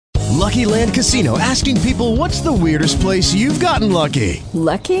Lucky Land Casino, asking people, what's the weirdest place you've gotten lucky?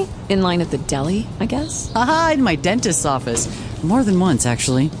 Lucky? In line at the deli, I guess? Aha, in my dentist's office. More than once,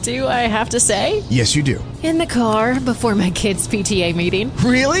 actually. Do I have to say? Yes, you do. In the car before my kids' PTA meeting.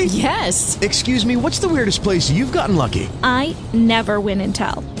 Really? Yes. Excuse me, what's the weirdest place you've gotten lucky? I never win and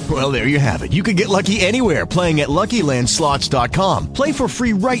tell. Well, there you have it. You can get lucky anywhere, playing at LuckyLandSlots.com. Play for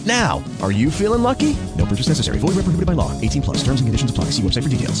free right now. Are you feeling lucky? No purchase necessary. Void where prohibited by law. 18 plus. Terms and conditions apply. See website for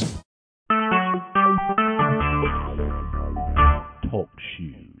details. Talk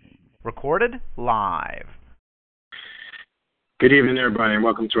shoes. Recorded live. Good evening, everybody, and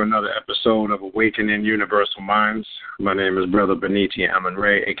welcome to another episode of Awakening Universal Minds. My name is Brother Beniti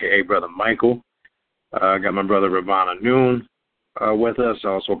Amun-Ray, a.k.a. Brother Michael. I got my brother Ravana Noon with us.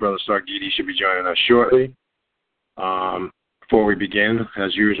 Also, Brother Sargidi should be joining us shortly. Before we begin,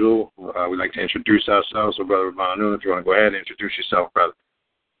 as usual, we'd like to introduce ourselves. So, Brother Ravana Noon, if you want to go ahead and introduce yourself, brother.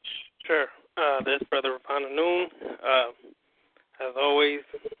 Sure. This is Brother Ravana Noon. As always,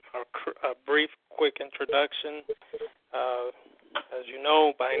 a brief, quick introduction. As you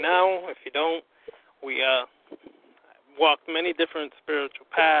know by now, if you don't, we walked many different spiritual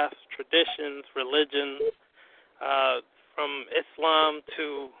paths, traditions, religions, from Islam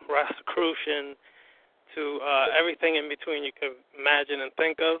to Rosicrucian to everything in between you could imagine and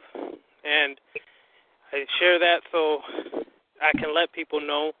think of. And I share that so I can let people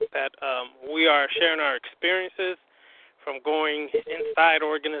know that we are sharing our experiences from going inside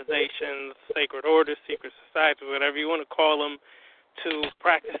organizations, sacred orders, secret societies, whatever you want to call them, to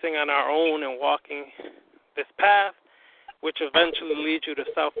practicing on our own and walking this path, which eventually leads you to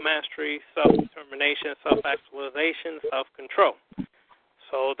self-mastery, self-determination, self-actualization, self-control.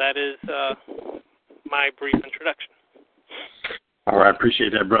 So that is my brief introduction. All right,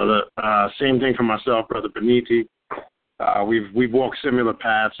 appreciate that, brother. Same thing for myself, Brother Beniti. We've walked similar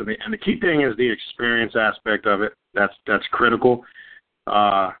paths, and the key thing is the experience aspect of it. That's critical.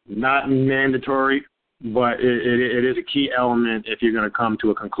 Not mandatory, but it is a key element if you're going to come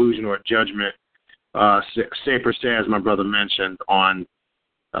to a conclusion or a judgment. Say per se, as my brother mentioned, on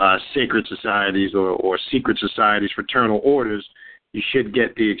sacred societies or secret societies, fraternal orders, you should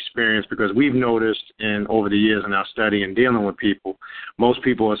get the experience, because we've noticed over the years in our study and dealing with people, most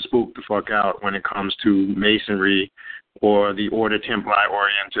people are spooked the fuck out when it comes to Masonry or the Order Templi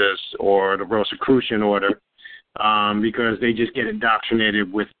Orientis or the Rosicrucian Order, because they just get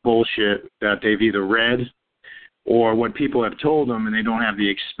indoctrinated with bullshit that they've either read or what people have told them, and they don't have the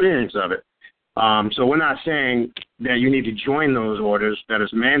experience of it. So we're not saying that you need to join those orders, that is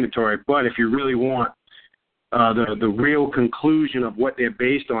mandatory, but if you really want the real conclusion of what they're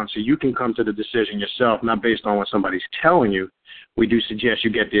based on, so you can come to the decision yourself, not based on what somebody's telling you, we do suggest you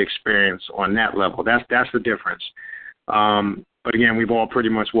get the experience on that level. That's the difference. But again, we've all pretty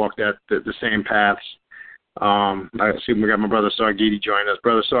much walked the same paths. I see we got my brother Sargidi joining us.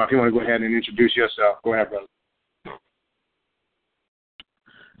 Brother Sar, if you want to go ahead and introduce yourself, go ahead, brother.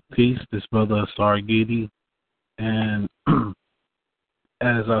 Peace, this brother Sargidi. And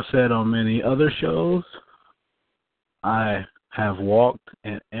as I've said on many other shows, I have walked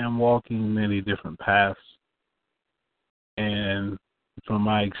and am walking many different paths. And from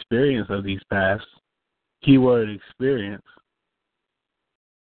my experience of these paths, keyword experience,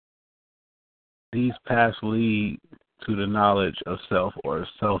 these paths lead to the knowledge of self or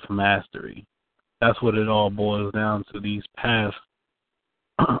self-mastery. That's what it all boils down to. These paths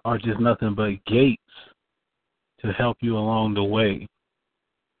are just nothing but gates to help you along the way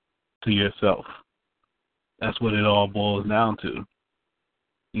to yourself. That's what it all boils down to.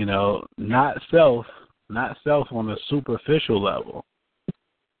 You know, not self on a superficial level.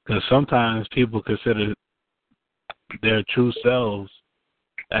 Because sometimes people consider their true selves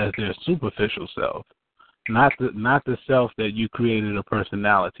as their superficial self, not the self that you created a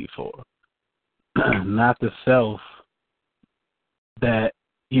personality for, not the self that,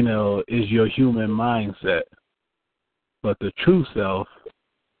 you know, is your human mindset, but the true self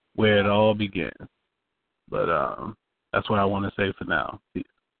where it all begins. But that's what I want to say for now.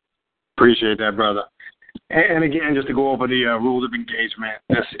 Appreciate that, brother. And again, just to go over the rules of engagement,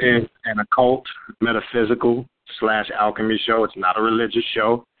 this is an occult, metaphysical / alchemy show. It's not a religious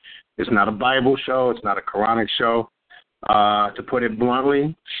show. It's not a Bible show. It's not a Quranic show. To put it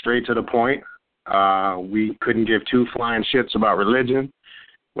bluntly, straight to the point, we couldn't give two flying shits about religion.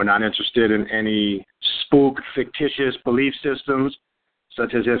 We're not interested in any spook, fictitious belief systems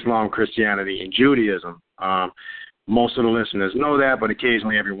such as Islam, Christianity, and Judaism. Most of the listeners know that, but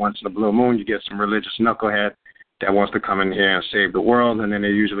occasionally, every once in a blue moon, you get some religious knucklehead that wants to come in here and save the world, and then they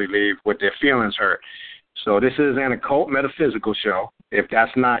usually leave with their feelings hurt. So this is an occult metaphysical show. If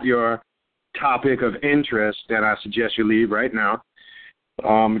that's not your topic of interest, then I suggest you leave right now,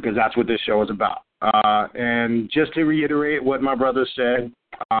 because that's what this show is about. And just to reiterate what my brother said,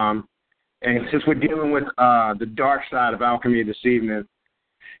 and since we're dealing with the dark side of alchemy this evening,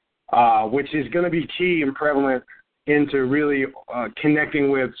 which is going to be key and prevalent into really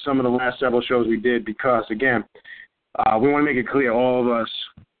connecting with some of the last several shows we did, because, again, we want to make it clear, all of us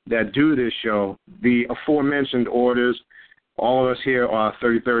that do this show, the aforementioned orders, all of us here are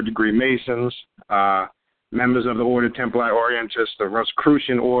 33rd degree Masons, members of the Order Templi Orientis, the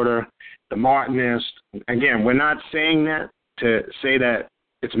Rosicrucian Order, the Martinist. Again, we're not saying that to say that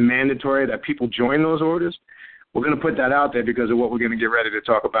it's mandatory that people join those orders. We're going to put that out there because of what we're going to get ready to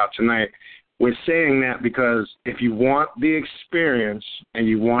talk about tonight. We're saying that because if you want the experience and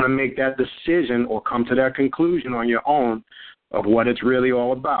you want to make that decision or come to that conclusion on your own of what it's really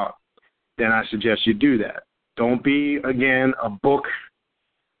all about, then I suggest you do that. Don't be, again, a book,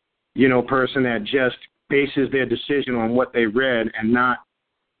 person that just bases their decision on what they read and not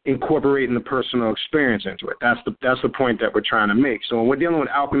incorporating the personal experience into it. That's the point that we're trying to make. So when we're dealing with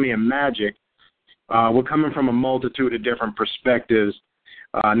alchemy and magic, we're coming from a multitude of different perspectives,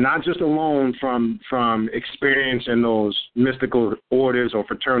 not just alone from experience in those mystical orders or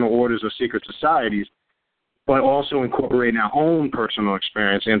fraternal orders or secret societies, but also incorporating our own personal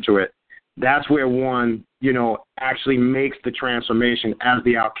experience into it. That's where one, actually makes the transformation as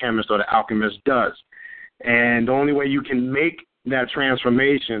the alchemist or the alchemist does. And the only way you can make that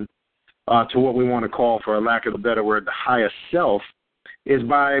transformation to what we want to call, for a lack of a better word, the higher self, is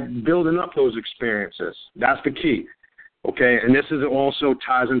by building up those experiences. That's the key, okay? And this is also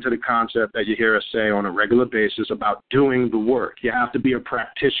ties into the concept that you hear us say on a regular basis about doing the work. You have to be a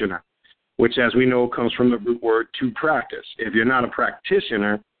practitioner, which, as we know, comes from the root word to practice. If you're not a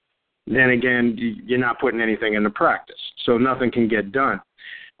practitioner, then again, you're not putting anything into practice, so nothing can get done.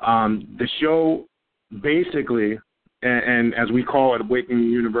 The show basically, and as we call it, Awakening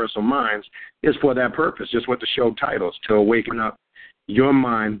Universal Minds, is for that purpose, just what the show titles, to awaken up your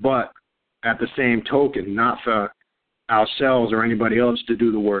mind, but at the same token, not for ourselves or anybody else to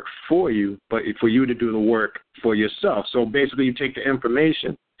do the work for you, but for you to do the work for yourself. So basically, you take the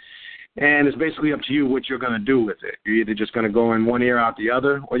information, and it's basically up to you what you're going to do with it. You're either just going to go in one ear out the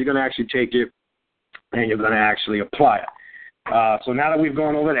other, or you're going to actually take it and you're going to actually apply it. So now that we've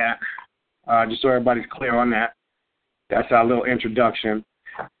gone over that, just so everybody's clear on that, that's our little introduction.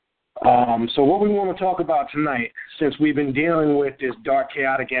 So what we want to talk about tonight, since we've been dealing with this dark,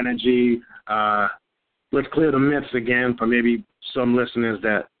 chaotic energy, let's clear the myths again for maybe some listeners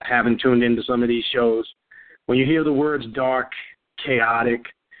that haven't tuned into some of these shows. When you hear the words dark, chaotic,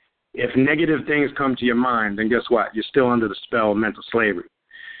 if negative things come to your mind, then guess what? You're still under the spell of mental slavery,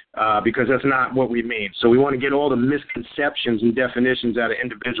 because that's not what we mean. So we want to get all the misconceptions and definitions out of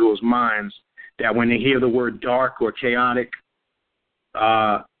individuals' minds, that when they hear the word dark or chaotic,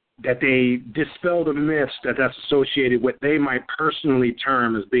 that they dispel the myths that's associated with what they might personally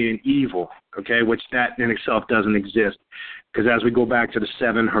term as being evil, okay, which that in itself doesn't exist. Because as we go back to the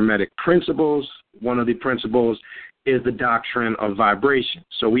 7 Hermetic principles, one of the principles is the doctrine of vibration.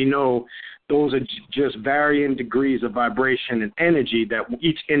 So we know those are just varying degrees of vibration and energy that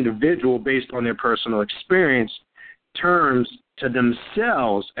each individual, based on their personal experience, terms to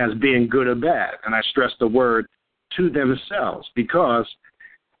themselves as being good or bad. And I stress the word to themselves, because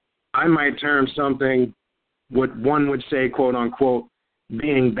I might term something what one would say, quote unquote,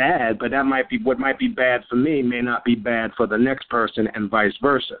 being bad, but that might be what might be bad for me may not be bad for the next person, and vice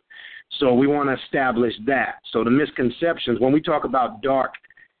versa. So we want to establish that. So the misconceptions, when we talk about dark,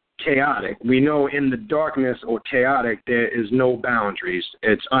 chaotic, we know in the darkness or chaotic, there is no boundaries.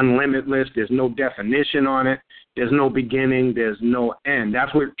 It's unlimitless. There's no definition on it. There's no beginning. There's no end.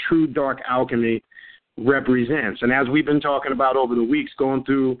 That's what true dark alchemy represents. And as we've been talking about over the weeks, going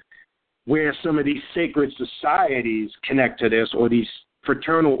through where some of these sacred societies connect to this, or these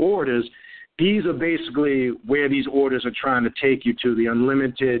fraternal orders, these are basically where these orders are trying to take you to, the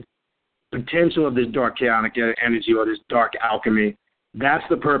unlimited potential of this dark chaotic energy or this dark alchemy. That's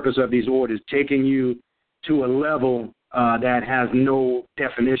the purpose of these orders, taking you to a level that has no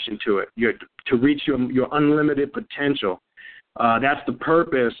definition to it, to reach your unlimited potential. That's the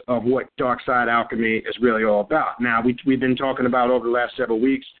purpose of what Darkside alchemy is really all about. Now, we've been talking about over the last several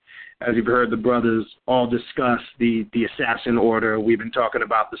weeks, as you've heard the brothers all discuss the Assassin Order. We've been talking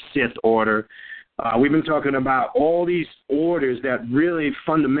about the Sith Order. We've been talking about all these orders that really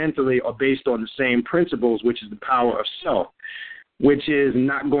fundamentally are based on the same principles, which is the power of self, which is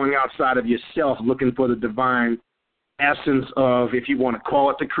not going outside of yourself, looking for the divine essence of, if you want to call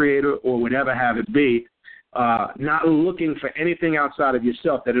it the creator or whatever have it be, not looking for anything outside of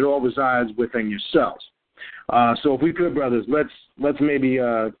yourself, that it all resides within yourselves. So if we could, brothers, let's maybe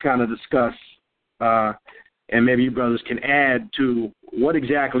kind of discuss, and maybe you brothers can add to what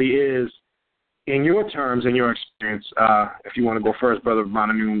exactly is, in your terms, in your experience, if you want to go first, Brother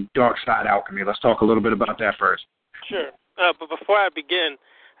Bonanoon, Darkside alchemy. Let's talk a little bit about that first. Sure. But before I begin,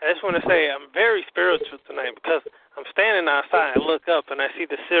 I just want to say I'm very spiritual tonight because I'm standing outside, I look up, and I see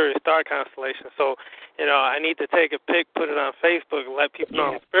the Sirius star constellation. So, I need to take a pic, put it on Facebook, and let people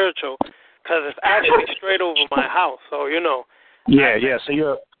know I'm spiritual because it's actually straight over my house. So, Yeah.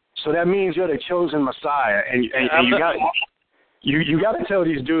 So that means you're the chosen Messiah, and you got you got to tell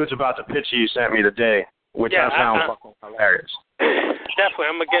these dudes about the picture you sent me today, which I found fucking hilarious. Definitely,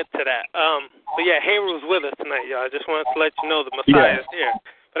 I'm gonna get to that. But yeah, Heru's with us tonight, y'all. I just wanted to let you know the Messiah is here.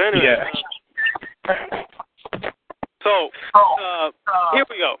 But anyway, so here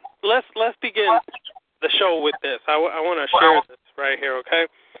we go. Let's begin the show with this. I want to share this right here, okay?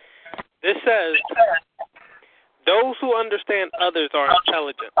 This says, those who understand others are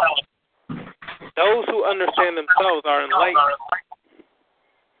intelligent. Those who understand themselves are enlightened.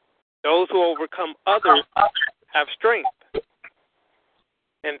 Those who overcome others have strength.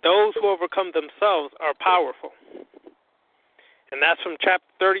 And those who overcome themselves are powerful. And that's from chapter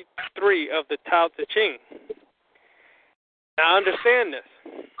 33 of the Tao Te Ching. Now understand this.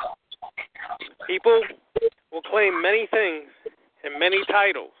 People will claim many things and many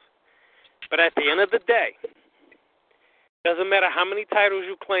titles, but at the end of the day, doesn't matter how many titles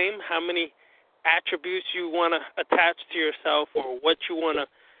you claim, how many attributes you want to attach to yourself, or what you want to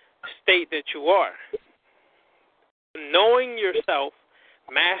state that you are. Knowing yourself,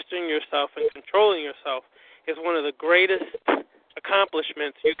 mastering yourself, and controlling yourself is one of the greatest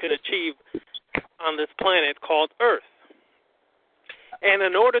accomplishments you can achieve on this planet called Earth. And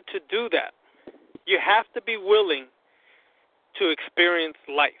in order to do that, you have to be willing to experience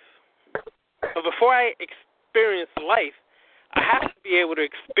life. But before I experience life, I have to be able to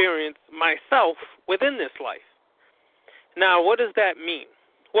experience myself within this life. Now, what does that mean?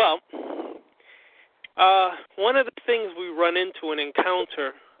 Well, one of the things we run into and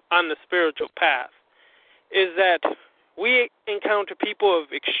encounter on the spiritual path is that we encounter people of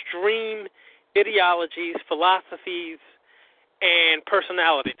extreme ideologies, philosophies, and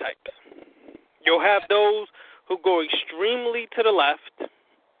personality types. You'll have those who go extremely to the left,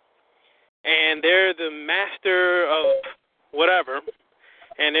 and they're the master of whatever,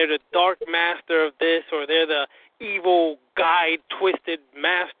 and they're the dark master of this, or they're the evil guide, twisted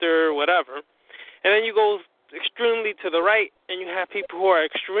master, whatever. And then you go extremely to the right, and you have people who are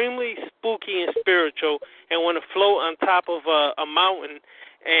extremely spooky and spiritual and want to float on top of a mountain,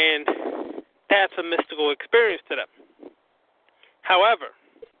 and that's a mystical experience to them. However,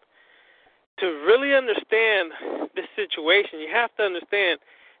 to really understand this situation, you have to understand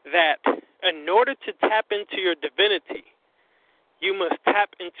that in order to tap into your divinity, you must tap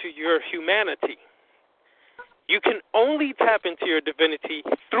into your humanity. You can only tap into your divinity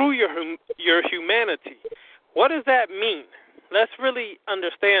through your humanity. What does that mean? Let's really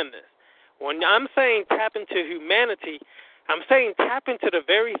understand this. When I'm saying tap into humanity, I'm saying tap into the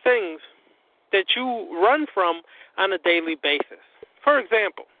very things that you run from on a daily basis. For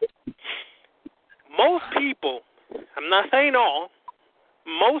example, most people, I'm not saying all,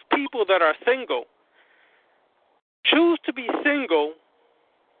 most people that are single choose to be single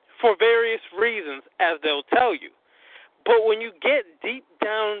for various reasons, as they'll tell you. But when you get deep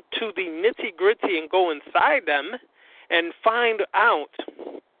down to the nitty-gritty and go inside them and find out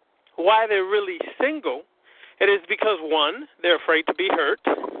why they're really single, it is because, one, they're afraid to be hurt.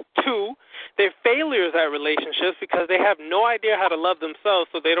 Two, they're failures at relationships because they have no idea how to love themselves,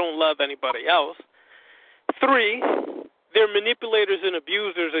 so they don't love anybody else. Three, they're manipulators and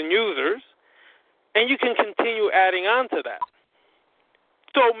abusers and users. And you can continue adding on to that.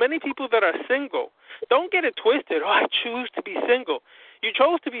 So many people that are single, don't get it twisted. Oh, I choose to be single. You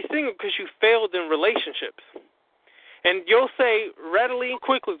chose to be single because you failed in relationships. And you'll say readily and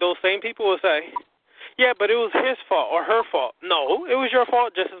quickly, those same people will say, yeah, but it was his fault or her fault. No, it was your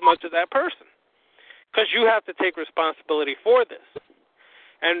fault just as much as that person, because you have to take responsibility for this.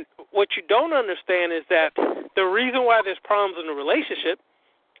 And what you don't understand is that the reason why there's problems in the relationship,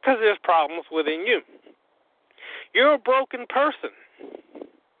 because there's problems within you. You're a broken person.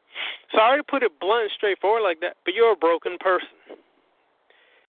 Sorry to put it blunt and straightforward like that, but you're a broken person.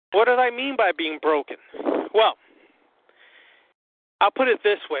 What do I mean by being broken? Well, I'll put it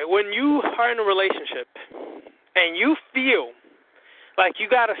this way. When you are in a relationship and you feel like you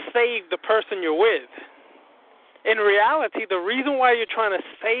got to save the person you're with, in reality, the reason why you're trying to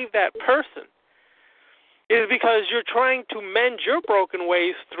save that person is because you're trying to mend your broken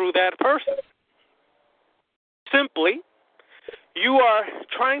ways through that person. Simply, you are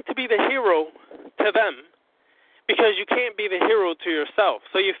trying to be the hero to them because you can't be the hero to yourself.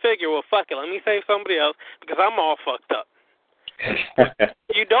 So you figure, well, fuck it, let me save somebody else because I'm all fucked up.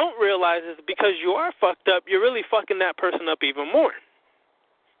 You don't realize is because you are fucked up, you're really fucking that person up even more.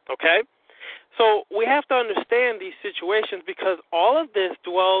 Okay? So we have to understand these situations because all of this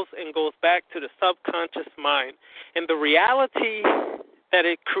dwells and goes back to the subconscious mind and the reality that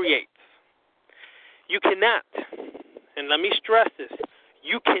it creates. You cannot, and let me stress this,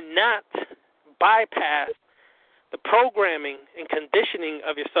 you cannot bypass the programming and conditioning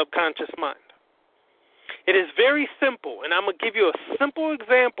of your subconscious mind. It is very simple, and I'm going to give you a simple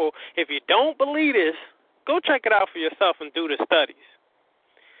example. If you don't believe this, go check it out for yourself and do the studies.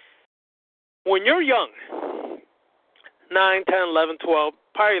 When you're young, 9, 10, 11, 12,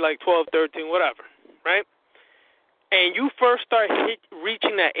 probably like 12, 13, whatever, right? And you first start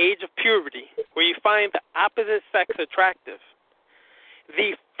reaching that age of puberty where you find the opposite sex attractive,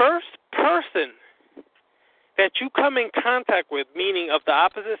 the first person that you come in contact with, meaning of the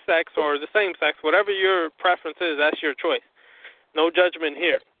opposite sex or the same sex, whatever your preference is, that's your choice. No judgment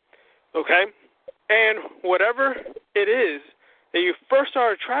here, okay? And whatever it is that you first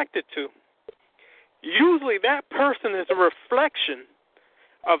are attracted to, usually that person is a reflection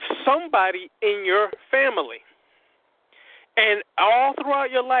of somebody in your family. And all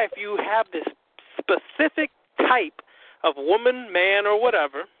throughout your life, you have this specific type of woman, man, or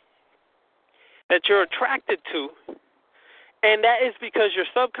whatever that you're attracted to, and that is because your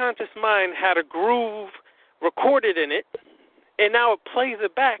subconscious mind had a groove recorded in it, and now it plays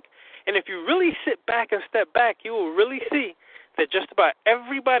it back. And if you really sit back and step back, you will really see that just about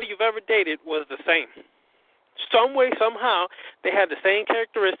everybody you've ever dated was the same. Some way, somehow, they had the same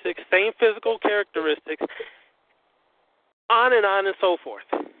characteristics, same physical characteristics, on and so forth.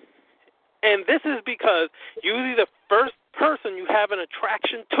 And this is because usually the first person you have an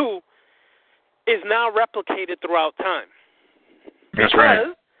attraction to is now replicated throughout time. That's right.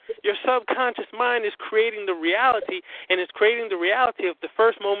 Because your subconscious mind is creating the reality, and it's creating the reality of the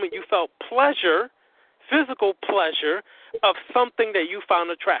first moment you felt pleasure, physical pleasure, of something that you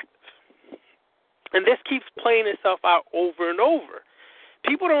found attractive. And this keeps playing itself out over and over.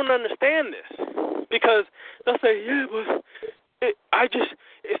 People don't understand this because they'll say, yeah, but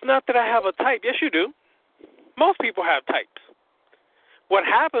it's not that I have a type. Yes, you do. Most people have types. What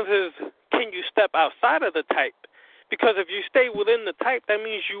happens is, can you step outside of the type? Because if you stay within the type, that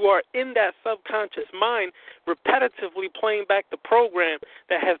means you are in that subconscious mind repetitively playing back the program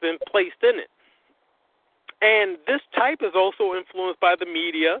that has been placed in it. And this type is also influenced by the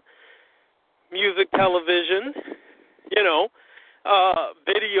media, music, television,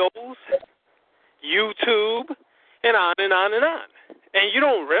 videos, YouTube, and on and on and on. And you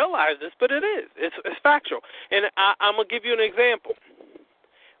don't realize this, but it is. It's factual. And I'm going to give you an example.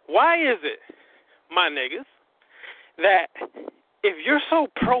 Why is it, my niggas, that if you're so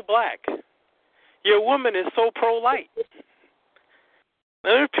pro-black, your woman is so pro-light?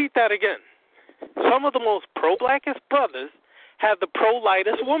 Let me repeat that again. Some of the most pro-blackest brothers have the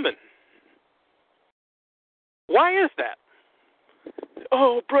pro-lightest woman. Why is that?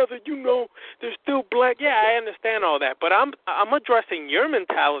 Oh, brother, they're still black. Yeah, I understand all that, but I'm addressing your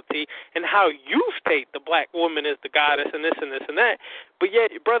mentality and how you state the black woman is the goddess and this and this and that. But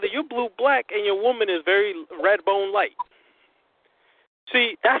yet, brother, you're blue-black and your woman is very red-bone light.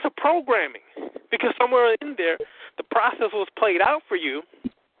 See, that's a programming because somewhere in there, the process was played out for you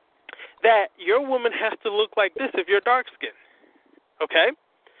that your woman has to look like this if you're dark-skinned. Okay?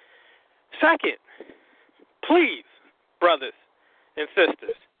 Second, please, brothers and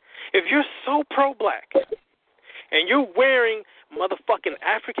sisters, if you're so pro-black and you're wearing motherfucking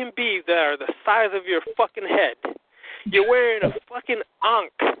African beads that are the size of your fucking head, you're wearing a fucking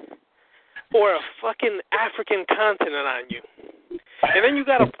ankh or a fucking African continent on you, and then you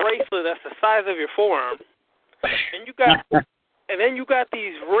got a bracelet that's the size of your forearm, and then you got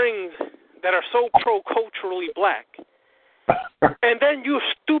these rings that are so pro-culturally black, and then you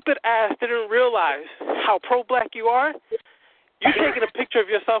stupid ass didn't realize how pro-black you are. You're taking a picture of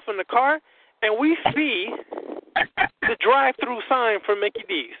yourself in the car, and we see the drive-through sign for Mickey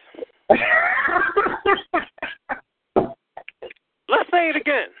D's. Let's say it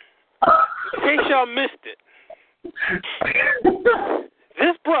again, in case y'all missed it.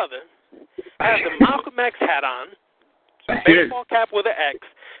 This brother has the Malcolm X hat on, a baseball cap with an X.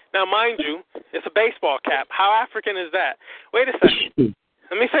 Now, mind you, it's a baseball cap. How African is that? Wait a second.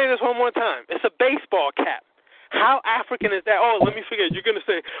 Let me say this one more time. It's a baseball cap. How African is that? Oh, let me forget. You're going to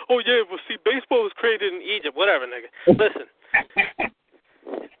say, oh, yeah, well, see, baseball was created in Egypt. Whatever, nigga. Listen.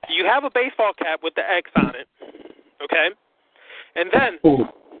 You have a baseball cap with the X on it, okay? And then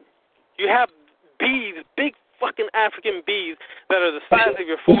you have bees, big fucking African bees that are the size of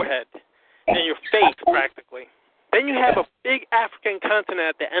your forehead and your face, practically. Then you have a big African continent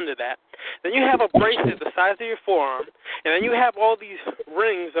at the end of that. Then you have a bracelet the size of your forearm. And then you have all these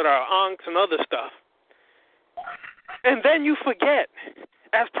rings that are ankhs and other stuff. And then you forget,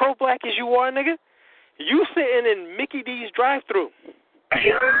 as pro-black as you are, nigga, you sitting in Mickey D's drive-thru.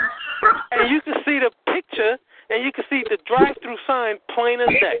 And you can see the picture, and you can see the drive-thru sign plain as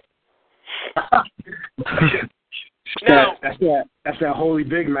day. Now, that's that holy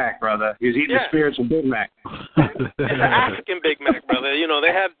Big Mac, brother. He's eating the spiritual Big Mac. It's an African Big Mac, brother. You know,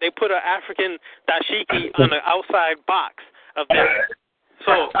 they put an African dashiki on the outside box of that.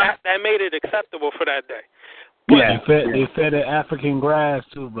 So that made it acceptable for that day. But, they fed it African grass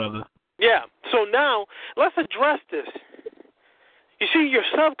too, brother. Yeah. So now let's address this. You see, your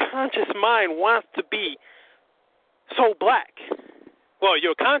subconscious mind wants to be so black. Well,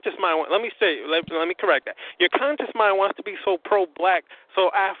 your conscious mind, let me correct that. Your conscious mind wants to be so pro-black, so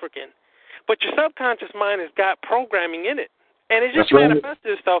African. But your subconscious mind has got programming in it. And it just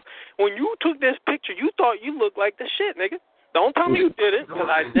manifested itself. When you took this picture, you thought you looked like the shit, nigga. Don't tell me you didn't, because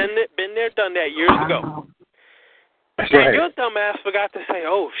I've been there, done that years ago. And your dumb ass forgot to say,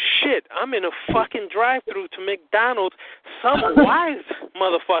 oh, shit, I'm in a fucking drive-thru to McDonald's. Some wise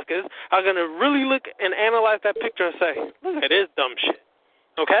motherfuckers are going to really look and analyze that picture and say, look at this dumb shit.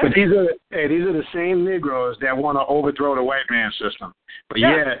 Okay? But these are the same Negroes that want to overthrow the white man system. But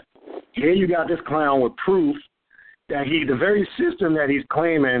yet, here you got this clown with proof that the very system that he's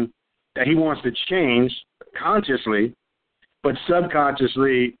claiming that he wants to change consciously, but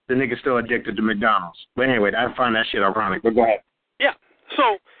subconsciously, the nigga's still addicted to McDonald's. But anyway, I find that shit ironic. But go ahead. Yeah.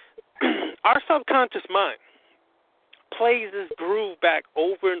 So, our subconscious mind plays this groove back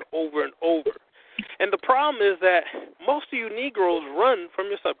over and over and over. And the problem is that most of you Negroes run from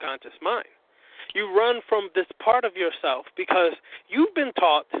your subconscious mind. You run from this part of yourself because you've been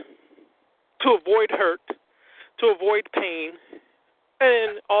taught to avoid hurt, to avoid pain,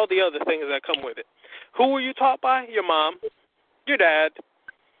 and all the other things that come with it. Who were you taught by? Your mom, your dad,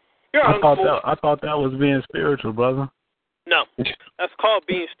 your uncle. I thought that was being spiritual, brother. No, that's called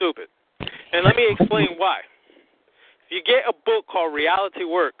being stupid. And let me explain why. If you get a book called Reality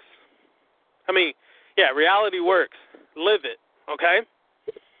Works, Reality Works, live it, okay?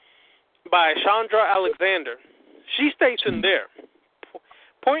 By Chandra Alexander. She states in there,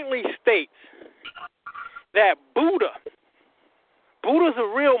 pointedly states that Buddha's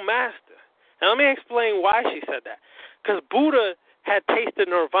a real master. And let me explain why she said that. Because Buddha had tasted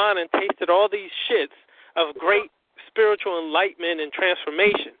nirvana and tasted all these shits of great spiritual enlightenment and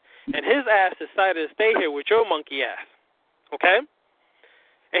transformation. And his ass decided to stay here with your monkey ass. Okay?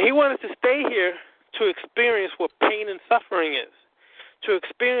 And he wanted to stay here to experience what pain and suffering is, to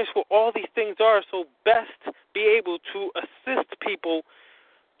experience what all these things are, so best be able to assist people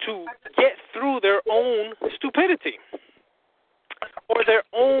to get through their own stupidity or their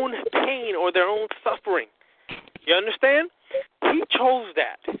own pain or their own suffering. You understand? He chose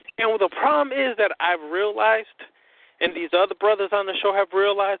that. And the problem is that I've realized, and these other brothers on the show have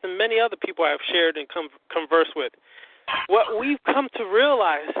realized, and many other people I've shared and conversed with, what we've come to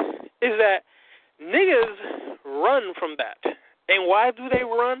realize is that niggas run from that. And why do they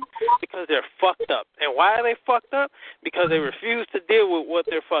run? Because they're fucked up. And why are they fucked up? Because they refuse to deal with what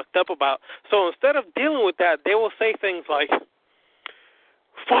they're fucked up about. So instead of dealing with that, they will say things like,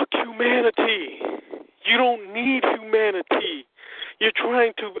 fuck humanity. You don't need humanity. You're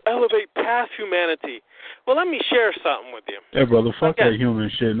trying to elevate past humanity. Well, let me share something with you. Hey, brother, fuck that human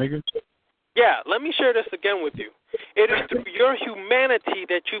shit, nigga. Yeah, let me share this again with you. It is through your humanity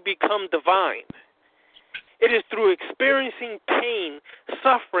that you become divine. It is through experiencing pain,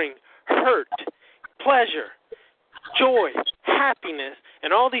 suffering, hurt, pleasure, joy, happiness,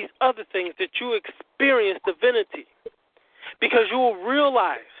 and all these other things that you experience divinity. Because you will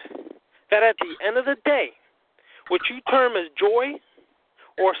realize that at the end of the day, what you term as joy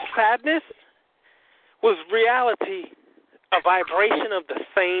or sadness was reality, a vibration of the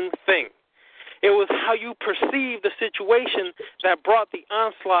same thing. It was how you perceived the situation that brought the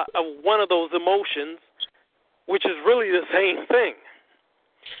onslaught of one of those emotions, which is really the same thing.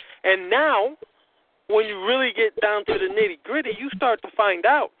 And now, when you really get down to the nitty-gritty, you start to find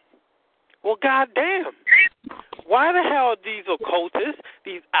out, well, goddamn, why the hell are these occultists,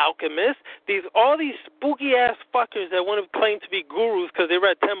 these alchemists, all these spooky ass fuckers that want to claim to be gurus because they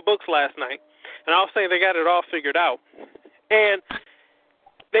read 10 books last night, and I'll say they got it all figured out, and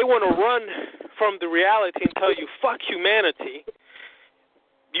they want to run from the reality and tell you fuck humanity.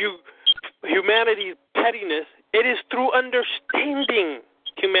 Humanity's pettiness. It is through understanding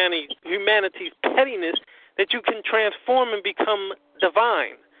humanity's pettiness that you can transform and become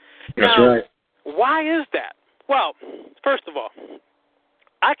divine. That's now, right. Why is that? Well, first of all,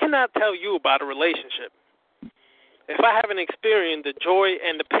 I cannot tell you about a relationship if I haven't experienced the joy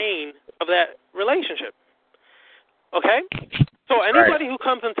and the pain of that relationship. Okay? So anybody who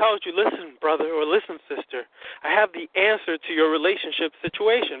comes and tells you, listen, brother, or listen, sister, I have the answer to your relationship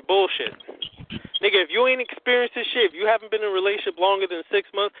situation, bullshit. Nigga, if you ain't experienced this shit, if you haven't been in a relationship longer than 6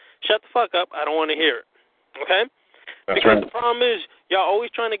 months, shut the fuck up. I don't want to hear it. Okay? Because the problem is, y'all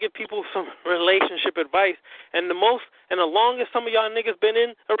always trying to give people some relationship advice, and the longest some of y'all niggas been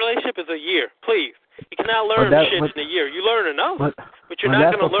in a relationship is a year. Please. You cannot learn shit in a year. You learn enough, but you're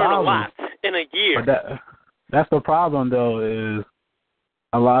not going to learn a lot in a year. That's the problem, though, is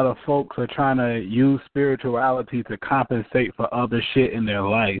a lot of folks are trying to use spirituality to compensate for other shit in their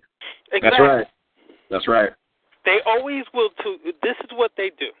life. Exactly. That's right. They always will, too. This is what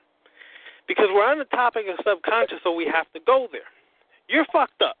they do. Because we're on the topic of subconscious, so we have to go there. You're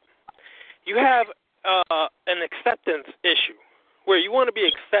fucked up. You have an acceptance issue where you want to be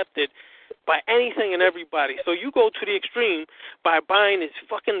accepted by anything and everybody. So you go to the extreme by buying these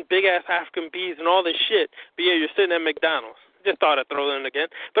fucking big-ass African beads and all this shit, but yeah, you're sitting at McDonald's. Just thought I'd throw that in again.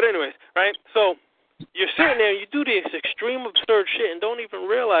 But anyways, right? So you're sitting there and you do this extreme absurd shit and don't even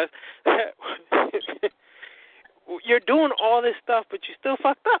realize that you're doing all this stuff, but you still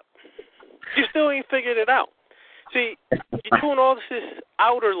fucked up. You still ain't figured it out. See, you're doing all this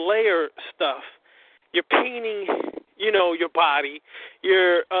outer layer stuff. You're painting, your body.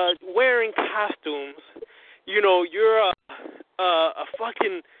 You're wearing costumes. You're a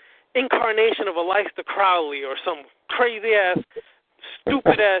fucking incarnation of Aleister Crowley or some crazy-ass,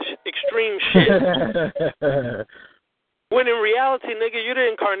 stupid-ass, extreme shit. When in reality, nigga, you're the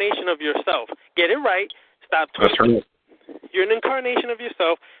incarnation of yourself. Get it right. Stop twisting. Right. You're an incarnation of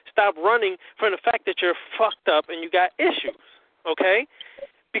yourself. Stop running from the fact that you're fucked up and you got issues, okay?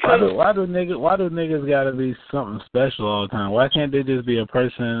 Because why do niggas gotta be something special all the time? Why can't they just be a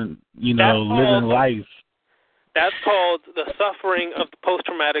person, living life? That's called the suffering of the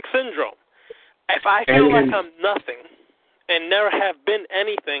post-traumatic syndrome. If I feel like I'm nothing and never have been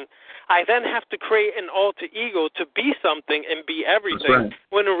anything, I then have to create an alter ego to be something and be everything. Right.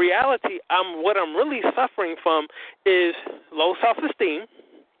 When in reality, what I'm really suffering from is low self-esteem.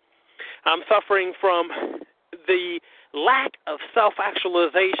 I'm suffering from the lack of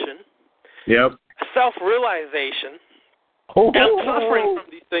self-actualization, self-realization. I'm suffering from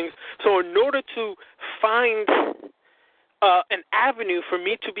these things. So in order to find an avenue for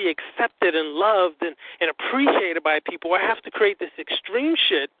me to be accepted and loved and appreciated by people, I have to create this extreme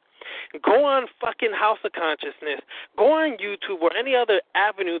shit. Go on fucking House of Consciousness. Go on YouTube or any other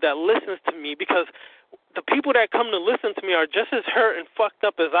avenue that listens to me, because the people that come to listen to me are just as hurt and fucked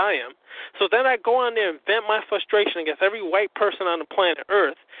up as I am. So then I go on there and vent my frustration against every white person on the planet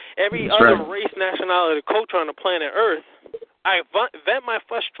Earth, every other race, nationality, culture on the planet Earth. I vent my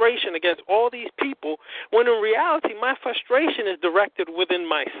frustration against all these people when in reality my frustration is directed within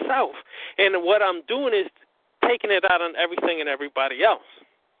myself. And what I'm doing is taking it out on everything and everybody else.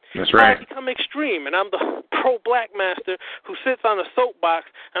 That's right. I become extreme, and I'm the pro-black master who sits on a soapbox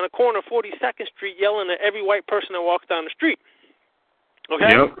on the corner of 42nd Street yelling at every white person that walks down the street.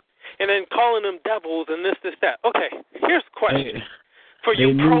 Okay? Yep. And then calling them devils and this, that. Okay, here's the question. For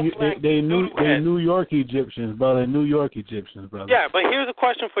you pro-black They New York Egyptians, brother. New York Egyptians, brother. Yeah, but here's a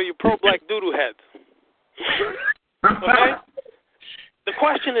question for you pro-black doodoo heads. Okay? The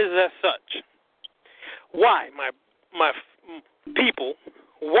question is as such. Why, my people,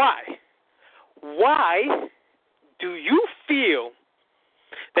 why do you feel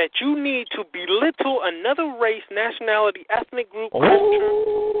that you need to belittle another race, nationality, ethnic group, culture,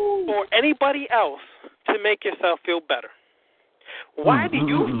 or anybody else to make yourself feel better? Why do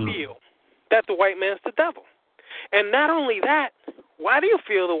you feel that the white man's the devil? And not only that, why do you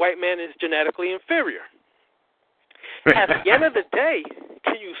feel the white man is genetically inferior? At the end of the day,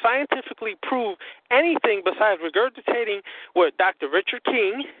 can you scientifically prove anything besides regurgitating what Dr. Richard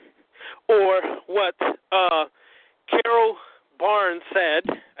King or what Carol Barnes said?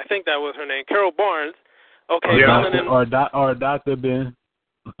 I think that was her name, Carol Barnes. Okay, or Dr. Ben.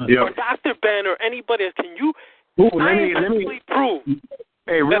 Or Dr. Ben or anybody else. Can you scientifically prove?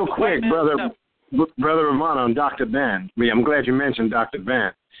 Hey, real quick, brother. Brother Ravana, on Dr. Ben. I'm glad you mentioned Dr.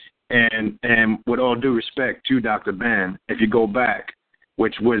 Ben. And with all due respect to Dr. Ben, if you go back,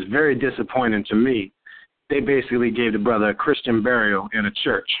 which was very disappointing to me, they basically gave the brother a Christian burial in a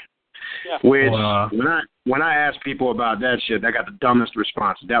church. Yeah. Which, when I ask people about that shit, I got the dumbest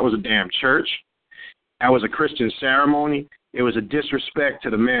response. That was a damn church. That was a Christian ceremony. It was a disrespect to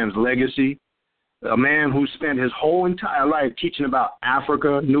the man's legacy. A man who spent his whole entire life teaching about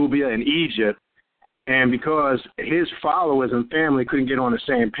Africa, Nubia, and Egypt, and because his followers and family couldn't get on the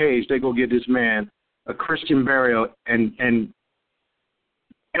same page, they go give this man a Christian burial and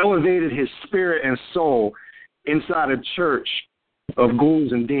elevated his spirit and soul inside a church of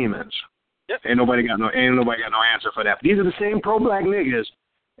ghouls and demons. Yep. Ain't nobody got no answer for that. These are the same pro-black niggas,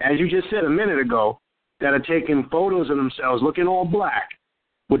 as you just said a minute ago, that are taking photos of themselves looking all black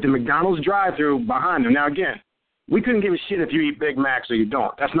with the McDonald's drive-thru behind them. Now, again, we couldn't give a shit if you eat Big Macs or you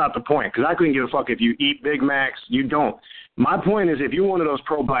don't. That's not the point, because I couldn't give a fuck if you eat Big Macs, you don't. My point is, if you're one of those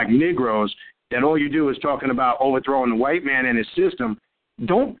pro-black Negroes that all you do is talking about overthrowing the white man and his system,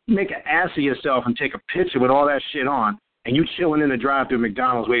 don't make an ass of yourself and take a picture with all that shit on and you chilling in the drive-thru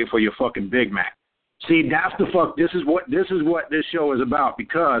McDonald's waiting for your fucking Big Mac. See, that's the fuck. This is what this show is about,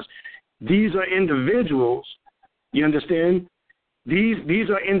 because these are individuals. You understand? These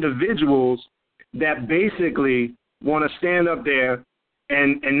are individuals that basically want to stand up there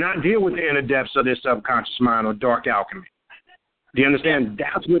and not deal with the inner depths of their subconscious mind or dark alchemy. Do you understand?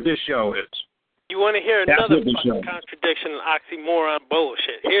 That's what this show is. You want to hear another fucking contradiction and oxymoron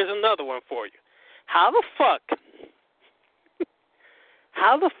bullshit? Here's another one for you. How the fuck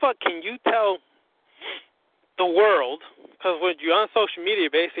can you tell the world, because when you're on social media,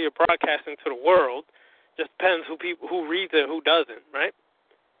 basically you're broadcasting to the world, just depends who reads it, who doesn't, right?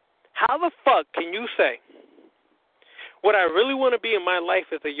 How the fuck can you say, what I really want to be in my life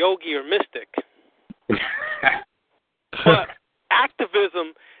is a yogi or mystic, but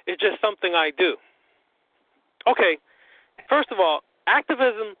activism is just something I do? Okay, first of all,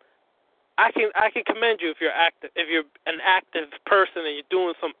 activism, I can commend you if you're an active person and you're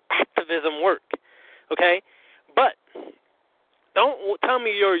doing some activism work, okay? But don't tell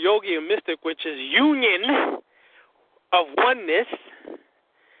me you're a yogi or mystic, which is union of oneness,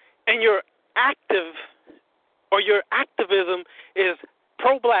 and your activism is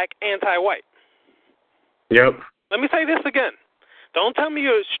pro-black, anti-white. Yep. Let me say this again. Don't tell me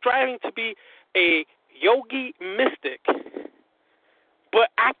you're striving to be a yogi mystic, but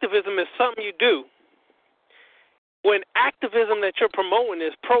activism is something you do, when activism that you're promoting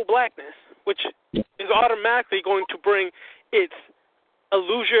is pro-blackness, which is automatically going to bring its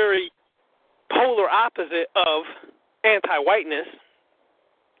illusory polar opposite of anti-whiteness,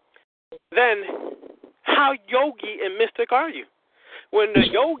 then how yogi and mystic are you? When the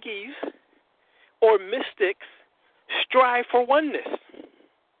yogis or mystics strive for oneness,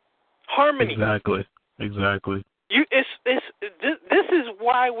 harmony. Exactly. This is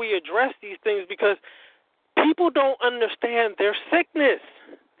why we address these things, because people don't understand their sickness,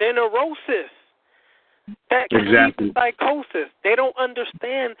 their neurosis, that can lead to psychosis. They don't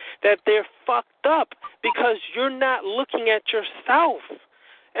understand that they're fucked up because you're not looking at yourself.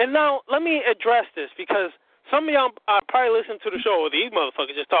 And now, let me address this, because some of y'all are probably listening to the show, these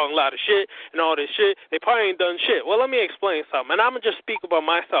motherfuckers just talking a lot of shit and all this shit. They probably ain't done shit. Well, let me explain something, and I'm going to just speak about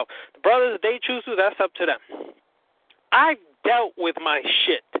myself. The brothers, if they choose to, that's up to them. I've dealt with my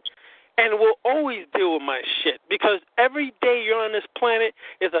shit and will always deal with my shit, because every day you're on this planet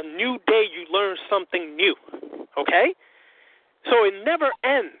is a new day you learn something new, okay? So it never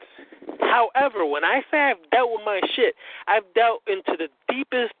ends. However, when I say I've dealt with my shit, I've dealt into the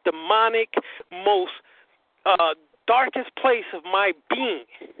deepest, demonic, most darkest place of my being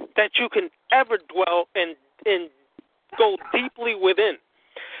that you can ever dwell and go deeply within.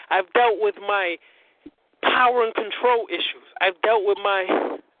 I've dealt with my power and control issues. I've dealt with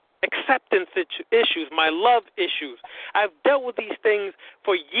my acceptance issues, my love issues. I've dealt with these things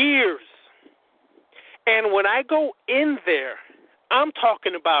for years. And when I go in there, I'm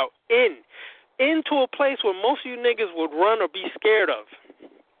talking about into a place where most of you niggas would run or be scared of.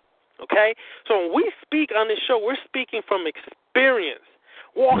 Okay? So when we speak on this show, we're speaking from experience,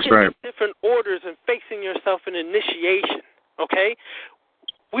 walking in different orders and facing yourself in initiation. Okay?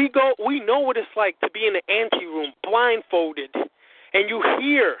 We know what it's like to be in an anteroom, blindfolded, and you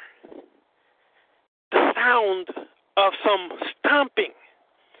hear the sound of some stomping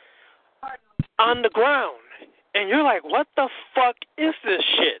on the ground, and you're like, what the fuck is this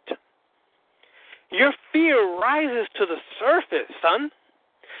shit? Your fear rises to the surface, son.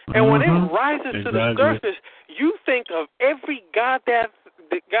 And when it rises to the surface, you think of every goddamn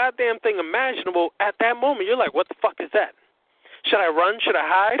the goddamn thing imaginable at that moment. You're like, what the fuck is that? Should I run? Should I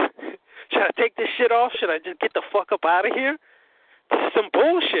hide? Should I take this shit off? Should I just get the fuck up out of here? This is some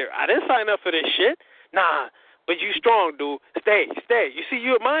bullshit. I didn't sign up for this shit. Nah, but you strong, dude. Stay. You see,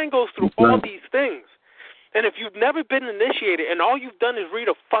 your mind goes through all these things. And if you've never been initiated and all you've done is read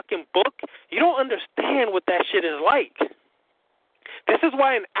a fucking book, you don't understand what that shit is like. This is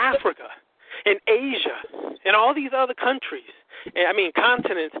why in Africa, in Asia, in all these other countries,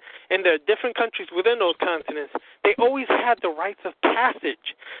 continents, and there are different countries within those continents, they always had the rites of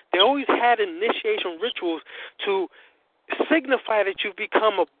passage. They always had initiation rituals to signify that you've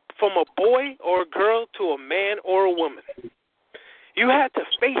become from a boy or a girl to a man or a woman. You had to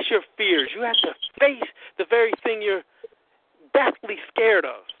face your fears. You had to face the very thing you're deathly scared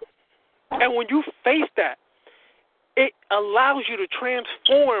of. And when you face that, it allows you to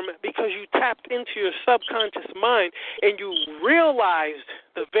transform because you tapped into your subconscious mind and you realized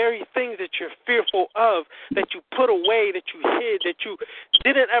the very things that you're fearful of, that you put away, that you hid, that you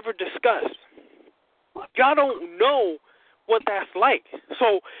didn't ever discuss. Y'all don't know what that's like.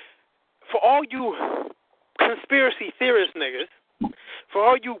 So for all you conspiracy theorist niggas, for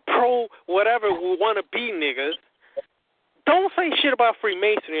all you pro-whatever who want to be niggas, don't say shit about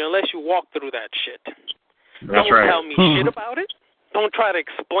Freemasonry unless you walk through that shit. That's Don't tell me shit about it. Don't try to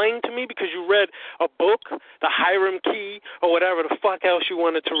explain to me because you read a book, the Hiram Key, or whatever the fuck else you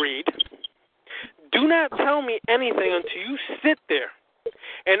wanted to read. Do not tell me anything until you sit there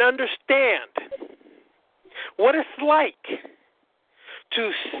and understand what it's like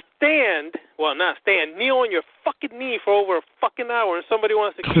to kneel on your fucking knee for over a fucking hour and somebody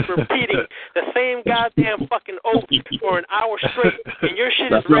wants to keep repeating the same goddamn fucking oath for an hour straight and your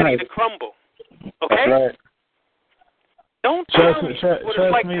shit is ready to crumble. Okay? That's right. Don't tell me what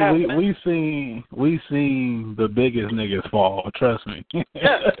it's like me, to have we seen the biggest niggas fall. Trust me.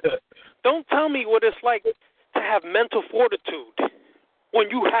 Yeah. Don't tell me what it's like to have mental fortitude when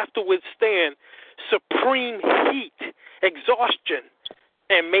you have to withstand supreme heat, exhaustion,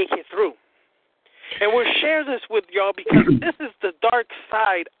 and make it through. And we'll share this with y'all because this is the dark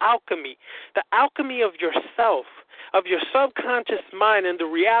side alchemy, the alchemy of yourself, of your subconscious mind and the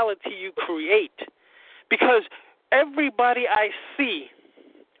reality you create. Because everybody I see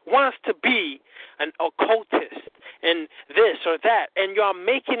wants to be an occultist and this or that, and y'all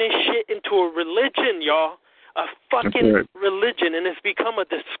making this shit into a religion, y'all, a fucking religion, and it's become a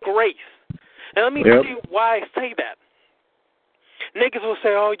disgrace. And let me tell you why I say that. Niggas will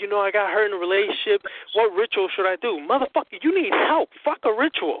say, oh, I got hurt in a relationship. What ritual should I do? Motherfucker, you need help. Fuck a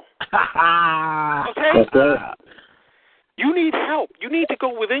ritual. Okay? You need help. You need to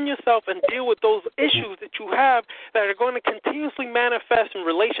go within yourself and deal with those issues that you have that are going to continuously manifest in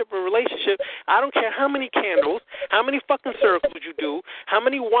relationship. I don't care how many candles, how many fucking circles you do, how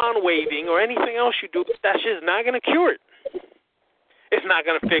many wand waving or anything else you do. That shit's not going to cure it. It's not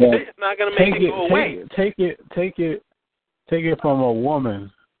going to fix it. It's not going to make it go away. Take it from a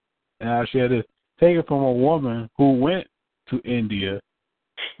woman, and I'll share this. Take it from a woman who went to India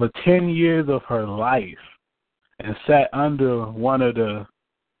for 10 years of her life and sat under one of the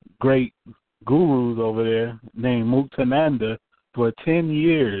great gurus over there named Muktananda for 10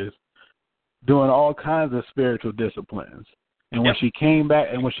 years doing all kinds of spiritual disciplines. And when she came back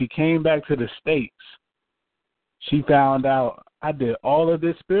to the States, she found out I did all of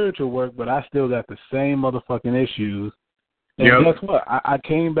this spiritual work, but I still got the same motherfucking issues. And guess what? I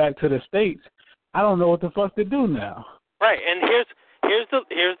came back to the States. I don't know what the fuck to do now. Right, and here's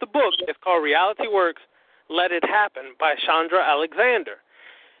the book. It's called Reality Works, Let It Happen by Chandra Alexander.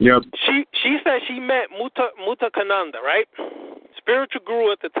 Yep. She said she met Muktananda, right? Spiritual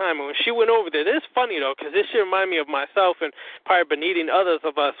guru at the time. And when she went over there, this is funny though, because this shit remind me of myself and probably Beniti and others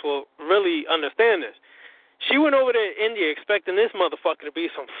of us will really understand this. She went over to India expecting this motherfucker to be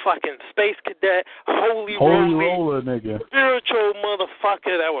some fucking space cadet, holy roller nigga, spiritual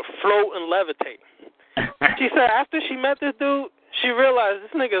motherfucker that would float and levitate. She said after she met this dude, she realized this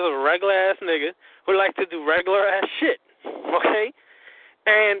nigga's a regular ass nigga who like to do regular ass shit. Okay?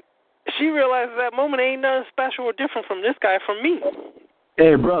 And she realized at that moment ain't nothing special or different from this guy from me.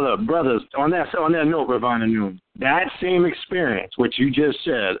 Hey, brothers, on that note, Ravana Noon, that same experience, which you just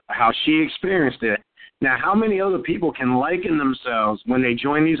said, how she experienced it. Now, how many other people can liken themselves when they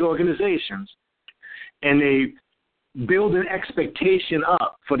join these organizations and they build an expectation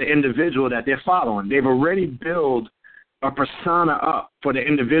up for the individual that they're following? They've already built a persona up for the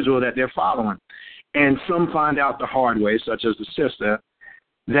individual that they're following. And some find out the hard way, such as the sister,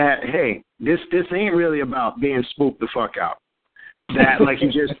 that, hey, this ain't really about being spooked the fuck out. that, like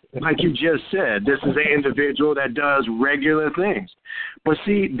you just said, this is an individual that does regular things. But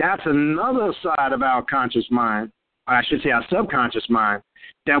see, that's another side of our conscious mind, I should say our subconscious mind,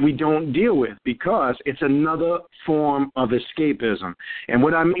 that we don't deal with because it's another form of escapism. And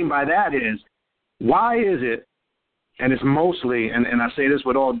what I mean by that is, why is it, and it's mostly, and I say this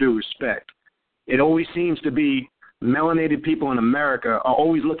with all due respect, it always seems to be melanated people in America are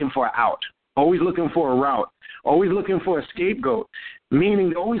always looking for an out, always looking for a route, always looking for a scapegoat, meaning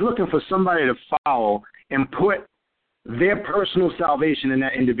they're always looking for somebody to follow and put their personal salvation in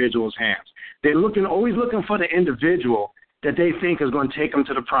that individual's hands. They're always looking for the individual that they think is going to take them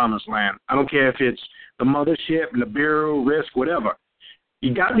to the promised land. I don't care if it's the mothership, the bureau, risk, whatever.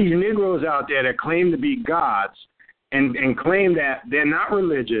 You got these Negroes out there that claim to be gods and claim that they're not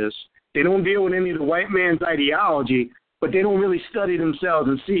religious. They don't deal with any of the white man's ideology, but they don't really study themselves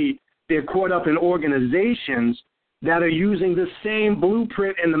and see they're caught up in organizations that are using the same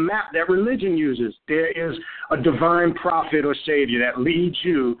blueprint and the map that religion uses. There is a divine prophet or savior that leads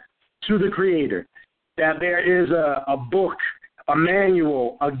you to the Creator, that there is a book, a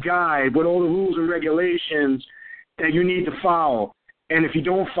manual, a guide with all the rules and regulations that you need to follow. And if you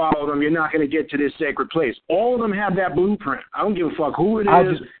don't follow them, you're not going to get to this sacred place. All of them have that blueprint. I don't give a fuck who it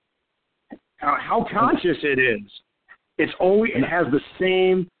is, how conscious it is. It has the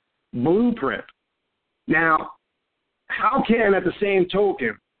same blueprint. Now, how can, at the same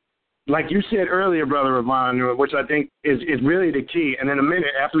token, like you said earlier, Brother Ravon, which I think is really the key, and in a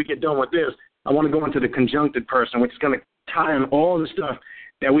minute, after we get done with this, I want to go into the conjuncted person, which is going to tie in all the stuff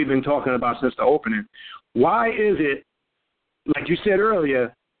that we've been talking about since the opening. Why is it, like you said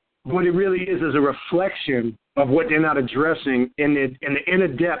earlier, what it really is a reflection of what they're not addressing in the inner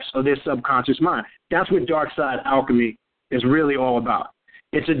depths of their subconscious mind? That's what Darkside alchemy is really all about.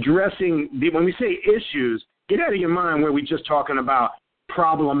 It's addressing, when we say issues, get out of your mind where we're just talking about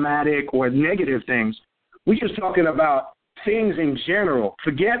problematic or negative things. We're just talking about things in general.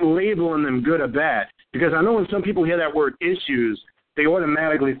 Forget labeling them good or bad, because I know when some people hear that word issues, they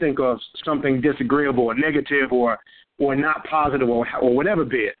automatically think of something disagreeable or negative or not positive or whatever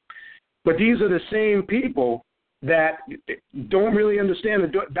be it. But these are the same people that don't really understand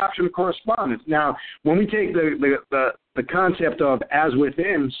the doctrine of correspondence. Now, when we take the concept of as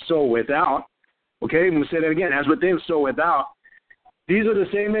within, so without, okay, I'm going to say that again, as within, so without, these are the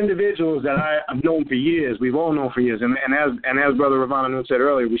same individuals that I've known for years. We've all known for years. And as Brother Ravana said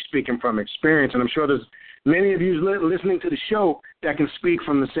earlier, we're speaking from experience. And I'm sure there's many of you listening to the show that can speak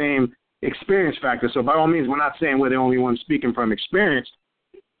from the same experience factor. So by all means, we're not saying we're the only ones speaking from experience.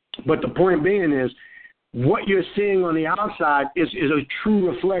 But the point being is, what you're seeing on the outside is a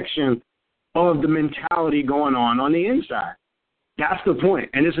true reflection of the mentality going on the inside. That's the point.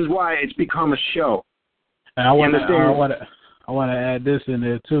 And this is why it's become a show. And I want to add this in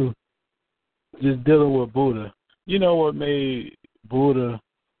there too. Just dealing with Buddha. You know what made Buddha,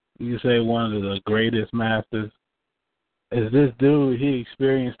 you say, one of the greatest masters? Is this dude, he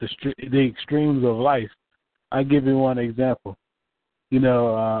experienced the extremes of life. I'll give you one example. You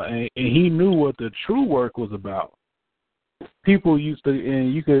know, and he knew what the true work was about. People used to,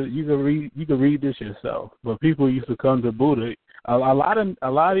 and you could read this yourself, but people used to come to Buddha. A lot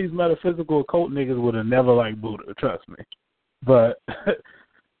of these metaphysical occult niggas would have never liked Buddha, trust me. But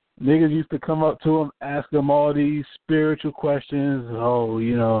niggas used to come up to him, ask him all these spiritual questions. Oh,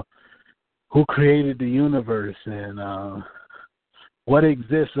 you know, who created the universe and what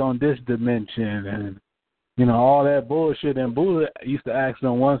exists on this dimension, and you know, all that bullshit. And Buddha used to ask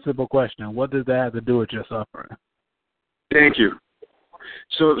them one simple question: what does that have to do with your suffering? Thank you.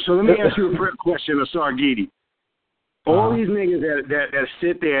 So let me ask you a question of Sargiti. All these niggas that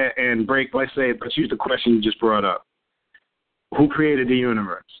sit there and break, let's use the question you just brought up. Who created the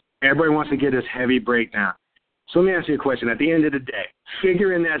universe? Everybody wants to get this heavy breakdown. So let me ask you a question. At the end of the day,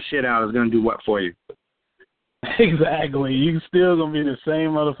 figuring that shit out is going to do what for you? Exactly. You still going to be the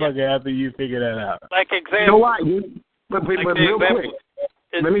same motherfucker after you figure that out. Like example. You know why? But real quick,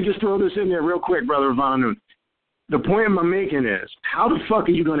 let me just throw this in there real quick, Brother Von. The point I'm making is, how the fuck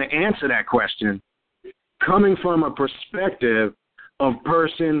are you going to answer that question coming from a perspective of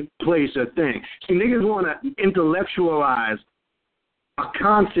person, place, or thing? See, niggas want to intellectualize a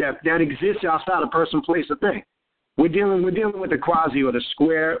concept that exists outside of person, place, or thing. We're dealing with the quasi or the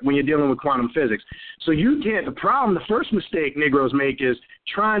square when you're dealing with quantum physics. So you can't. The first mistake Negroes make is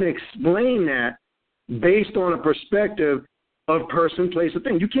trying to explain that based on a perspective of person, place, or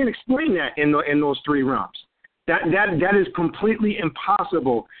thing. You can't explain that in those three realms. That is completely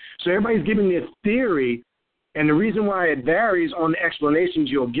impossible. So everybody's giving their theory, and the reason why it varies on the explanations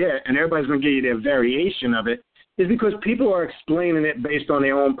you'll get, and everybody's going to give you their variation of it, is because people are explaining it based on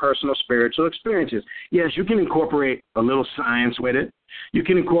their own personal spiritual experiences. Yes, you can incorporate a little science with it. You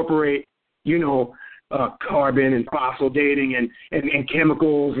can incorporate, carbon and fossil dating and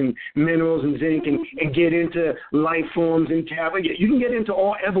chemicals and minerals and zinc and get into life forms and you can get into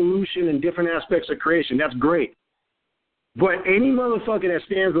all evolution and different aspects of creation. That's great. But any motherfucker that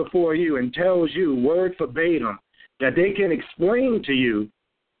stands before you and tells you word verbatim that they can explain to you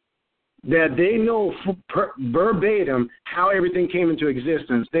that they know verbatim how everything came into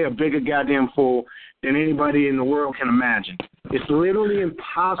existence, they are a bigger goddamn fool than anybody in the world can imagine. It's literally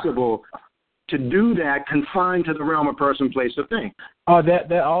impossible to do that confined to the realm of person, place, or thing. Oh,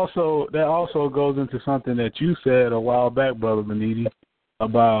 that also goes into something that you said a while back, Brother Beniti,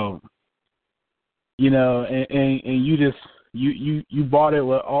 about and you bought it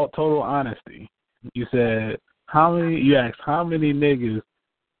with all total honesty. You said you asked how many niggas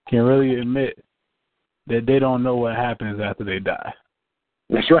can really admit that they don't know what happens after they die.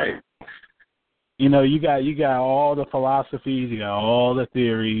 That's right. You got all the philosophies, you got all the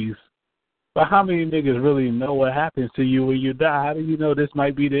theories. But how many niggas really know what happens to you when you die? How do you know this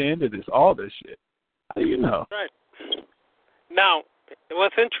might be the end of this? All this shit. How do you know? Right. Now,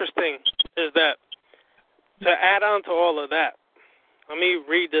 what's interesting is that to add on to all of that, let me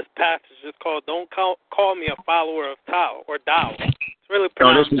read this passage. It's called "Don't Call Me a Follower of Tao" or Tao. It's really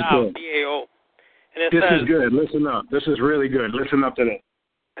pronounced Tao, D-A-O. And it says, is good. Listen up. This is really good. Listen up to this.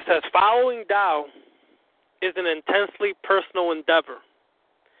 It says, following Tao is an intensely personal endeavor,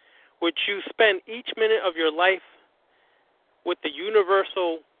 which you spend each minute of your life with the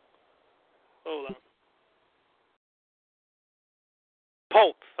universal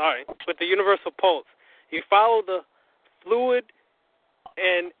with the universal pulse. You follow the fluid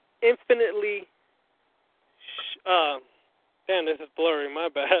and infinitely, this is blurry, my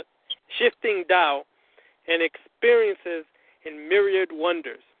bad, shifting Tao and experiences in myriad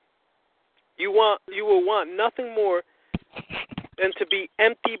wonders. You will want nothing more than to be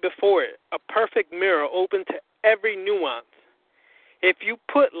empty before it, a perfect mirror open to every nuance. If you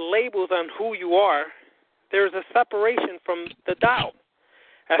put labels on who you are, there's a separation from the Tao.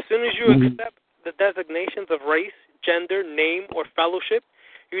 As soon as you accept the designations of race, gender, name, or fellowship,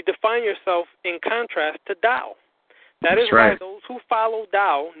 you define yourself in contrast to Tao. That is why those who follow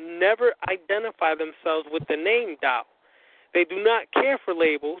Tao never identify themselves with the name Tao. They do not care for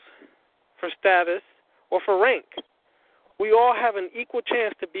labels, for status, or for rank. We all have an equal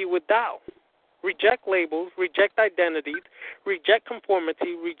chance to be with Tao. Reject labels, reject identities, reject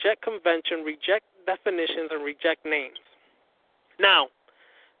conformity, reject convention, reject definitions, and reject names. Now,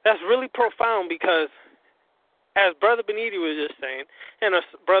 that's really profound because, as Brother Beniti was just saying, and as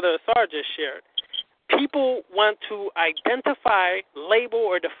Brother Asar just shared, people want to identify, label,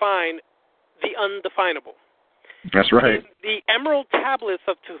 or define the undefinable. That's right. In the Emerald Tablets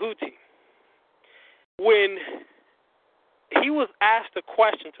of Tahuti, when Tahuti was asked a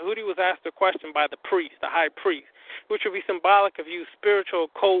question by the priest, the high priest, which would be symbolic of you spiritual,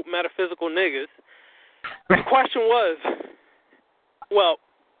 occult, metaphysical niggas. The question was, well,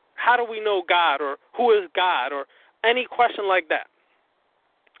 how do we know God, or who is God, or any question like that?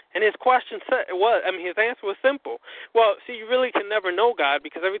 And his his answer was simple. Well, see, you really can never know God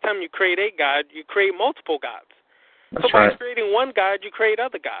because every time you create a God, you create multiple gods. That's so by creating one God, you create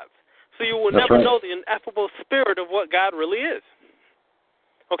other gods. So you will never know the ineffable spirit of what God really is.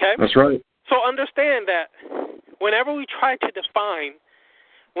 Okay? That's right. So understand that whenever we try to define,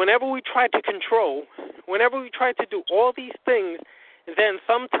 whenever we try to control, whenever we try to do all these things, then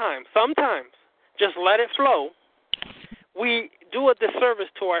sometimes, just let it flow, we do a disservice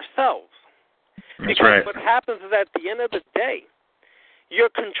to ourselves. Because what happens is at the end of the day, your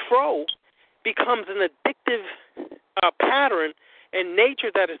control becomes an addictive pattern and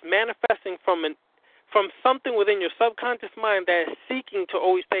nature that is manifesting from something within your subconscious mind that is seeking to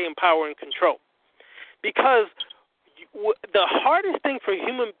always stay in power and control. Because the hardest thing for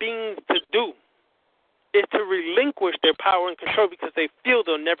human beings to do is to relinquish their power and control because they feel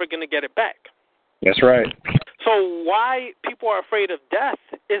they're never going to get it back. That's right. So why people are afraid of death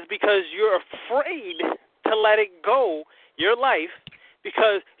is because you're afraid to let it go, your life,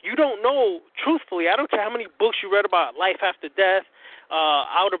 because you don't know, truthfully, I don't care how many books you read about life after death,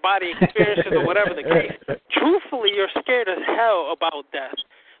 outer body experiences or whatever the case. Truthfully, you're scared as hell about death.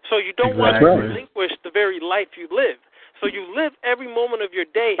 So you don't want to relinquish the very life you live. So you live every moment of your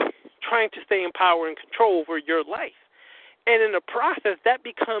day trying to stay in power and control over your life. And in the process, that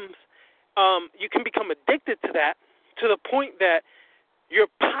becomes, you can become addicted to that to the point that your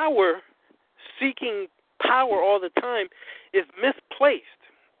power, seeking power all the time, is misplaced.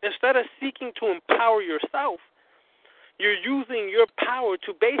 Instead of seeking to empower yourself, you're using your power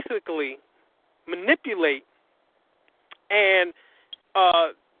to basically manipulate and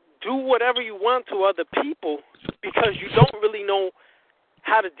do whatever you want to other people because you don't really know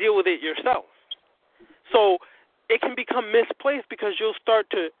how to deal with it yourself. So it can become misplaced because you'll start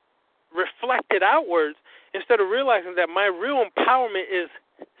to reflect it outwards instead of realizing that my real empowerment is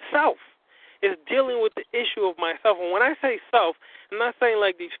self, is dealing with the issue of myself. And when I say self, I'm not saying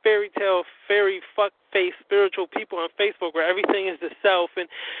like these fairy tale, fairy fuck-face spiritual people on Facebook where everything is the self and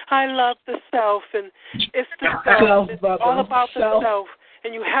I love the self and it's the self. It's all about the self.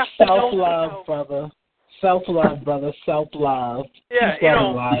 And you have to know self-love, brother. Self-love, brother. Self-love. Yeah, you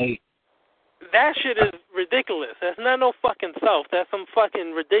know, right. That shit is ridiculous. That's not no fucking self. That's some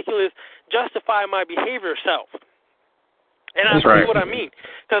fucking ridiculous justify my behavior self. And I'll tell you what I mean.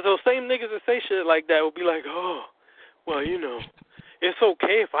 Because those same niggas that say shit like that will be like, oh, well, you know, it's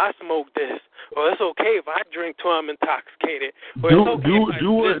okay if I smoke this, or it's okay if I drink till I'm intoxicated. Or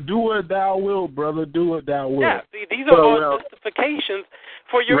Do what thou will, brother. Do what thou will. Yeah, see, these are all justifications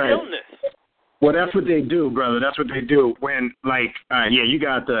for your illness. Well, that's what they do, brother. That's what they do when, like, we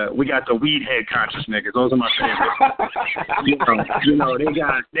got the weed head conscious niggas. Those are my favorite. you know,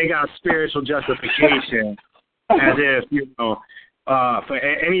 they got spiritual justification as if, you know, for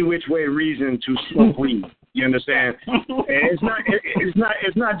any which way reason to smoke weed. You understand? And it's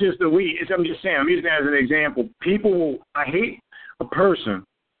not just the weed. I'm just saying. I'm using that as an example. I hate a person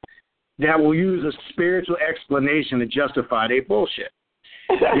that will use a spiritual explanation to justify their bullshit.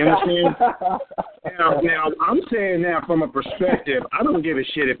 You understand? Now, I'm saying that from a perspective, I don't give a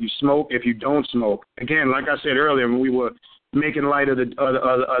shit if you smoke, if you don't smoke. Again, like I said earlier, when we were making light of the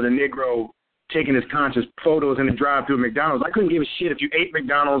Negro taking his conscious photos in the drive-thru McDonald's, I couldn't give a shit if you ate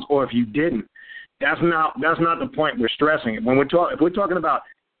McDonald's or if you didn't. That's not the point we're stressing. If we're talking about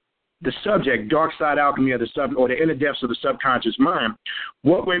the subject, Darkside alchemy, or the inner depths of the subconscious mind,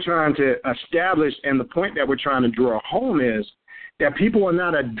 what we're trying to establish and the point that we're trying to draw home is that people are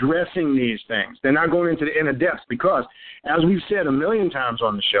not addressing these things. They're not going into the inner depths because, as we've said a million times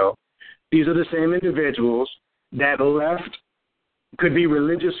on the show, these are the same individuals that left, could be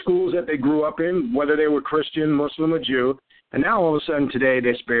religious schools that they grew up in, whether they were Christian, Muslim, or Jew, and now all of a sudden today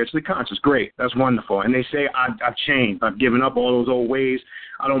they're spiritually conscious. Great, that's wonderful. And they say, I've changed. I've given up all those old ways.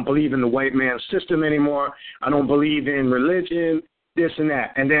 I don't believe in the white man's system anymore. I don't believe in religion, this and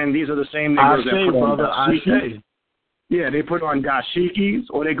that. And then these are the same niggas that put on dashikis. Yeah, they put on dashikis,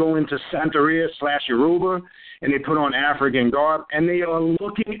 or they go into Santeria/Yoruba, and they put on African garb, and they are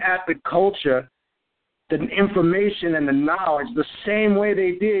looking at the culture, the information and the knowledge the same way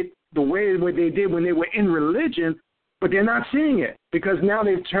they did, the way what they did when they were in religion, but they're not seeing it because now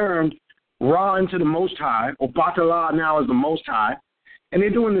they've turned Ra into the Most High, or Batala now is the Most High, and they're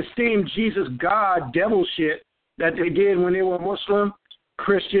doing the same Jesus, God, devil shit that they did when they were Muslim,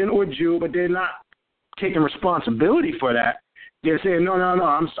 Christian, or Jew, but they're not taking responsibility for that. They're saying, no,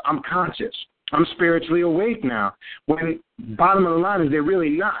 I'm conscious. I'm spiritually awake now. When bottom of the line is they're really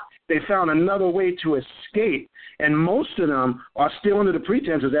not. They found another way to escape, and most of them are still under the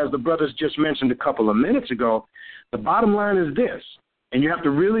pretenses, as the brothers just mentioned a couple of minutes ago. The bottom line is this, and you have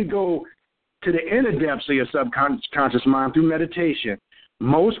to really go to the inner depths of your subconscious mind through meditation.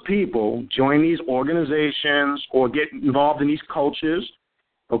 Most people join these organizations or get involved in these cultures,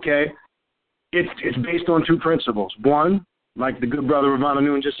 okay? It's based on two principles. One, like the good brother Ravana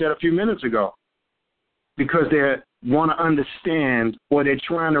Noon just said a few minutes ago, because they want to understand, or they're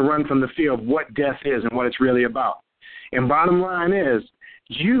trying to run from the fear of what death is and what it's really about. And bottom line is,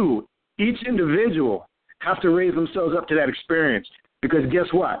 each individual, have to raise themselves up to that experience. Because guess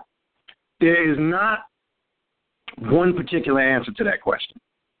what? There is not one particular answer to that question.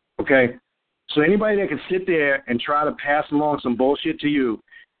 Okay? So anybody that can sit there and try to pass along some bullshit to you,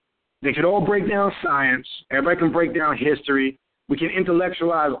 they could all break down science. Everybody can break down history. We can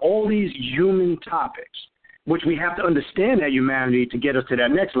intellectualize all these human topics, which we have to understand that humanity to get us to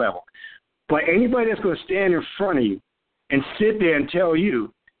that next level. But anybody that's going to stand in front of you and sit there and tell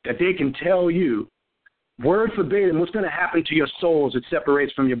you that they can tell you word verbatim what's going to happen to your soul as it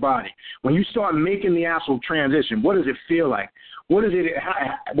separates from your body. When you start making the actual transition, what does it feel like? What is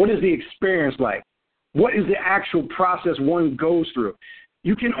the experience like? What is the actual process one goes through?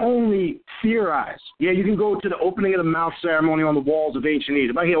 You can only theorize. Yeah, you can go to the opening of the mouth ceremony on the walls of ancient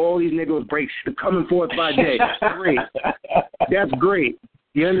Egypt. I hear all these niggas break the coming forth by day. That's great. That's great.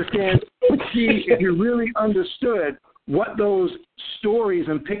 You understand? But see, if you really understood what those stories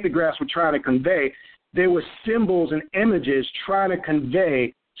and pictographs were trying to convey, they were symbols and images trying to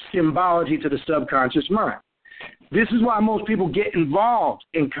convey symbology to the subconscious mind. This is why most people get involved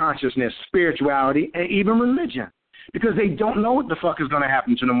in consciousness, spirituality, and even religion. because they don't know what the fuck is going to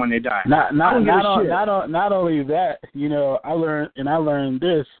happen to them when they die. Not only that, you know, I learned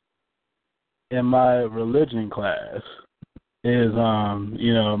this in my religion class. Is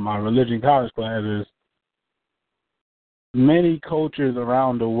you know, my religion college class is many cultures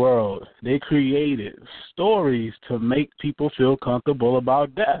around the world, they created stories to make people feel comfortable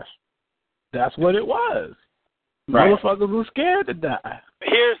about death. That's what it was. Right. Motherfuckers were scared to die.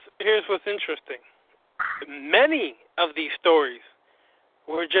 Here's what's interesting. Many of these stories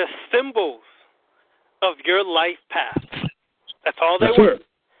were just symbols of your life path. That's all they were.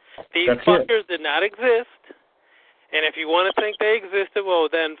 These fuckers did not exist. And if you want to think they existed, well,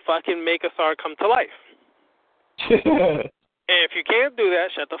 then fucking make a star come to life. And if you can't do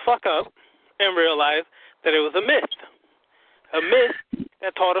that, shut the fuck up and realize that it was a myth. A myth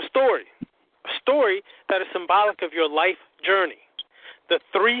that taught a story. A story that is symbolic of your life journey. The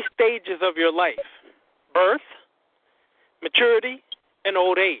 3 stages of your life. Birth, maturity, and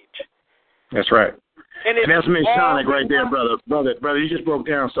old age. That's right. And that's Masonic right there, brother. Brother, you just broke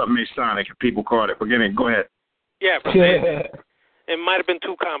down something Masonic if people caught it. Forget it. Go ahead. Yeah, brother. It might have been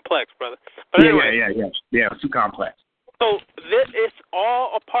too complex, brother. But anyway. Yeah, it's too complex. So it's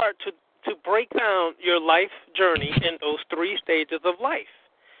all a part to break down your life journey in those 3 stages of life.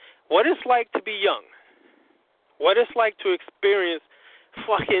 What it's like to be young. What it's like to experience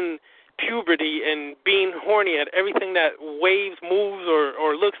fucking puberty and being horny at everything that waves, moves,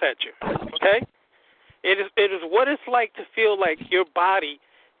 or looks at you. Okay? It is what it's like to feel like your body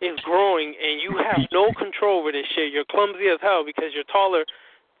is growing and you have no control over this shit. You're clumsy as hell because you're taller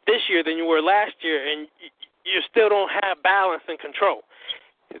this year than you were last year, and you still don't have balance and control.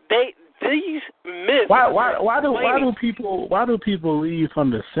 These myths. Why do people leave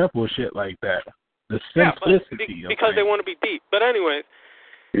from the simple shit like that? The simplicity. Because they want to be deep. But anyways.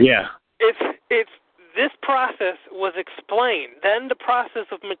 Yeah. It's this process was explained. Then the process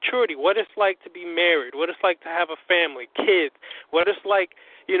of maturity, what it's like to be married, what it's like to have a family, kids, what it's like,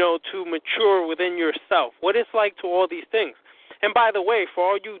 you know, to mature within yourself, what it's like to all these things. And by the way, for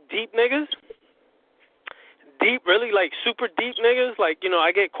all you deep niggas, deep, really like super deep niggas, like, you know,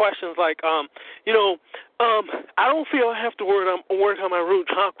 I get questions like, I don't feel I have to work on my root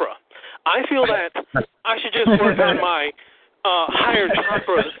chakra. I feel that I should just work on my higher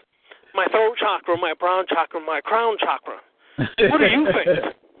chakras. My throat chakra, my brown chakra, my crown chakra. What do you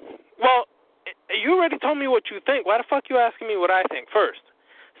think? Well, you already told me what you think. Why the fuck you asking me what I think first?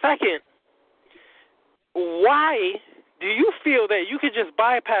 Second, why do you feel that you could just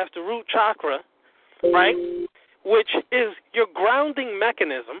bypass the root chakra, right, which is your grounding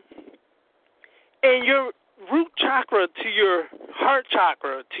mechanism, and your root chakra to your heart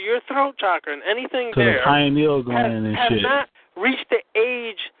chakra, to your throat chakra, and anything to there the pineal gland and has shit. not reached the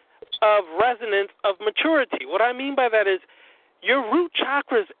age of resonance of maturity. What I mean by that is your root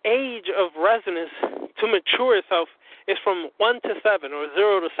chakra's age of resonance to mature itself is from 1 to 7 or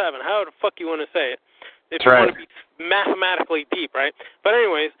 0 to 7, however the fuck you want to say it. If you want to be mathematically deep, right? But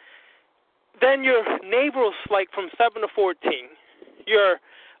anyways, then your navel's like from 7 to 14. Your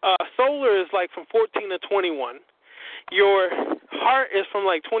solar is like from 14 to 21. Your heart is from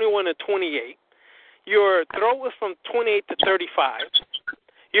like 21 to 28. Your throat is from 28 to 35.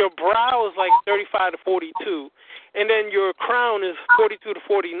 Your brow is like 35 to 42. And then your crown is 42 to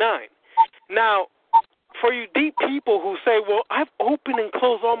 49. Now, for you deep people who say, well, I've opened and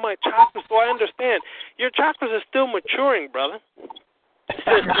closed all my chakras, so I understand. Your chakras are still maturing, brother.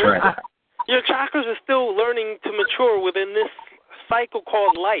 Your chakras are still learning to mature within this cycle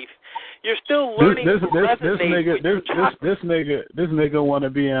called life. You're still learning to resonate this nigga want to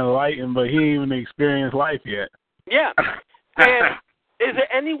be enlightened, but he ain't even experienced life yet. Yeah. And is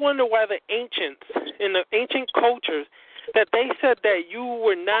there any wonder why the ancients, in the ancient cultures, that they said that you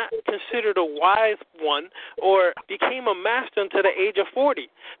were not considered a wise one or became a master until the age of 40?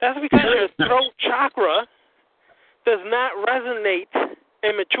 That's because your throat chakra does not resonate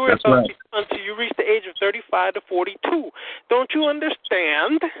and mature until you reach the age of 35 to 42. Don't you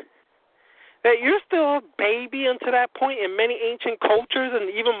understand that you're still a baby until that point in many ancient cultures and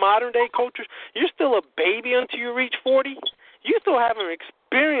even modern-day cultures? You're still a baby until you reach 40? You still haven't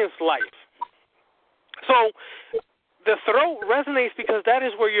experienced life. So the throat resonates because that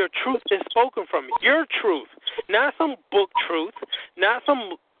is where your truth is spoken from. Your truth, not some book truth, not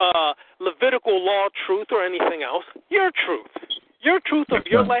some Levitical law truth or anything else. Your truth. Your truth of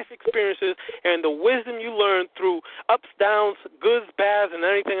your life experiences and the wisdom you learned through ups, downs, goods, bads, and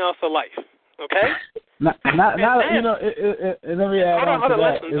anything else of life. Okay? Let me add on to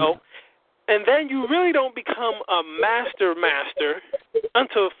that. And then you really don't become a master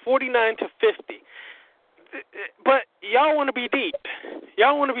until 49 to 50. But y'all want to be deep.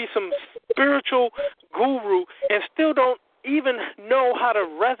 Y'all want to be some spiritual guru and still don't even know how to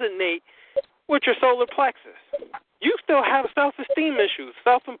resonate with your solar plexus. You still have self-esteem issues,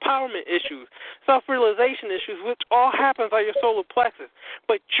 self-empowerment issues, self-realization issues, which all happens on your solar plexus.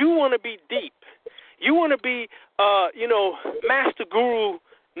 But you want to be deep. You want to be, Master Guru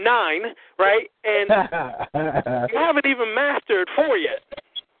 9, right? And you haven't even mastered 4 yet.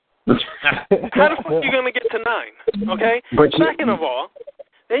 How the fuck are you going to get to 9, okay? Second of all,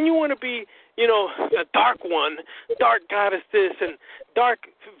 then you want to be, the dark one, dark goddess this, and dark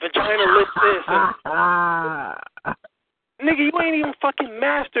vagina lit this. And, nigga, you ain't even fucking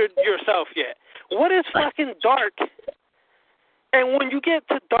mastered yourself yet. What is fucking dark? And when you get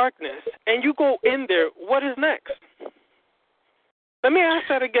to darkness and you go in there, what is next? Let me ask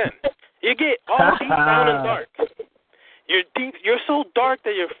that again. You get all deep down and dark. You're deep. You're so dark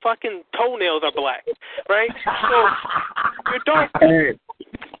that your fucking toenails are black, right? So you're dark.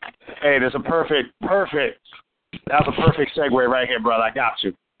 Hey, that's a perfect. That's a perfect segue right here, brother. I got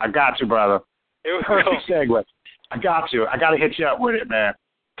you, brother. Perfect segue. I got to hit you up with it, man,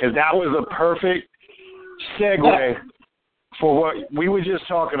 because that was a perfect segue for what we were just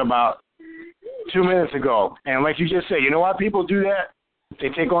talking about 2 minutes ago. And like you just said, you know why people do that? They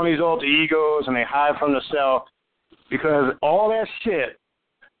take on these alter egos and they hide from the self, because all that shit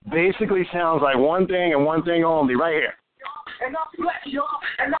basically sounds like one thing and one thing only right here. And I'm black, y'all.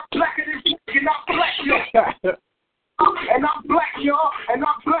 And I'm blacker than and I'm black, y'all. And I'm black, y'all. And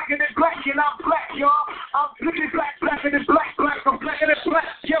I'm blacker than black, and I'm black, y'all. I'm blacker than black, I'm blacker than black,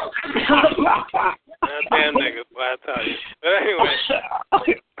 yo. Damn niggas, what I tell you. But anyway.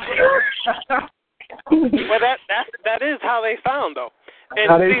 Well, that is how they sound, though. And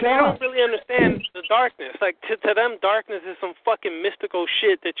see, they don't really understand the darkness. Like, to them, darkness is some fucking mystical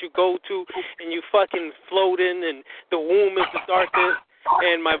shit that you go to and you fucking float in, and the womb is the darkness,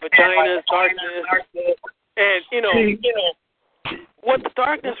 and my vagina is darkness. And, what the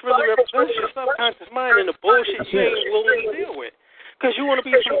darkness really represents is your subconscious mind and the bullshit you ain't willing to deal with. Because you want to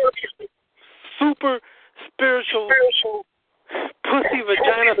be some super spiritual pussy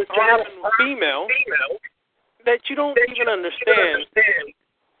vagina throbbing female that you don't even understand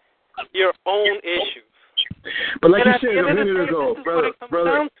your own issues. But like you said a minute ago, brother,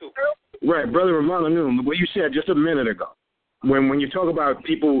 right, Brother Ramon, what you said just a minute ago, when you talk about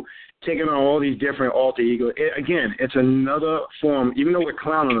people taking on all these different alter egos, again, it's another form, even though we're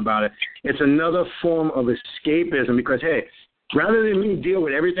clowning about it, it's another form of escapism, because, hey, rather than me deal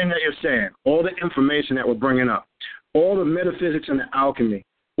with everything that you're saying, all the information that we're bringing up, all the metaphysics and the alchemy,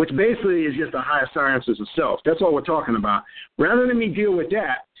 which basically is just the higher sciences of self. That's all we're talking about. Rather than me deal with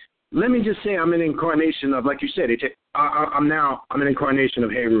that, let me just say I'm an incarnation of, like you said, I'm an incarnation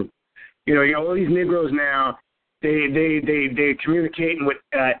of Heru. You know, all these Negroes now, they're communicating with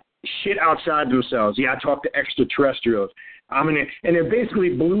shit outside themselves. Yeah, I talk to extraterrestrials. And they're basically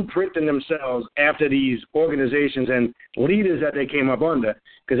blueprinting themselves after these organizations and leaders that they came up under,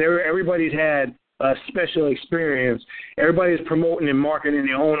 because everybody's had a special experience. Everybody's promoting and marketing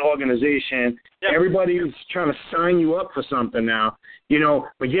their own organization. Yep. Everybody's trying to sign you up for something now,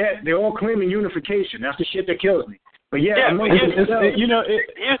 but yet they're all claiming unification. That's the shit that kills me. But here's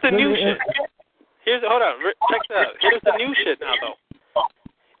the new shit. Hold on, check that out. Here's the new shit now, though.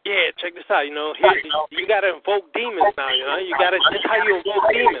 Yeah, check this out. You got to invoke demons now. That's how you invoke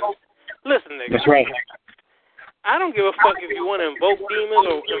demons. Listen, nigga. That's right. I don't give a fuck if you want to invoke demons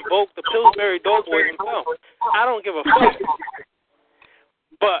or invoke the Pillsbury Doughboy himself. I don't give a fuck.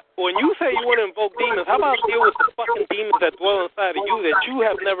 But when you say you want to invoke demons, how about deal with the fucking demons that dwell inside of you that you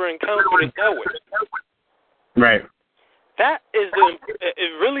have never encountered and dealt with? Right. That is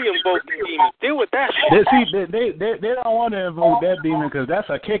really invoking demons. Deal with that shit. They don't want to invoke that demon because that's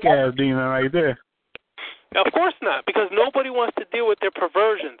a kick-ass demon right there. Of course not, because nobody wants to deal with their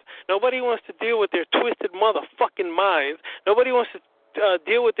perversions. Nobody wants to deal with their twisted motherfucking minds. Nobody wants to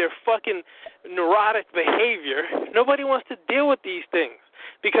deal with their fucking neurotic behavior. Nobody wants to deal with these things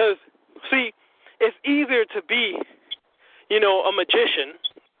because, see, it's easier to be, a magician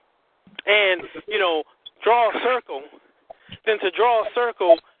and, draw a circle than to draw a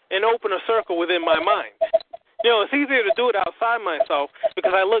circle and open a circle within my mind. It's easier to do it outside myself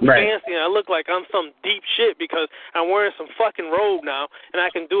because I look fancy and I look like I'm some deep shit because I'm wearing some fucking robe now and I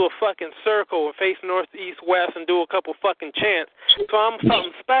can do a fucking circle and face north, east, west and do a couple fucking chants. So I'm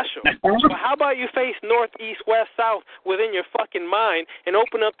something special. But how about you face north, east, west, south within your fucking mind and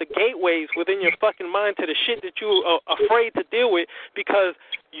open up the gateways within your fucking mind to the shit that you are afraid to deal with because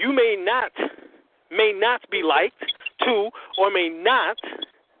you may not be liked to or may not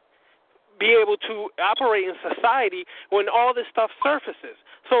be able to operate in society when all this stuff surfaces.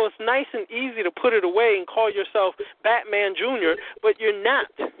 So it's nice and easy to put it away and call yourself Batman Jr., but you're not.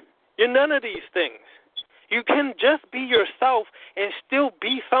 You're none of these things. You can just be yourself and still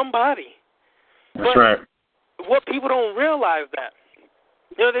be somebody. That's right. What people don't realize that.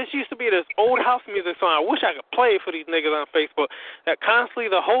 You know, this used to be this old house music song. I wish I could play it for these niggas on Facebook. That constantly,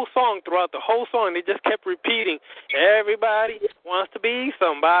 the whole song, throughout the whole song, they just kept repeating, everybody wants to be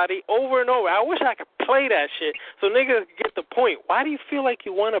somebody, over and over. I wish I could play that shit so niggas get the point. Why do you feel like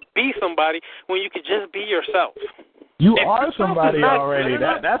you want to be somebody when you could just be yourself? You are somebody already.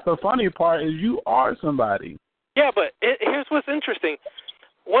 That's the funny part is you are somebody. Yeah, but here's what's interesting.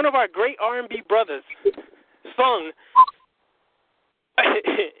 One of our great R&B brothers sung,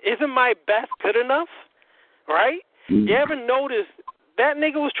 isn't my best good enough? Right? You ever notice that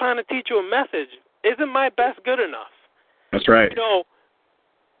nigga was trying to teach you a message? Isn't my best good enough? That's right. You know,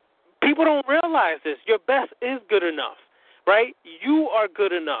 people don't realize this. Your best is good enough, right? You are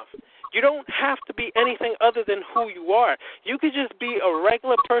good enough. You don't have to be anything other than who you are. You could just be a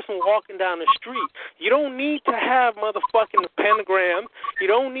regular person walking down the street. You don't need to have motherfucking pentagrams. You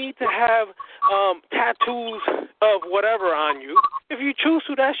don't need to have tattoos of whatever on you. If you choose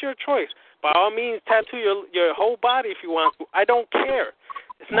to, that's your choice. By all means, tattoo your whole body if you want to. I don't care.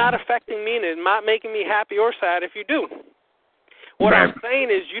 It's not affecting me and it's not making me happy or sad if you do. What I'm saying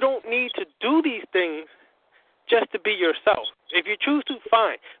is you don't need to do these things just to be yourself. If you choose to,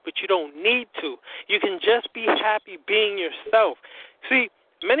 fine, but you don't need to. You can just be happy being yourself. See,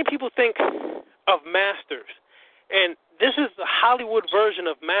 many people think of masters, and this is the Hollywood version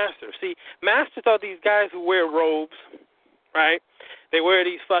of masters. See, masters are these guys who wear robes, right? They wear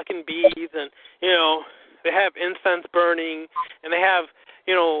these fucking beads, and, you know, they have incense burning, and they have,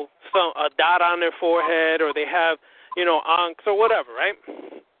 you know, a dot on their forehead, or they have, you know, ankhs or whatever, right?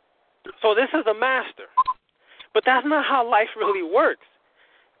 So this is a master. But that's not how life really works.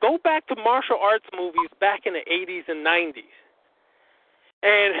 Go back to martial arts movies back in the 80s and 90s.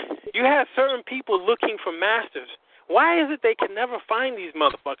 And you have certain people looking for masters. Why is it they can never find these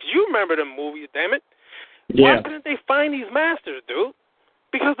motherfuckers? You remember them movies, damn it. Yeah. Why couldn't they find these masters, dude?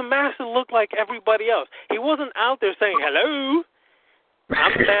 Because the master looked like everybody else. He wasn't out there saying, hello,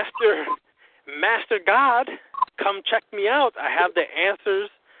 I'm Master God. Come check me out. I have the answers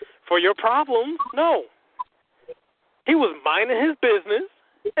for your problems. No. He was minding his business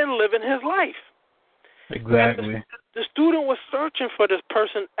and living his life. Exactly. The student was searching for this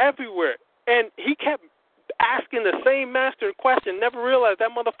person everywhere, and he kept asking the same master question, never realized that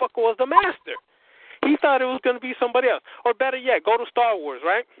motherfucker was the master. He thought it was going to be somebody else. Or better yet, go to Star Wars,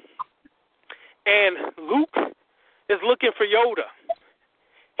 right? And Luke is looking for Yoda.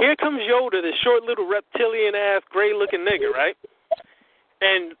 Here comes Yoda, this short little reptilian-ass, gray-looking nigga, right?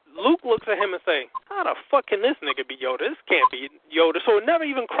 And Luke looks at him and say, how the fuck can this nigga be Yoda? This can't be Yoda. So it never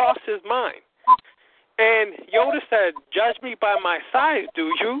even crossed his mind. And Yoda said, judge me by my size, do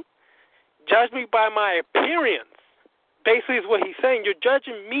you? Judge me by my appearance. Basically is what he's saying. You're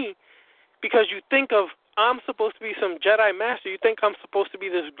judging me because you think of I'm supposed to be some Jedi master. You think I'm supposed to be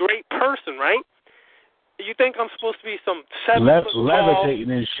this great person, right? You think I'm supposed to be some 7 foot tall.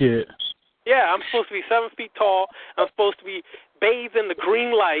 Levitating and shit. Yeah, I'm supposed to be 7 feet tall. I'm supposed to be bathed in the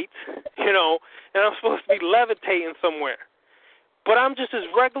green light, you know, and I'm supposed to be levitating somewhere. But I'm just this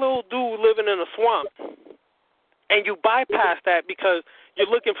regular old dude living in a swamp. And you bypass that because you're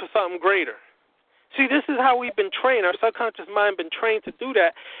looking for something greater. See, this is how we've been trained. Our subconscious mind been trained to do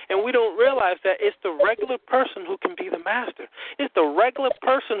that, and we don't realize that it's the regular person who can be the master. It's the regular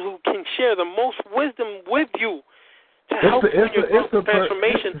person who can share the most wisdom with you to help in your growth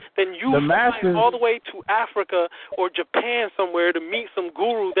transformation, then you fly all the way to Africa or Japan somewhere to meet some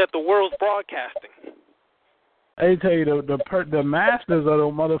guru that the world's broadcasting. I tell you, the masters are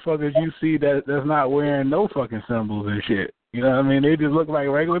the motherfuckers you see that's not wearing no fucking symbols and shit. You know what I mean? They just look like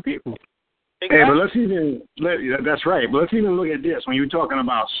regular people. Exactly. Hey, but that's right. But let's even look at this. When you were talking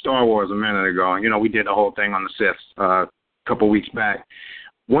about Star Wars a minute ago, you know, we did the whole thing on the Sith a couple weeks back.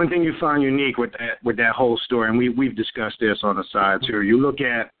 One thing you find unique with that whole story, and we've discussed this on the side too. You look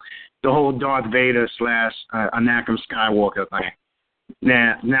at the whole Darth Vader / Anakin Skywalker thing.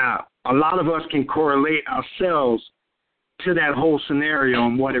 Now, a lot of us can correlate ourselves to that whole scenario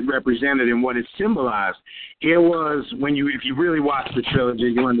and what it represented and what it symbolized. Here was if you really watch the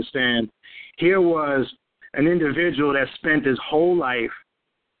trilogy, you understand. Here was an individual that spent his whole life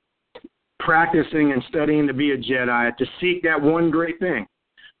practicing and studying to be a Jedi to seek that one great thing.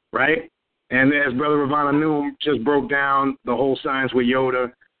 Right? And as Brother Ravana Noom just broke down the whole science with Yoda,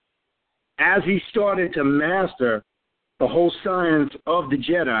 as he started to master the whole science of the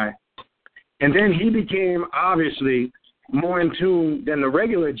Jedi, And then he became, obviously, more in tune than the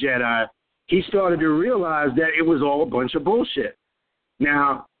regular Jedi. He started to realize that it was all a bunch of bullshit.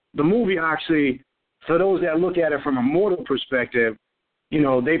 Now, the movie actually, for those that look at it from a mortal perspective, you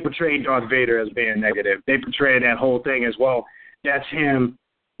know, they portrayed Darth Vader as being negative. They portrayed that whole thing as, well, that's him.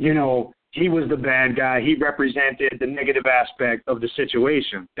 You know, he was the bad guy. He represented the negative aspect of the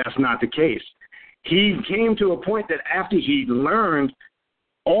situation. That's not the case. He came to a point that after he learned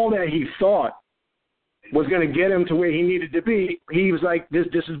all that he thought was going to get him to where he needed to be, he was like, this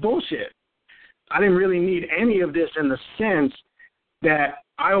is bullshit. I didn't really need any of this in the sense that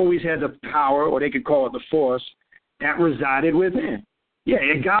I always had the power, or they could call it the force, that resided within. Yeah,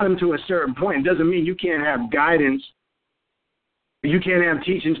 it got him to a certain point. It doesn't mean you can't have guidance. You can't have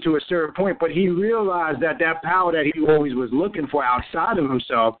teachings to a certain point, but he realized that that power that he always was looking for outside of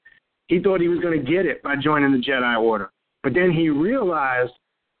himself, he thought he was going to get it by joining the Jedi Order. But then he realized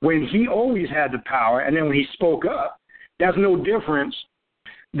when he always had the power, and then when he spoke up, that's no difference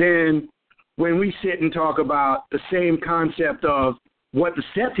than when we sit and talk about the same concept of what the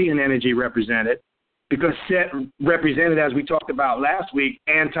Setian energy represented, because Set represented, as we talked about last week,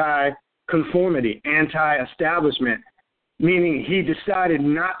 anti-conformity, anti-establishment, meaning he decided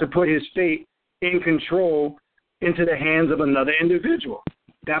not to put his fate in control into the hands of another individual.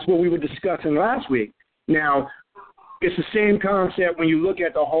 That's what we were discussing last week. Now, it's the same concept when you look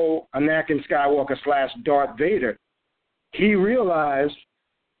at the whole Anakin Skywalker / Darth Vader. He realized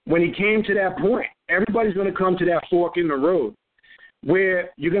when he came to that point, everybody's going to come to that fork in the road where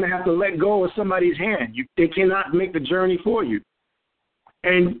you're going to have to let go of somebody's hand. They cannot make the journey for you.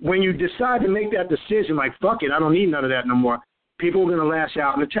 And when you decide to make that decision, like, fuck it, I don't need none of that no more, people are going to lash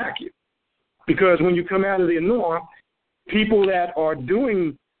out and attack you. Because when you come out of the norm, people that are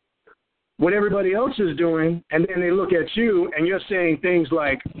doing what everybody else is doing, and then they look at you and you're saying things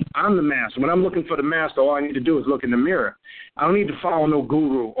like, I'm the master. When I'm looking for the master, all I need to do is look in the mirror. I don't need to follow no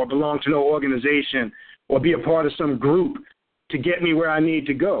guru or belong to no organization or be a part of some group to get me where I need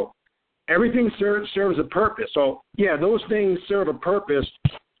to go. Everything serves a purpose. So, yeah, those things serve a purpose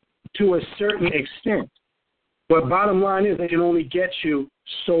to a certain extent. But bottom line is they can only get you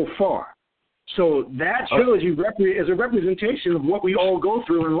so far. So that trilogy is a representation of what we all go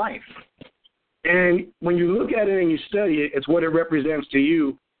through in life. And when you look at it and you study it, it's what it represents to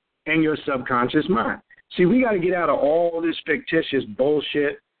you and your subconscious mind. See, we got to get out of all this fictitious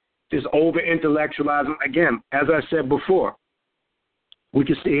bullshit, this over-intellectualizing. Again, as I said before, we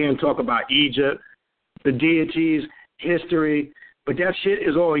can sit here and talk about Egypt, the deities, history, but that shit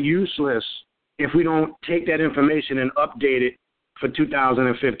is all useless if we don't take that information and update it for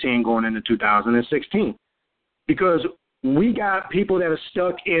 2015 going into 2016. Because we got people that are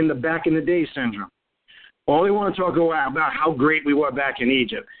stuck in the back in the day syndrome. All they want to talk about how great we were back in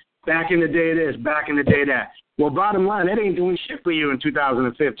Egypt. Back in the day this, back in the day that. Well, bottom line, that ain't doing shit for you in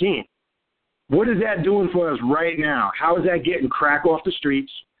 2015. What is that doing for us right now? How is that getting crack off the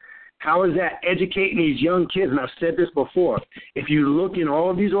streets? How is that educating these young kids? And I've said this before. If you look in all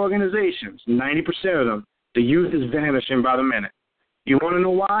of these organizations, 90% of them, the youth is vanishing by the minute. You want to know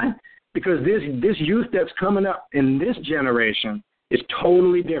why? Because this youth that's coming up in this generation is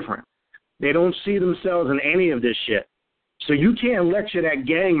totally different. They don't see themselves in any of this shit. So you can't lecture that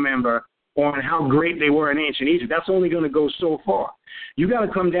gang member on how great they were in ancient Egypt. That's only going to go so far. You got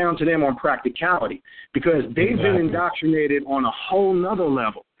to come down to them on practicality because they've been indoctrinated on a whole nother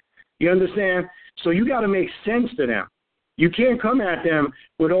level. You understand? So you got to make sense to them. You can't come at them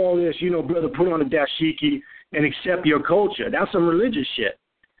with all this, brother, put on a dashiki and accept your culture. That's some religious shit.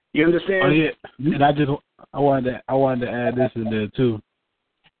 You understand? Oh, yeah. And I wanted to add this in there too.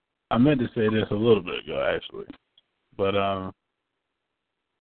 I meant to say this a little bit ago actually, but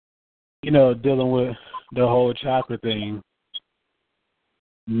dealing with the whole chakra thing,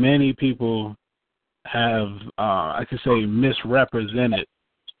 many people have, I could say, misrepresented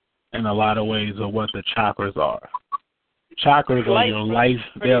in a lot of ways of what the chakras are. Chakras are your life.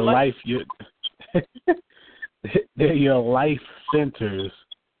 They're your life centers.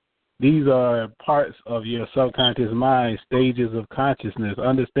 These are parts of your subconscious mind, stages of consciousness.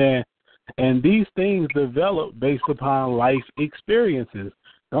 Understand? And these things develop based upon life experiences.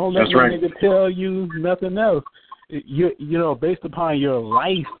 Don't let nigga tell you nothing else. Based upon your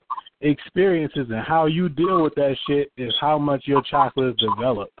life experiences and how you deal with that shit is how much your chakras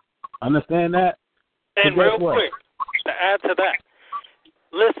develop. Understand that? And real quick, to add to that,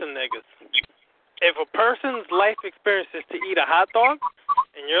 listen, niggas. If a person's life experience is to eat a hot dog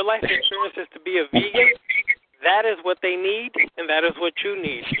and your life experience is to be a vegan, that is what they need and that is what you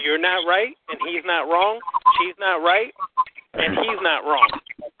need. You're not right and he's not wrong. She's not right and he's not wrong.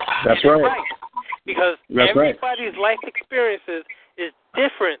 That's right. because everybody's life experiences is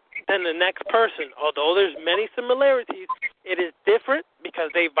different than the next person. Although there's many similarities, it is different because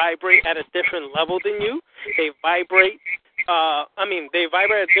they vibrate at a different level than you. They vibrate they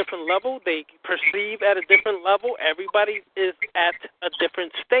vibrate at a different level. They perceive at a different level. Everybody is at a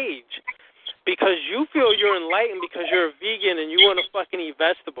different stage. Because you feel you're enlightened because you're a vegan and you want to fucking eat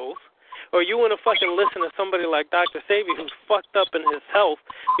vegetables, or you want to fucking listen to somebody like Dr. Sabi who's fucked up in his health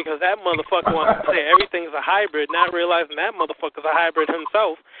because that motherfucker wants to say everything's a hybrid, not realizing that motherfucker's a hybrid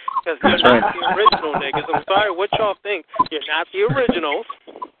himself because you're not the original niggas. I'm sorry what y'all think. You're not the originals.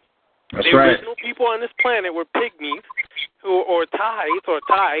 That's the right. original people on this planet were pygmies, or tides, or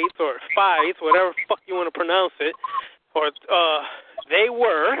fies, whatever the fuck you want to pronounce it, or they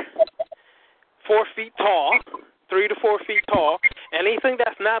were 4 feet tall, 3 to 4 feet tall. Anything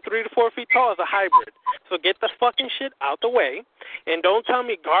that's not 3 to 4 feet tall is a hybrid. So get the fucking shit out the way, and don't tell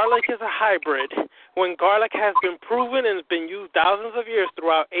me garlic is a hybrid when garlic has been proven and has been used thousands of years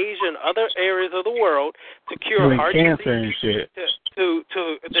throughout Asia and other areas of the world to cure heart cancer disease, and shit.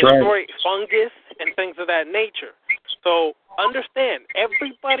 to destroy fungus and things of that nature. So understand,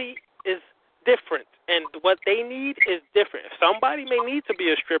 everybody is different, and what they need is different. Somebody may need to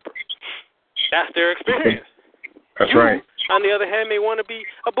be a stripper. That's their experience. That's you, right. on the other hand, may want to be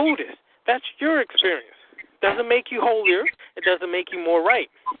a Buddhist. That's your experience. Doesn't make you holier. It doesn't make you more right.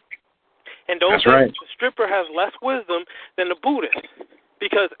 And don't think the stripper has less wisdom than the Buddhist,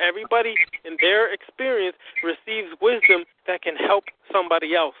 because everybody in their experience receives wisdom that can help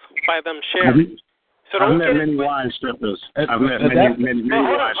somebody else by them sharing. So I've met many wine strippers. I've met many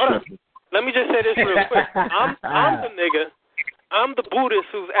wine strippers. Let me just say this real quick. I'm the nigga. I'm the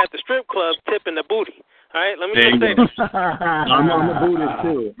Buddhist who's at the strip club tipping the booty. All right, let me just say this. I'm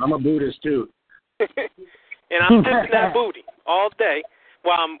a Buddhist too. And I'm tipping that booty all day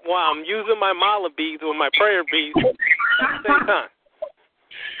while I'm using my mala beads or my prayer beads at the same time.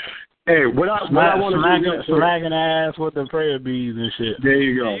 Hey, what I want to do, smacking ass with the prayer beads and shit. There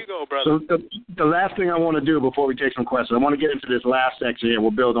you go. There you go, brother. So the last thing I want to do before we take some questions, I want to get into this last section here.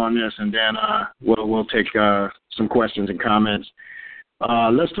 We'll build on this, and then we'll take some questions and comments. I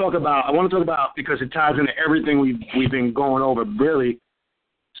want to talk about, because it ties into everything we've been going over really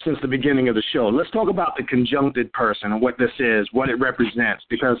since the beginning of the show. Let's talk about the conjuncted person and what this is, what it represents,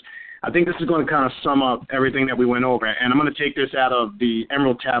 because I think this is going to kind of sum up everything that we went over. And I'm going to take this out of the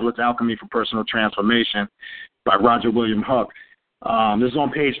Emerald Tablets, Alchemy for Personal Transformation by Roger William Huck. This is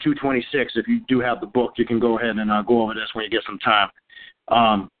on page 226. If you do have the book, you can go ahead and go over this when you get some time.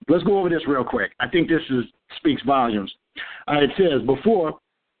 Let's go over this real quick. I think this speaks volumes. It says,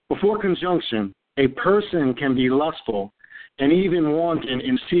 before conjunction, a person can be lustful and even wanton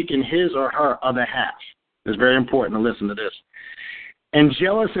in seeking his or her other half. It's very important to listen to this. And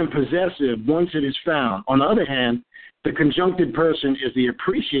jealous and possessive once it is found. On the other hand, the conjuncted person is the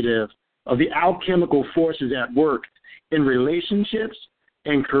appreciative of the alchemical forces at work in relationships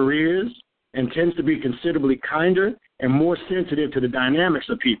and careers, and tends to be considerably kinder and more sensitive to the dynamics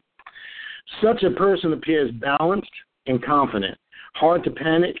of people. Such a person appears balanced and confident, hard to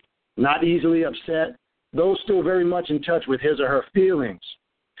panic, not easily upset, though still very much in touch with his or her feelings.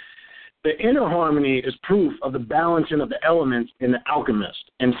 The inner harmony is proof of the balancing of the elements in the alchemist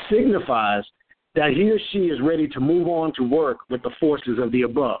and signifies that he or she is ready to move on to work with the forces of the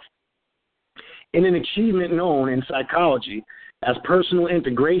above. In an achievement known in psychology as personal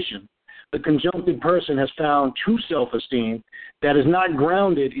integration, the conjuncted person has found true self-esteem that is not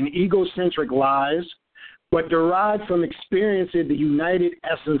grounded in egocentric lies, but derived from experiencing the united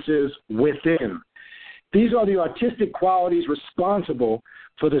essences within. These are the artistic qualities responsible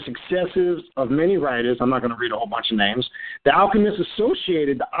for the successes of many writers. I'm not going to read a whole bunch of names. The alchemists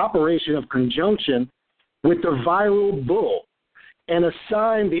associated the operation of conjunction with the viral bull and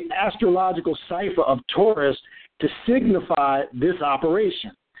assigned the astrological cipher of Taurus to signify this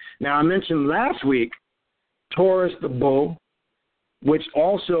operation. Now, I mentioned last week Taurus the bull, which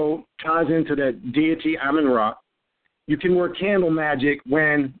also ties into the deity Amun-Ra. You can work candle magic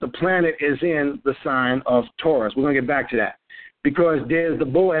when the planet is in the sign of Taurus. We're going to get back to that, because there's the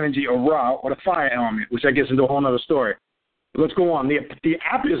bull energy of Ra, or the fire element, which I guess is a whole other story. Let's go on. The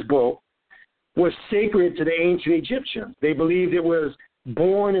Apis bull was sacred to the ancient Egyptians. They believed it was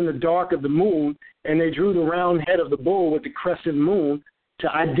born in the dark of the moon, and they drew the round head of the bull with the crescent moon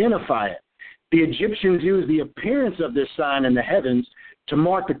to identify it. The Egyptians used the appearance of this sign in the heavens to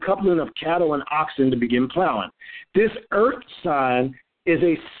mark the coupling of cattle and oxen to begin plowing. This earth sign is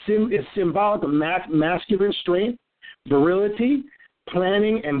symbolic of masculine strength, virility,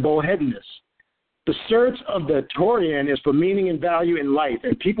 planning, and bullheadedness. The search of the Taurian is for meaning and value in life,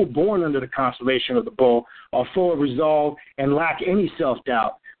 and people born under the constellation of the bull are full of resolve and lack any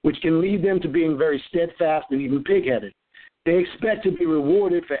self-doubt, which can lead them to being very steadfast and even pig-headed. They expect to be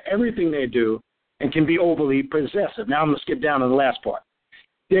rewarded for everything they do and can be overly possessive. Now I'm going to skip down to the last part.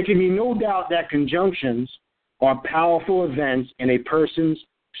 There can be no doubt that conjunctions are powerful events in a person's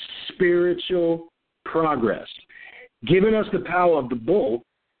spiritual progress, giving us the power of the bull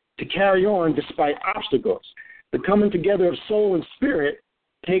to carry on despite obstacles. The coming together of soul and spirit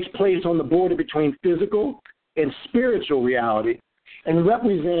takes place on the border between physical and spiritual reality and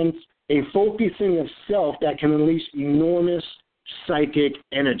represents a focusing of self that can release enormous psychic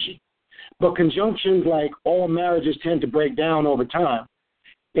energy. But conjunctions, like all marriages, tend to break down over time.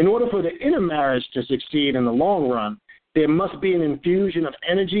 In order for the inner marriage to succeed in the long run, there must be an infusion of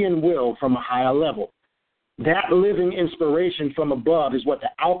energy and will from a higher level. That living inspiration from above is what the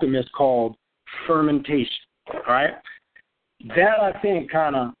alchemists called fermentation. All right? That, I think,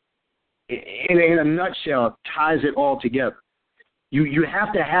 kind of, in a nutshell, ties it all together. You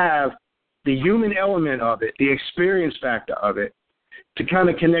have to have the human element of it, the experience factor of it, to kind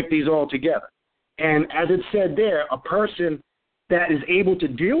of connect these all together. And as it said there, a person that is able to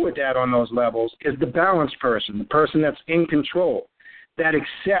deal with that on those levels is the balanced person, the person that's in control, that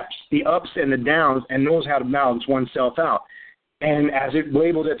accepts the ups and the downs and knows how to balance oneself out. And as it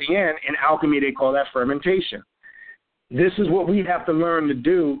labeled at the end, in alchemy they call that fermentation. This is what we have to learn to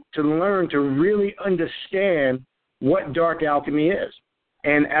do, to learn to really understand what dark alchemy is.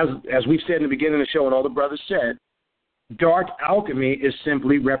 And as we've said in the beginning of the show and all the brothers said, dark alchemy is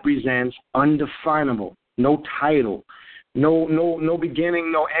simply represents undefinable, no title, no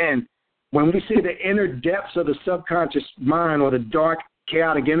beginning, no end. When we say the inner depths of the subconscious mind or the dark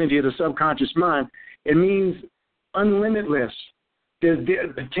chaotic energy of the subconscious mind, it means unlimitless.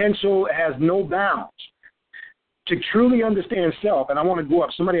 The potential has no bounds. To truly understand self, and I want to go up,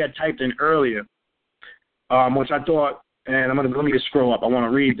 somebody had typed in earlier, which I thought, and let me just scroll up. I want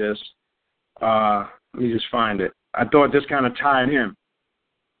to read this. Let me just find it. I thought this kind of tied in.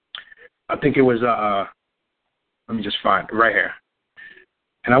 I think it was, let me just find it right here.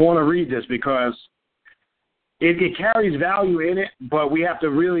 And I want to read this because it carries value in it, but we have to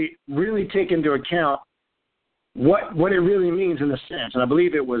really, really take into account what it really means in the sense. And I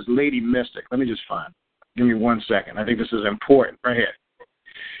believe it was Lady Mystic. Let me just find it. Give me 1 second. I think this is important right here.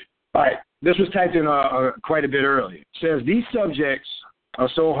 All right. This was typed in quite a bit early. It says, these subjects are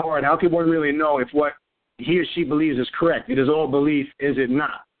so hard. How can one really know if what he or she believes is correct? It is all belief, is it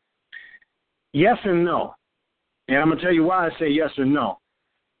not? Yes and no. And I'm going to tell you why I say yes and no.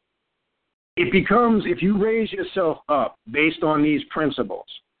 It becomes, if you raise yourself up based on these principles,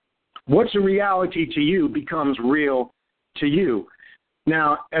 what's a reality to you becomes real to you.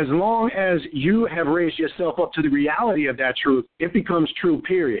 Now, as long as you have raised yourself up to the reality of that truth, it becomes true,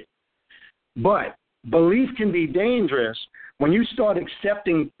 period. But belief can be dangerous when you start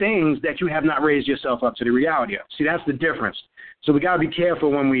accepting things that you have not raised yourself up to the reality of. See, that's the difference. So we got to be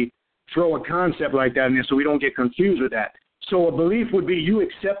careful when we throw a concept like that in there so we don't get confused with that. So a belief would be you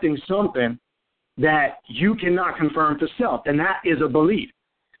accepting something that you cannot confirm to self, and that is a belief.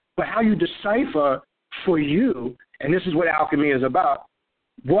 But how you decipher for you, and this is what alchemy is about,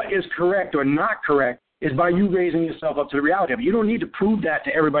 what is correct or not correct is by you raising yourself up to the reality of it. You don't need to prove that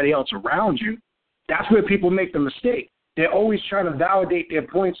to everybody else around you. That's where people make the mistake. They're always trying to validate their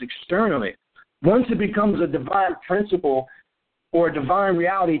points externally. Once it becomes a divine principle or a divine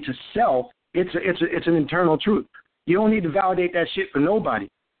reality to self, it's an internal truth. You don't need to validate that shit for nobody.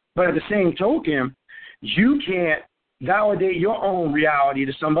 But at the same token, you can't validate your own reality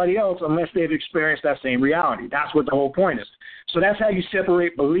to somebody else unless they've experienced that same reality. That's what the whole point is. So that's how you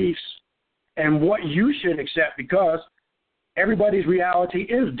separate beliefs and what you should accept, because everybody's reality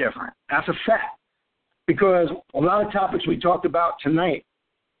is different. That's a fact. Because a lot of topics we talked about tonight,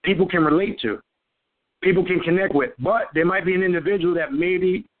 people can relate to, people can connect with, but there might be an individual that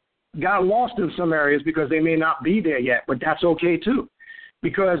maybe got lost in some areas because they may not be there yet, but that's okay too,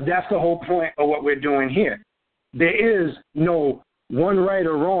 because that's the whole point of what we're doing here. There is no one right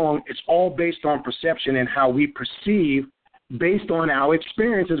or wrong. It's all based on perception, and how we perceive based on our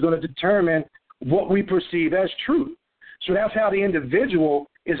experience is going to determine what we perceive as truth. So that's how the individual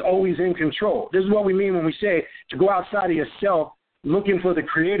is always in control. This is what we mean when we say to go outside of yourself looking for the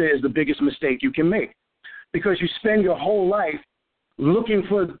creator is the biggest mistake you can make, because you spend your whole life looking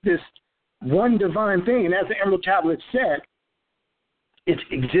for this one divine thing. And as the Emerald Tablet said, it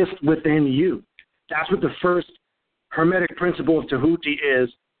exists within you. That's what the first Hermetic principle of Tahuti is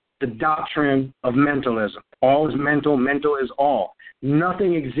the doctrine of mentalism. All is mental. Mental is all.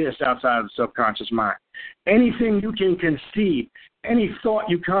 Nothing exists outside of the subconscious mind. Anything you can conceive, any thought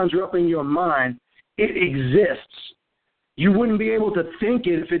you conjure up in your mind, it exists. You wouldn't be able to think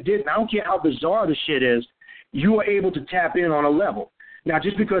it if it didn't. I don't care how bizarre the shit is. You are able to tap in on a level. Now,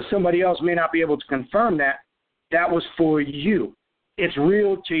 just because somebody else may not be able to confirm that, that was for you. It's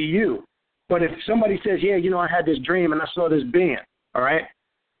real to you. But if somebody says, yeah, I had this dream and I saw this being, all right?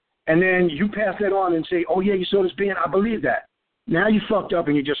 And then you pass that on and say, oh, yeah, you saw this being, I believe that. Now you fucked up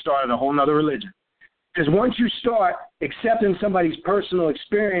and you just started a whole nother religion. Because once you start accepting somebody's personal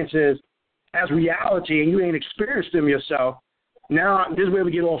experiences as reality and you ain't experienced them yourself, now this is where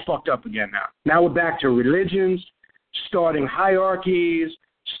we get all fucked up again now. Now we're back to religions, starting hierarchies,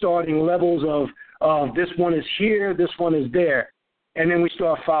 starting levels of this one is here, this one is there. And then we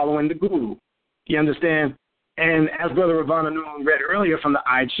start following the guru. You understand? And as Brother Ravana Noon read earlier from the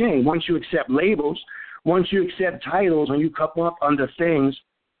I Ching, once you accept labels, once you accept titles, when you couple up under things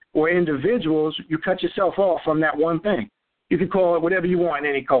or individuals, you cut yourself off from that one thing. You can call it whatever you want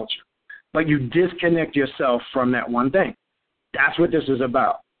in any culture, but you disconnect yourself from that one thing. That's what this is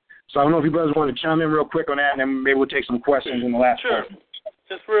about. So I don't know if you brothers want to chime in real quick on that, and then maybe we'll take some questions in the last part. Sure.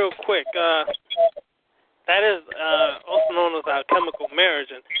 Just real quick. That is also known as alchemical marriage.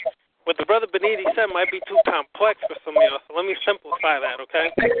 And what the Brother Beniti said might be too complex for some of y'all, so let me simplify that,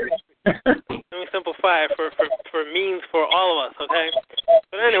 okay? Let me simplify it for means for all of us, okay?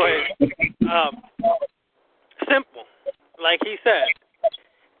 But anyway, simple. Like he said,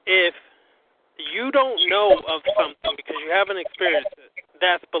 if you don't know of something because you haven't experienced it,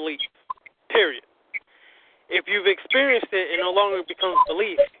 that's belief, period. If you've experienced it, it no longer becomes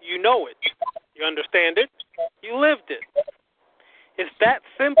belief. You know it. You understand it. You lived it. It's that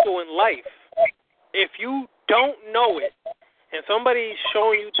simple in life. If you don't know it, and somebody's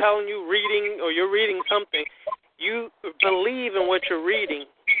showing you, telling you, reading, or you're reading something, you believe in what you're reading,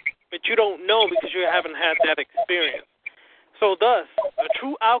 but you don't know because you haven't had that experience. So thus, a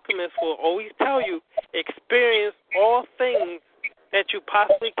true alchemist will always tell you, experience all things that you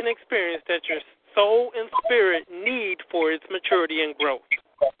possibly can experience that your soul and spirit need for its maturity and growth.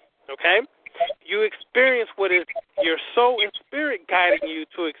 Okay? You experience what is your soul and spirit guiding you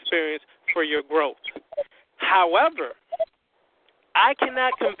to experience for your growth. However, I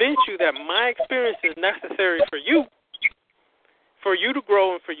cannot convince you that my experience is necessary for you to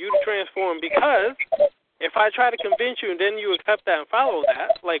grow and for you to transform, because if I try to convince you and then you accept that and follow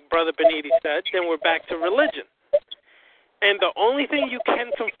that, like Brother Beniti said, then we're back to religion. And the only thing you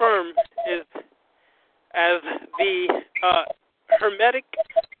can confirm is, as the Hermetic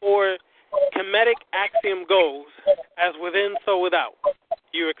or Kemetic axiom goes, as within, so without.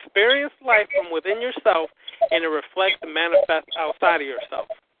 You experience life from within yourself, and it reflects and manifests outside of yourself.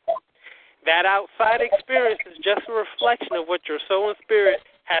 That outside experience is just a reflection of what your soul and spirit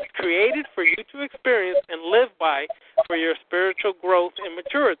has created for you to experience and live by for your spiritual growth and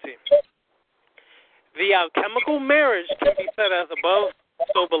maturity. The alchemical marriage can be said as above,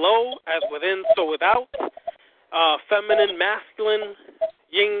 so below, as within, so without, feminine, masculine,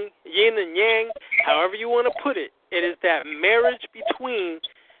 yin and yang, however you want to put it. It is that marriage between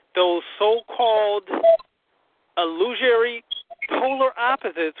those so-called illusory polar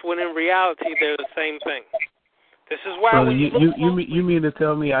opposites when in reality they're the same thing. This is why Brother, you mean to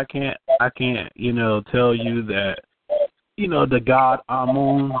tell me I can't tell you that the God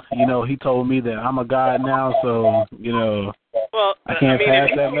Amun, he told me that I'm a God now, so well, I can't pass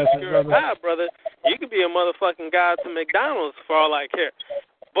that message, you're a brother. God, brother. You could be a motherfucking God to McDonald's for all I care.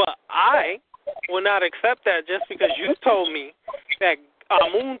 But I will not accept that just because you told me that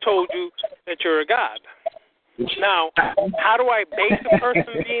Amun told you that you're a God. Now, how do I base a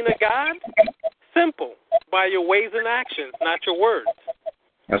person being a God? Simple. By your ways and actions, not your words.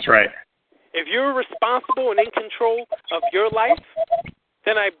 That's right. If you're responsible and in control of your life,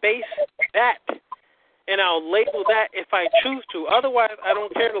 then I base that, and I'll label that if I choose to. Otherwise, I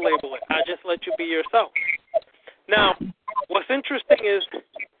don't care to label it. I just let you be yourself. Now, what's interesting is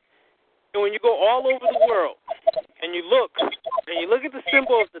when you go all over the world and you look at the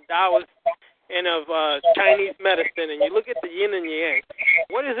symbol of the Taoist and of Chinese medicine, and you look at the yin and yang,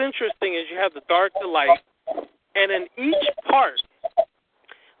 what is interesting is you have the dark, the light, and in each part,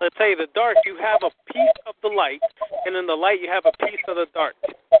 let's say the dark, you have a piece of the light, and in the light, you have a piece of the dark.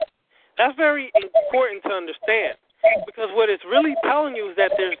 That's very important to understand, because what it's really telling you is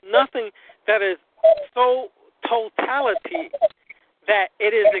that there's nothing that is so totality that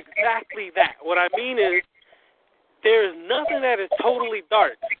it is exactly that. What I mean is, there is nothing that is totally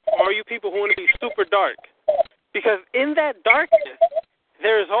dark, or you people who want to be super dark, because in that darkness,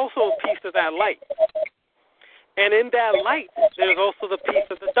 there is also piece of that light. And in that light, there's also the piece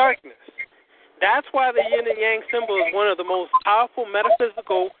of the darkness. That's why the yin and yang symbol is one of the most powerful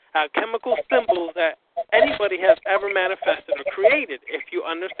metaphysical, chemical symbols that anybody has ever manifested or created. If you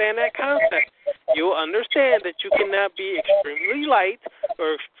understand that concept, you'll understand that you cannot be extremely light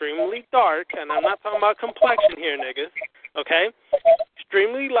or extremely dark, and I'm not talking about complexion here, niggas, okay?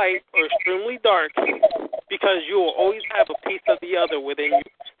 Extremely light or extremely dark, because you will always have a piece of the other within you.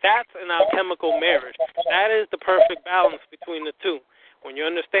 That's an alchemical marriage. That is the perfect balance between the two. When you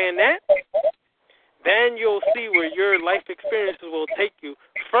understand that, then you'll see where your life experiences will take you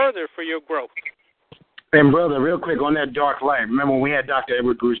further for your growth. And, brother, real quick on that dark light, remember when we had Dr.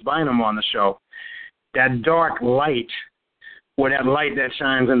 Edward Bruce Bynum on the show, that dark light, or that light that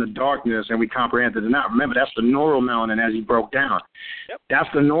shines in the darkness and we comprehended it not. Remember, that's the neuromelanin as he broke down. Yep. That's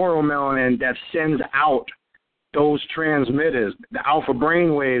the neuromelanin that sends out those transmitters, the alpha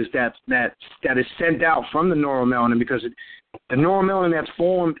brain waves that is sent out from the neuromelanin, because the neuromelanin that's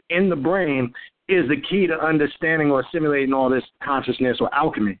formed in the brain is the key to understanding or assimilating all this consciousness or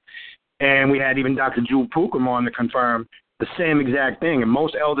alchemy. And we had even Dr. Jewel Pookrum on to confirm the same exact thing, and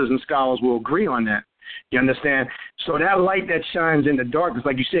most elders and scholars will agree on that. You understand? So that light that shines in the darkness,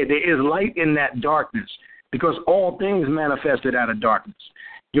 like you said, there is light in that darkness, because all things manifested out of darkness.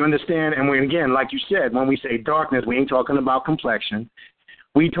 You understand? And when, again, like you said, when we say darkness, we ain't talking about complexion.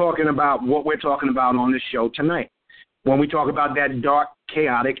 We talking about what we're talking about on this show tonight. When we talk about that dark,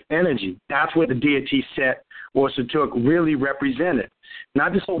 chaotic energy, that's what the deity Set or Satuk really represented.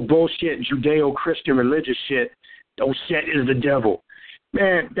 Not this old bullshit Judeo-Christian religious shit, oh, Set is the devil.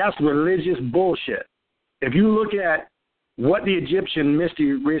 Man, that's religious bullshit. If you look at what the Egyptian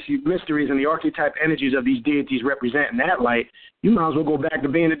mysteries and the archetype energies of these deities represent in that light, you might as well go back to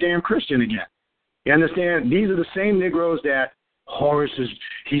being a damn Christian again. You understand? These are the same Negroes that Horus is,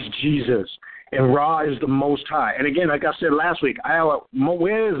 he's Jesus, and Ra is the Most High. And again, like I said last week,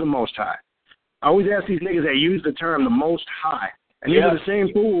 where is the Most High? I always ask these niggas that use the term the Most High. And these are the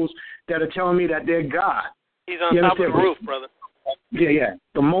same fools that are telling me that they're God. He's on top of the roof, brother. Yeah.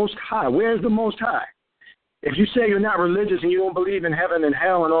 The Most High. Where's the Most High? If you say you're not religious and you don't believe in heaven and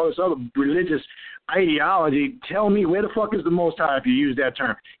hell and all this other religious ideology, tell me where the fuck is the Most High if you use that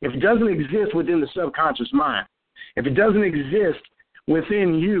term. If it doesn't exist within the subconscious mind, if it doesn't exist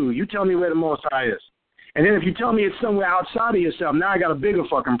within you, you tell me where the Most High is. And then if you tell me it's somewhere outside of yourself, now I got a bigger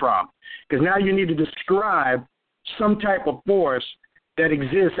fucking problem. Because now you need to describe some type of force that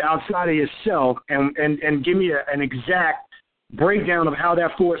exists outside of yourself and give me an exact breakdown of how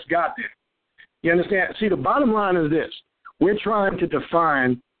that force got there. You understand? See, the bottom line is this. We're trying to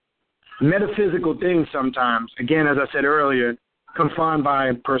define metaphysical things sometimes, again, as I said earlier, confined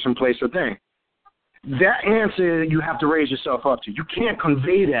by person, place, or thing. That answer you have to raise yourself up to. You can't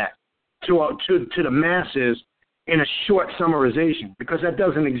convey that to the masses in a short summarization, because that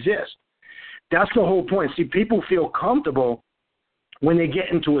doesn't exist. That's the whole point. See, people feel comfortable when they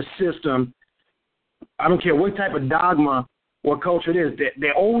get into a system. I don't care what type of dogma or culture it is.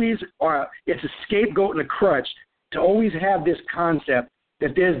 They always are. It's a scapegoat and a crutch to always have this concept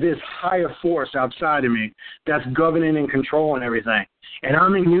that there's this higher force outside of me that's governing and controlling everything, and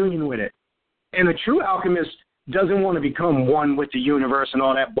I'm in union with it. And a true alchemist doesn't want to become one with the universe and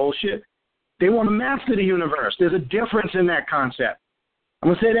all that bullshit. They want to master the universe. There's a difference in that concept. I'm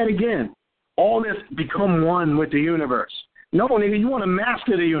going to say that again. All this become one with the universe. No, nigga, you want to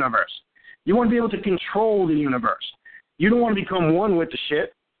master the universe. You want to be able to control the universe. You don't want to become one with the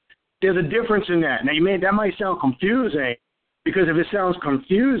shit. There's a difference in that. Now, that might sound confusing, because if it sounds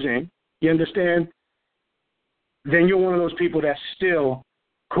confusing, you understand, then you're one of those people that's still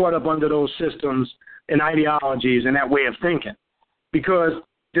caught up under those systems and ideologies and that way of thinking. Because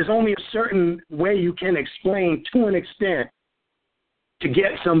there's only a certain way you can explain to an extent to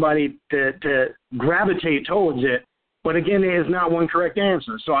get somebody to gravitate towards it. But again, there is not one correct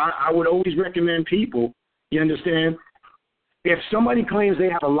answer. So I would always recommend people, you understand, if somebody claims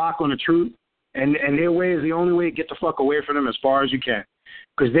they have a lock on the truth and their way is the only way, get the fuck away from them as far as you can.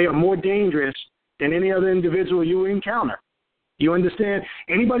 Because they are more dangerous than any other individual you encounter. You understand?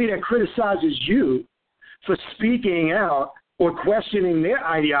 Anybody that criticizes you for speaking out or questioning their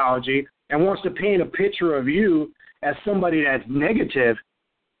ideology and wants to paint a picture of you as somebody that's negative,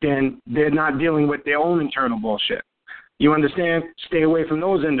 then they're not dealing with their own internal bullshit. You understand? Stay away from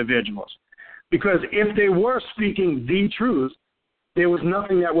those individuals. Because if they were speaking the truth, there was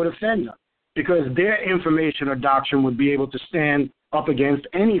nothing that would offend them, because their information or doctrine would be able to stand up against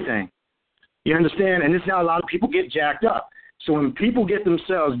anything. You understand? And this is how a lot of people get jacked up. So when people get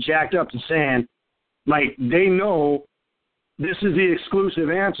themselves jacked up to saying, like, they know this is the exclusive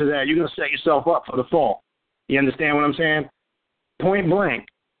answer that you're going to set yourself up for the fall. You understand what I'm saying? Point blank.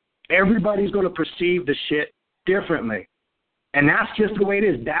 Everybody's going to perceive the shit differently. And that's just the way it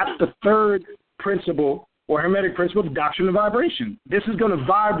is. That's the third principle or hermetic principle, the doctrine of vibration. This is going to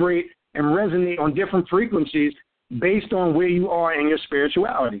vibrate and resonate on different frequencies based on where you are in your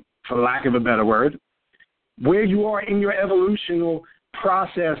spirituality, for lack of a better word. Where you are in your evolutional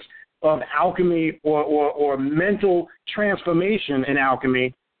process of alchemy or mental transformation in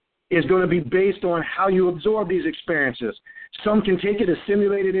alchemy is going to be based on how you absorb these experiences. Some can take it,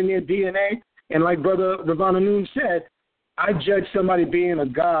 assimilate it in their DNA, and like Brother Ravana Noon said, I judge somebody being a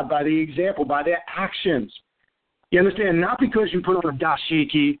god by the example, by their actions. You understand? Not because you put on a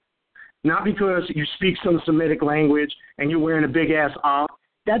dashiki, not because you speak some Semitic language and you're wearing a big-ass ankh.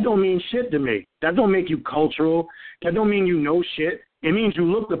 That don't mean shit to me. That don't make you cultural. That don't mean you know shit. It means you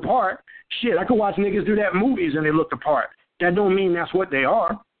look the part. Shit, I could watch niggas do that in movies and they look the part. That don't mean that's what they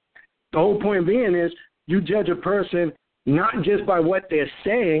are. The whole point being is you judge a person not just by what they're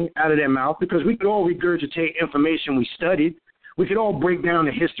saying out of their mouth, because we could all regurgitate information we studied. We could all break down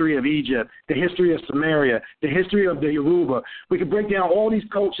the history of Egypt, the history of Samaria, the history of the Yoruba. We could break down all these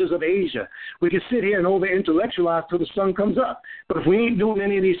cultures of Asia. We could sit here and over-intellectualize till the sun comes up. But if we ain't doing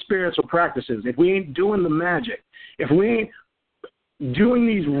any of these spiritual practices, if we ain't doing the magic, if we ain't doing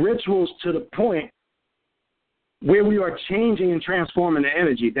these rituals to the point where we are changing and transforming the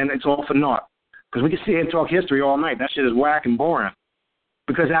energy, then it's all for naught. Because we can sit here and talk history all night. That shit is whack and boring.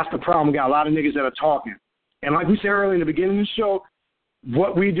 Because that's the problem. We got a lot of niggas that are talking. And like we said earlier in the beginning of the show,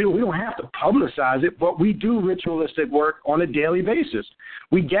 what we do, we don't have to publicize it, but we do ritualistic work on a daily basis.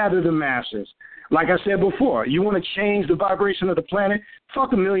 We gather the masses. Like I said before, you want to change the vibration of the planet?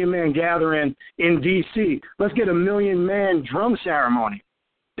 Fuck a 1 million man gathering in D.C. Let's get a 1 million man drum ceremony.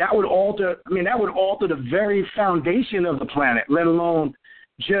 That would alter the very foundation of the planet, let alone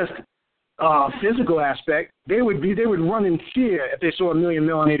just physical aspect. They would run in fear if they saw 1 million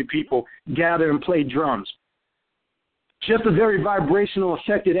melanated people gather and play drums. Just a very vibrational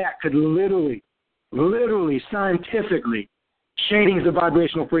affected act could literally, scientifically change the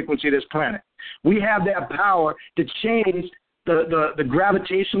vibrational frequency of this planet. We have that power to change the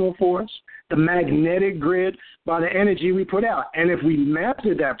gravitational force, the magnetic grid by the energy we put out. And if we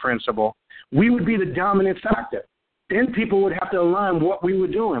mastered that principle, we would be the dominant factor. Then people would have to align what we were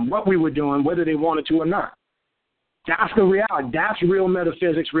doing, whether they wanted to or not. That's the reality. That's real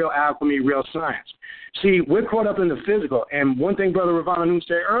metaphysics, real alchemy, real science. See, we're caught up in the physical. And one thing Brother Ravana Noon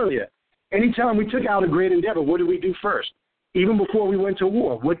said earlier, anytime we took out a great endeavor, what did we do first? Even before we went to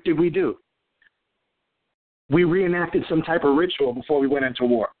war, what did we do? We reenacted some type of ritual before we went into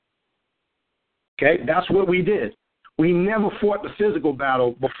war. Okay? That's what we did. We never fought the physical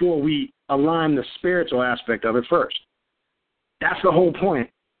battle before we aligned the spiritual aspect of it first. That's the whole point.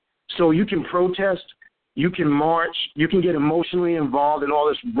 So you can protest, you can march, you can get emotionally involved in all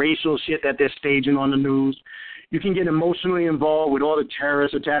this racial shit that they're staging on the news. You can get emotionally involved with all the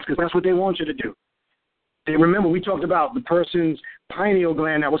terrorist attacks because that's what they want you to do. Remember, we talked about the person's pineal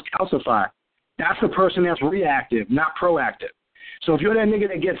gland that was calcified. That's the person that's reactive, not proactive. So if you're that nigga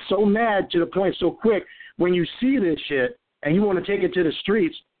that gets so mad to the point so quick, when you see this shit and you want to take it to the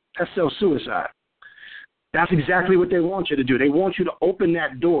streets, that's self-suicide. That's exactly what they want you to do. They want you to open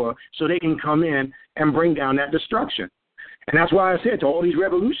that door so they can come in and bring down that destruction. And that's why I said to all these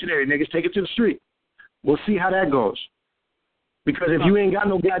revolutionary niggas, take it to the street. We'll see how that goes. Because if you ain't got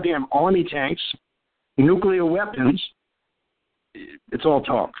no goddamn army tanks, nuclear weapons, it's all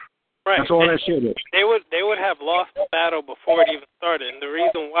talk. Right. That's all that shit is. They would have lost the battle before it even started. And the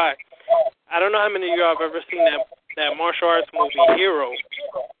reason why, I don't know how many of you have ever seen that martial arts movie Hero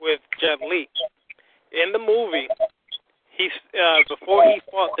with Jet Li. In the movie, before he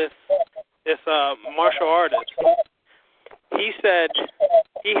fought this martial artist, he said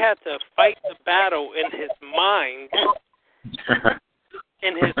he had to fight the battle in his mind,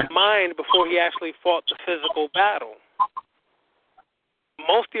 before he actually fought the physical battle.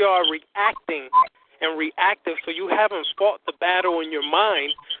 Most of you are reacting and reactive, so you haven't fought the battle in your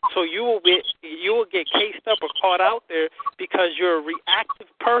mind, so you will get cased up or caught out there because you're a reactive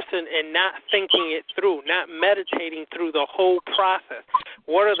person and not thinking it through, not meditating through the whole process.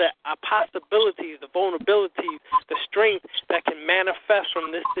 What are the possibilities, the vulnerabilities, the strength that can manifest from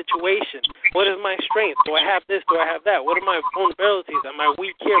this situation? What is my strength? Do I have this? Do I have that? What are my vulnerabilities? Am I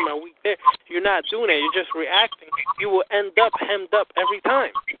weak here? Am I weak there? You're not doing that. You're just reacting. You will end up hemmed up every time.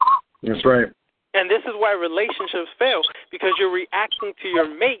 That's right. And this is why relationships fail, because you're reacting to your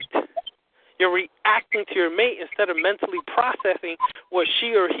mate. You're reacting to your mate instead of mentally processing what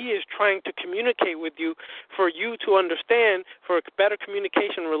she or he is trying to communicate with you for you to understand, for a better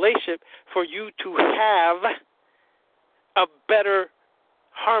communication relationship, for you to have a better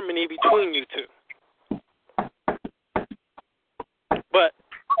harmony between you two. But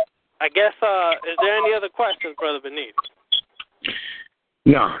I guess, is there any other questions, Brother Benito?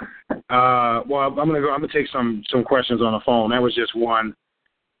 No. Well, I'm gonna take some questions on the phone. That was just one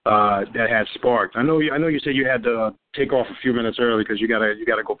that had sparked. I know you said you had to take off a few minutes early because you gotta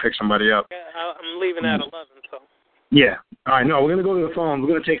go pick somebody up. Yeah, I'm leaving at 11, so. Yeah. All right. No, we're gonna go to the phone. We're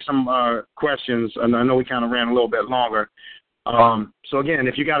gonna take some questions, and I know we kind of ran a little bit longer. So again,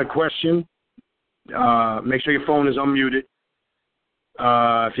 if you got a question, make sure your phone is unmuted.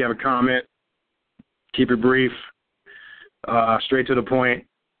 If you have a comment, keep it brief, straight to the point.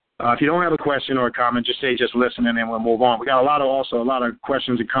 If you don't have a question or a comment, just say just listen, and then we'll move on. We got a lot of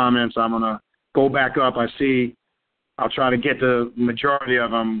questions and comments. I'm gonna go back up. I'll try to get the majority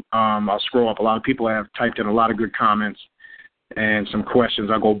of them. I'll scroll up. A lot of people have typed in a lot of good comments and some questions.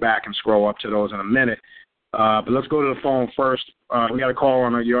 I'll go back and scroll up to those in a minute. But let's go to the phone first. We got a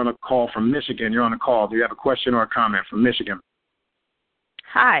call you're on a call from Michigan. You're on a call. Do you have a question or a comment from Michigan?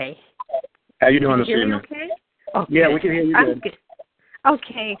 Hi. How you doing this evening? Okay? Yeah, we can hear you good.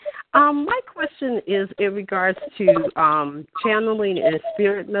 Okay. My question is in regards to channeling and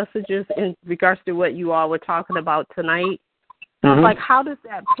spirit messages in regards to what you all were talking about tonight. Mm-hmm. Like, how does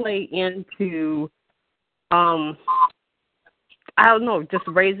that play into, I don't know, just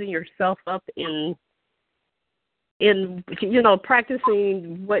raising yourself up in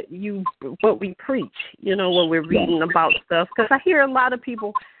practicing what we preach, when we're reading about stuff. Because I hear a lot of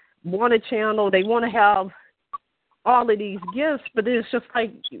people want to channel, they want to have all of these gifts, but it's just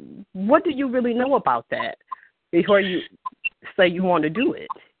like, what do you really know about that before you say you want to do it?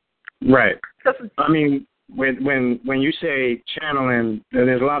 Right. I mean, when you say channeling,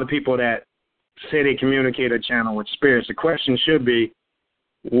 there's a lot of people that say they communicate or channel with spirits. The question should be,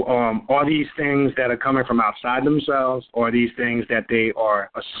 are these things that are coming from outside themselves, or are these things that they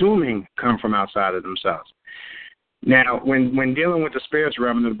are assuming come from outside of themselves? Now, when dealing with the spiritual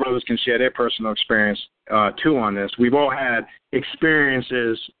realm, the brothers can share their personal experience too on this. We've all had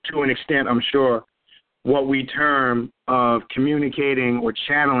experiences to an extent, I'm sure, what we term of communicating or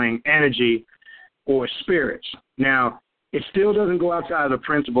channeling energy or spirits. Now, it still doesn't go outside of the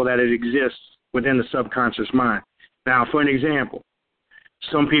principle that it exists within the subconscious mind. Now, for an example,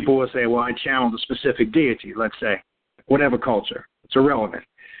 some people will say, well, I channeled a specific deity, let's say, whatever culture. It's irrelevant.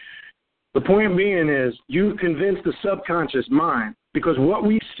 The point being is you convince the subconscious mind, because what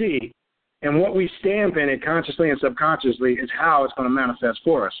we see and what we stamp in it consciously and subconsciously is how it's going to manifest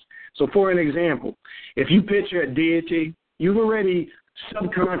for us. So for an example, if you picture a deity, you've already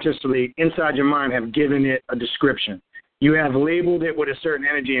subconsciously inside your mind have given it a description. You have labeled it with a certain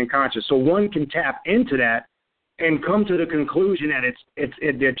energy and conscious. So one can tap into that and come to the conclusion that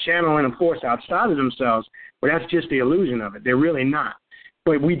they're channeling a force outside of themselves, but that's just the illusion of it. They're really not.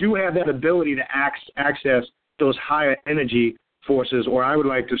 But we do have that ability to access those higher energy forces, or I would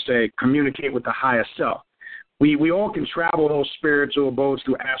like to say communicate with the higher self. We all can travel those spiritual abodes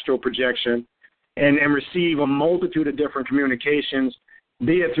through astral projection and receive a multitude of different communications,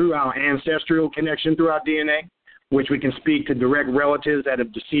 be it through our ancestral connection through our DNA, which we can speak to direct relatives that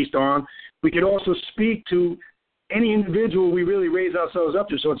have deceased on. We could also speak to any individual we really raise ourselves up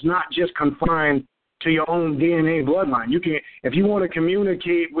to, so it's not just confined to your own DNA bloodline. You can, if you want to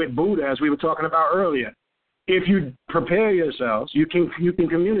communicate with Buddha, as we were talking about earlier, if you prepare yourselves, you can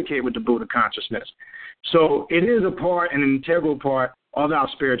communicate with the Buddha consciousness. So it is a part, an integral part of our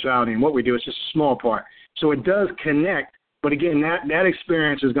spirituality, and what we do is just a small part. So it does connect, but again, that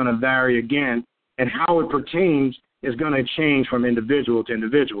experience is going to vary again, and how it pertains is going to change from individual to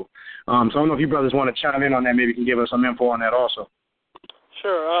individual. So I don't know if you brothers want to chime in on that. Maybe you can give us some info on that also.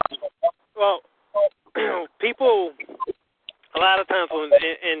 Sure. Well, people, a lot of times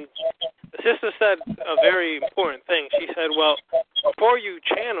and the sister said a very important thing. She said, well, before you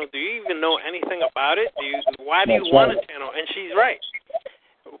channel, do you even know anything about it? Why do you want to channel? And she's right.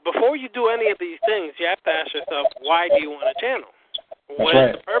 Before you do any of these things, you have to ask yourself, why do you want to channel? What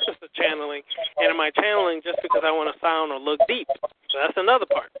is the purpose of channeling? And am I channeling just because I want to sound or look deep? So that's another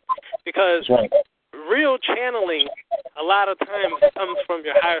part. Because real channeling, a lot of times, comes from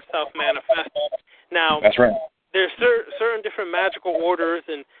your higher self manifesting. Now, there's certain different magical orders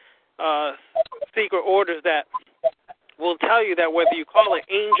and secret orders that will tell you that whether you call it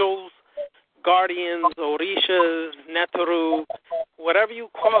angels, guardians, orishas, netaru, whatever you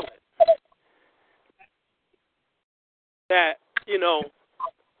call it, that,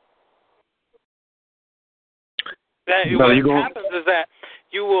 what happens is that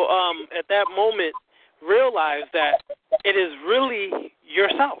you will, at that moment, realize that it is really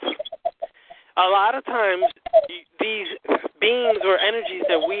yourself. A lot of times, these beings or energies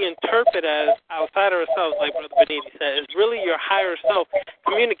that we interpret as outside ourselves, like Brother Beniti said, is really your higher self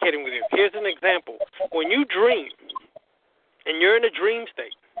communicating with you. Here's an example. When you dream, and you're in a dream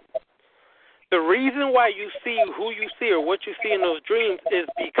state, the reason why you see who you see or what you see in those dreams is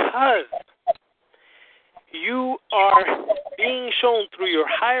because you are being shown through your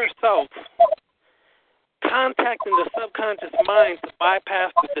higher self contacting the subconscious mind to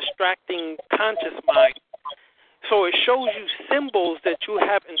bypass the distracting conscious mind. So it shows you symbols that you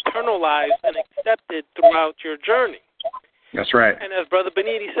have internalized and accepted throughout your journey. That's right. And as Brother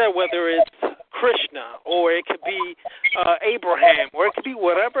Beniti said, whether it's Krishna or it could be Abraham or it could be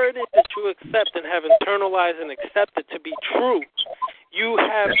whatever it is that you accept and have internalized and accepted to be true, you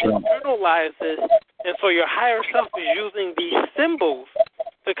have internalized this, and so your higher self is using these symbols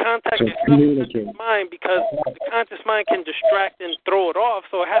to contact your subconscious mind, because the conscious mind can distract and throw it off,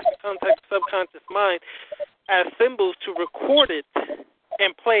 so it has to contact the subconscious mind as symbols to record it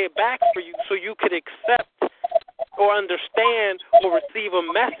and play it back for you so you could accept or understand or receive a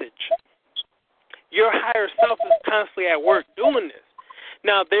message. Your higher self is constantly at work doing this.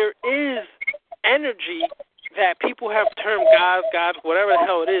 Now, there is energy that people have termed gods, whatever the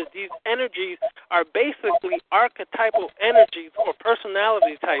hell it is. These energies are basically archetypal energies or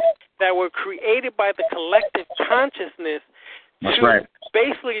personality types that were created by the collective consciousness to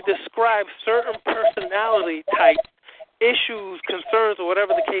basically describe certain personality types, issues, concerns, or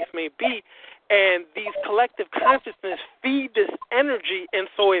whatever the case may be. And these collective consciousness feed this energy,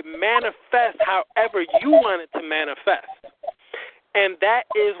 and so it manifests however you want it to manifest. And that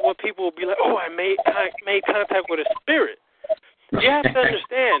is what people will be like, oh, I made contact with a spirit. You have to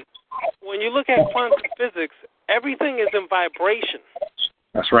understand, when you look at quantum physics, everything is in vibration.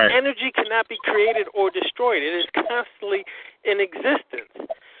 That's right. Energy cannot be created or destroyed. It is constantly in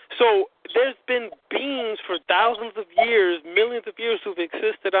existence. So there's been beings for thousands of years, millions of years who've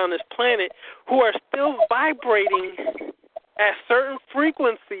existed on this planet who are still vibrating at certain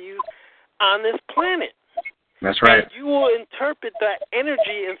frequencies on this planet. That's right. And you will interpret that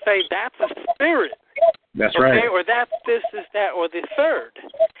energy and say, that's a spirit. That's right. Or that's this, is that, or the third.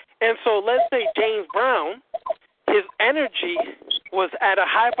 And so let's say James Brown, his energy was at a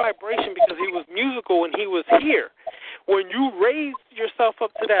high vibration because he was musical and he was here. When you raise yourself up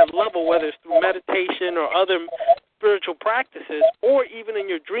to that level, whether it's through meditation or other spiritual practices, or even in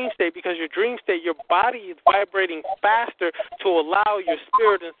your dream state, because your dream state, your body is vibrating faster to allow your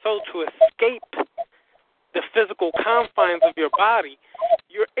spirit and soul to escape the physical confines of your body,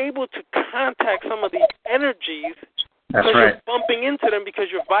 you're able to contact some of these energies because you're bumping into them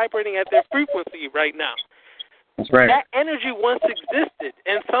because you're vibrating at their frequency right now. That's right. That energy once existed,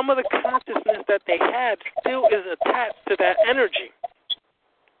 and some of the consciousness that they had still is attached to that energy.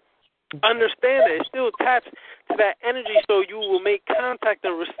 Understand that it's still attached to that energy, so you will make contact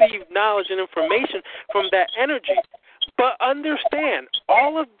and receive knowledge and information from that energy. But understand,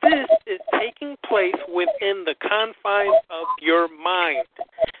 all of this is taking place within the confines of your mind.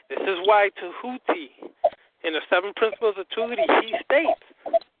 This is why Tahuti, in the 7 Principles of Tahuti, he states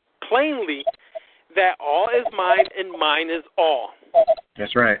plainly that all is mind and mind is all.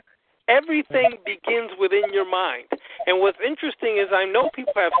 That's right. Everything begins within your mind. And what's interesting is I know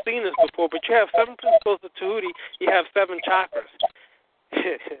people have seen this before, but you have 7 Principles of Tahuti, you have 7 chakras.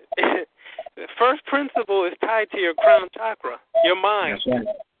 The first principle is tied to your crown chakra, your mind.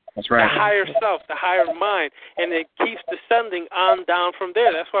 That's right. The higher self, the higher mind, and it keeps descending on down from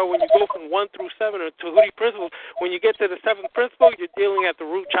there. That's why when you go from 1 through 7 or Tahuti principles, when you get to the 7th principle, you're dealing at the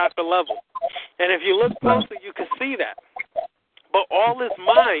root chakra level. And if you look closely, you can see that. But all is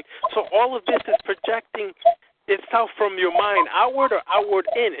mind, so all of this is projecting itself from your mind outward or outward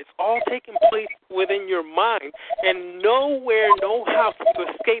in. It's all taking place within your mind, and nowhere, no how can you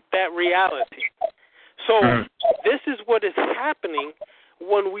escape that reality. So this is what is happening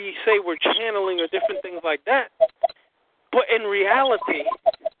when we say we're channeling or different things like that. But in reality,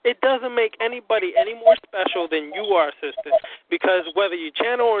 it doesn't make anybody any more special than you are, sister, because whether you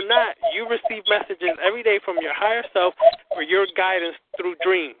channel or not, you receive messages every day from your higher self for your guidance through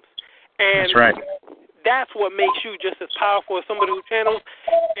dreams. And that's right. That's what makes you just as powerful as somebody who channels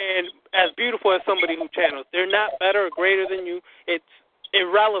and as beautiful as somebody who channels. They're not better or greater than you. It's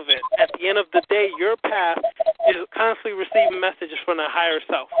irrelevant. At the end of the day, your path is constantly receiving messages from the higher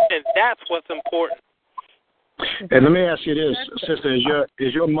self, and that's what's important. And let me ask you this, sister: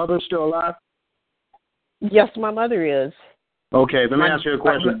 is your mother still alive? Yes, my mother is. Okay, let me ask you a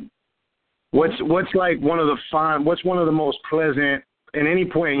question. What's like what's one of the most pleasant in any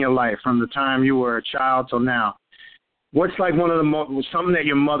point in your life from the time you were a child till now? What's like one of the something that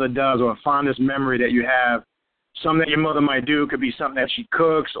your mother does, or a fondest memory that you have? Something that your mother might do, could be something that she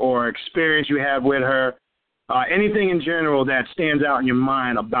cooks or experience you have with her. Anything in general that stands out in your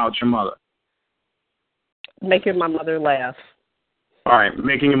mind about your mother. Making my mother laugh. All right,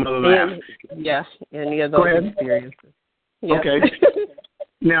 making your mother laugh. Yes, any of those experiences. Yeah. Okay.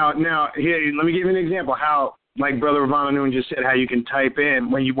 Now, here, let me give you an example how, like Brother Ravana Noon just said, how you can type in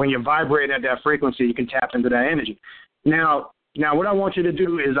when you vibrate at that frequency, you can tap into that energy. Now, what I want you to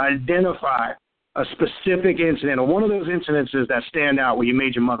do is identify a specific incident, or one of those incidences that stand out where you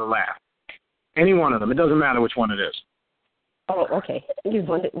made your mother laugh. Any one of them. It doesn't matter which one it is. Oh, okay. You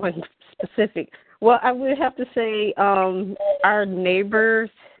want one specific. Well, I would have to say our neighbor's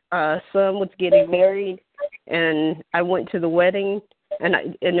son was getting married, and I went to the wedding, and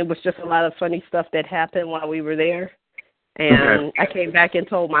it was just a lot of funny stuff that happened while we were there. And I came back and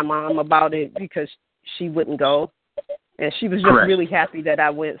told my mom about it because she wouldn't go. And she was just really happy that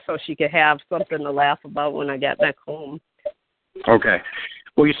I went so she could have something to laugh about when I got back home. Okay.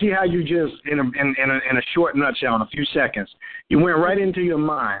 Well, you see how you just, in a short nutshell, in a few seconds, you went right into your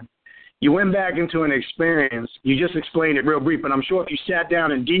mind. You went back into an experience. You just explained it real brief, but I'm sure if you sat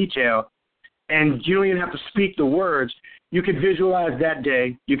down in detail and you don't even have to speak the words, you could visualize that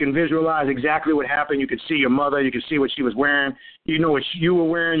day. You can visualize exactly what happened. You could see your mother. You could see what she was wearing. You know what you were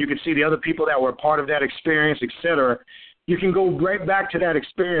wearing. You could see the other people that were a part of that experience, etc. You can go right back to that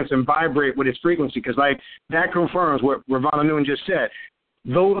experience and vibrate with its frequency, because like that confirms what Ravana Noon just said.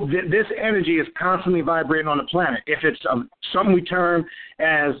 Though this energy is constantly vibrating on the planet, if it's something we term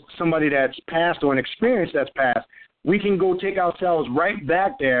as somebody that's passed or an experience that's passed, we can go take ourselves right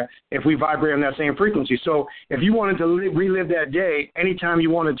back there if we vibrate on that same frequency. So if you wanted to relive that day, anytime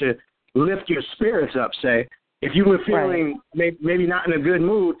you wanted to lift your spirits up, say, if you were feeling maybe not in a good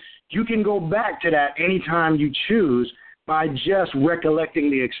mood, you can go back to that anytime you choose by just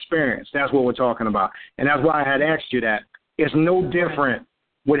recollecting the experience. That's what we're talking about. And that's why I had asked you that. It's no different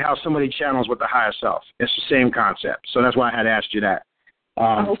with how somebody channels with the higher self. It's the same concept. So that's why I had asked you that.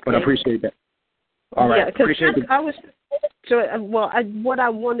 But I appreciate that. All right. Yeah, appreciate it. I was what I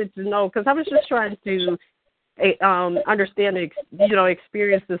wanted to know, because I was just trying to understand,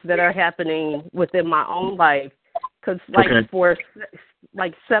 experiences that are happening within my own life. Because, for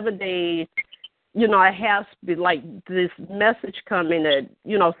 7 days, I have this message coming that,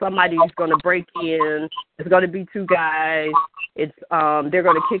 somebody's going to break in. It's going to be two guys. It's they're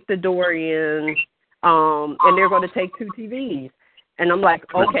going to kick the door in, and they're going to take two TVs. And I'm like,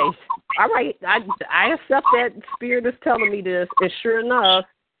 okay, all right, I accept that spirit is telling me this. And sure enough,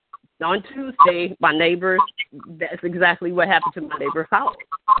 on Tuesday, my neighbors, that's exactly what happened to my neighbor's house.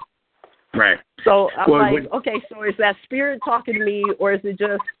 Right. So I'm okay, so is that spirit talking to me, or is it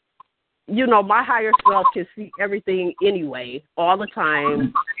just, my higher self can see everything anyway, all the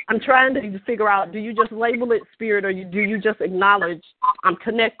time. I'm trying to figure out, do you just label it spirit, or do you just acknowledge I'm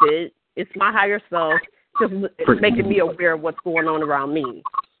connected? It's my higher self just making me aware of what's going on around me.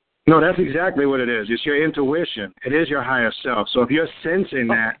 No, that's exactly what it is. It's your intuition. It is your higher self. So if you're sensing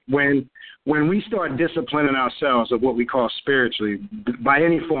that, when we start disciplining ourselves of what we call spiritually, by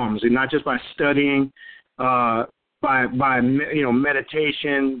any forms, and not just by studying, by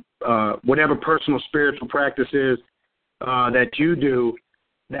meditation, whatever personal spiritual practices that you do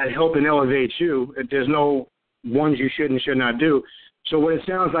that help and elevate you, there's no ones you should and should not do. So what it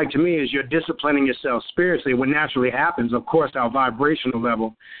sounds like to me is you're disciplining yourself spiritually. What naturally happens, of course, our vibrational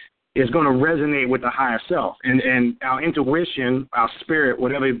level is going to resonate with the higher self. And our intuition, our spirit,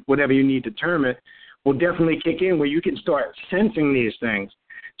 whatever you need to term it, will definitely kick in where you can start sensing these things.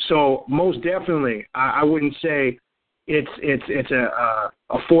 So most definitely, I wouldn't say it's a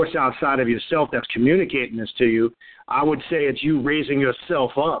force outside of yourself that's communicating this to you. I would say it's you raising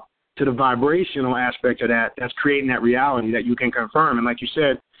yourself up to the vibrational aspect of that's creating that reality that you can confirm. And like you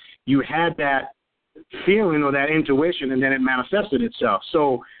said, you had that feeling or that intuition, and then it manifested itself.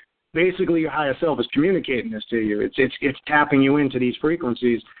 So basically your higher self is communicating this to you. It's tapping you into these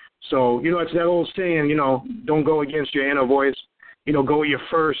frequencies. So, it's that old saying, don't go against your inner voice. Go with your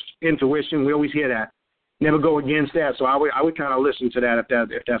first intuition. We always hear that. Never go against that. So I would kind of listen to that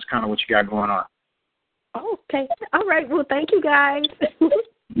if that's kind of what you got going on. Okay. All right. Well, thank you, guys.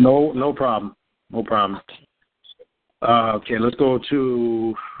 No problem. No problem. Okay, let's go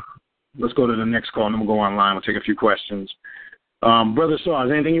to the next call, and then we'll go online. We'll take a few questions. Brother Saw, is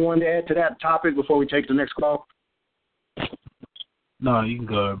there anything you wanted to add to that topic before we take the next call? No, you can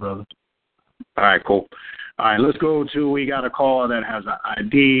go ahead, brother. All right, cool. All right, let's go to, we got a caller that has an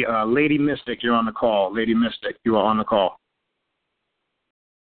ID. Lady Mystic, you're on the call. Lady Mystic, you are on the call.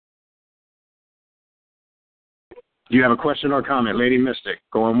 Do you have a question or comment? Lady Mystic,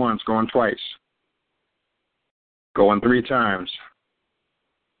 going once, going twice. Going 3 times.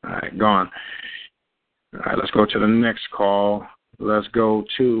 All right, gone. All right, let's go to the next call. Let's go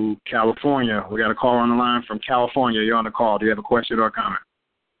to California. We got a caller on the line from California. You're on the call. Do you have a question or a comment?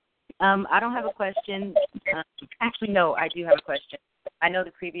 I don't have a question. Actually, no, I do have a question. I know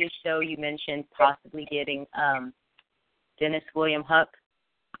the previous show you mentioned possibly getting Dennis William Huck.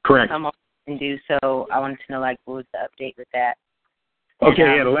 Correct. Come on and do so. I wanted to know, like, what was the update with that? Okay,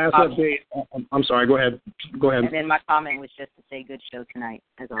 and, yeah, the last update. I'm sorry, go ahead. And then my comment was just to say good show tonight,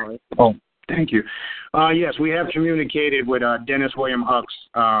 as always. Oh, thank you. Yes, we have communicated with Dennis William Huck's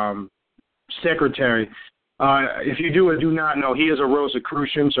secretary. If you do or do not know, he is a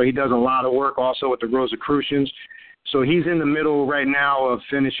Rosicrucian, so he does a lot of work also with the Rosicrucians. So he's in the middle right now of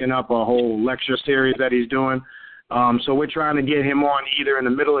finishing up a whole lecture series that he's doing. So we're trying to get him on either in the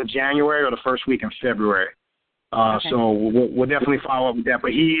middle of January or the first week in February. Okay. So we'll definitely follow up with that.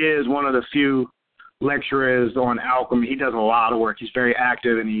 But he is one of the few lecturers on alchemy. He does a lot of work. He's very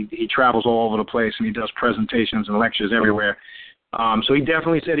active, and he travels all over the place, and he does presentations and lectures everywhere. So he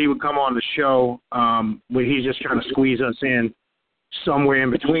definitely said he would come on the show, but he's just trying to squeeze us in somewhere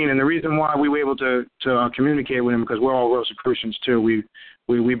in between. And the reason why we were able to communicate with him, because we're all Rosicrucians too.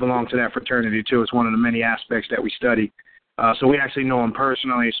 We belong to that fraternity too. It's one of the many aspects that we study. So we actually know him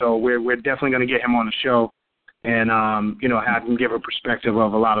personally. So we're definitely going to get him on the show and have him give a perspective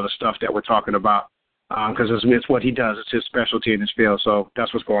of a lot of the stuff that we're talking about, because it's what he does. It's his specialty in his field. So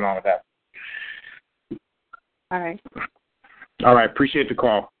that's what's going on with that. All right. All right. Appreciate the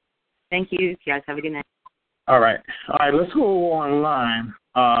call. Thank you. You guys have a good night. All right. Let's go online.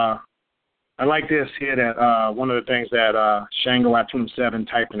 I like this here that one of the things that Shango Atum 7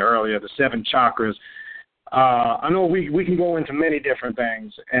 typed in earlier, the 7 chakras. I know we can go into many different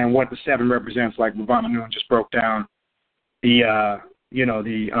things and what the 7 represents, like Ravana Noon just broke down. The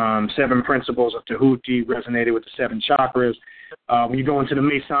 7 principles of Tahuti resonated with the 7 chakras. When you go into the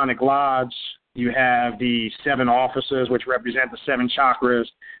Masonic Lodge, you have the 7 officers, which represent the 7 chakras,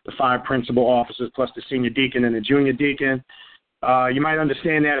 the 5 principal officers, plus the senior deacon and the junior deacon. You might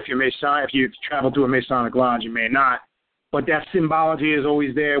understand that if you travel to a Masonic Lodge, you may not. But that symbology is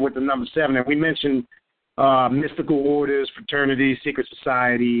always there with the number 7. And we mentioned mystical orders, fraternities, secret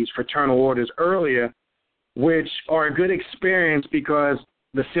societies, fraternal orders earlier, which are a good experience because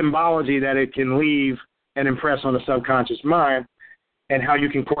the symbology that it can leave and impress on the subconscious mind and how you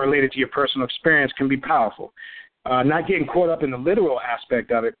can correlate it to your personal experience can be powerful. Not getting caught up in the literal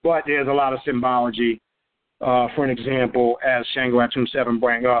aspect of it, but there's a lot of symbology. For an example, as Shango Atum 7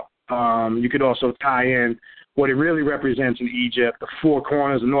 brought up, you could also tie in what it really represents in Egypt. The 4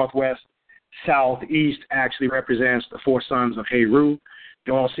 corners, the northwest, south, east, actually represents the 4 sons of Heru,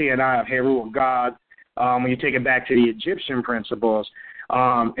 the all-seeing eye of Heru, of God. When you take it back to the Egyptian principles,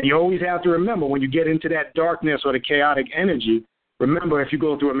 and you always have to remember when you get into that darkness or the chaotic energy, remember if you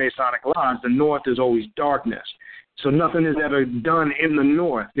go through a Masonic lodge, the north is always darkness. So nothing is ever done in the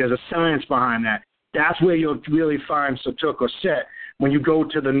north. There's a science behind that. That's where you'll really find Satuk or Set when you go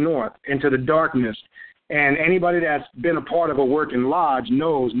to the north, into the darkness. And anybody that's been a part of a working lodge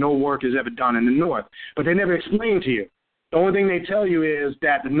knows no work is ever done in the north. But they never explain to you. The only thing they tell you is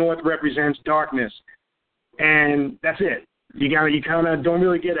that the north represents darkness. And that's it. You kind of don't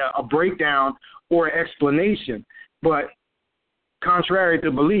really get a breakdown or explanation. But contrary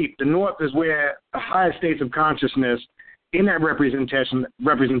to belief, the north is where the highest states of consciousness in that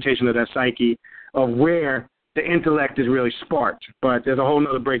representation of that psyche of where the intellect is really sparked. But there's a whole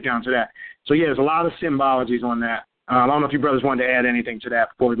other breakdown to that. So, yeah, there's a lot of symbologies on that. I don't know if you brothers wanted to add anything to that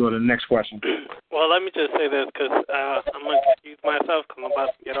before we go to the next question. Well, let me just say this because I'm going to excuse myself because I'm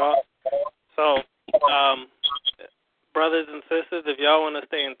about to get off. So, brothers and sisters, if y'all want to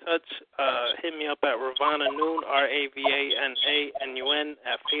stay in touch, hit me up at Ravana Noon, RAVANANUN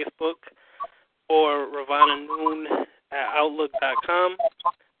at Facebook, or Ravana Noon at Outlook.com.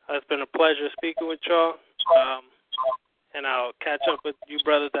 It's been a pleasure speaking with y'all, and I'll catch up with you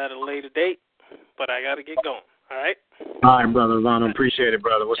brothers at a later date, but I got to get going, all right? All right, brother Ravana. Appreciate it,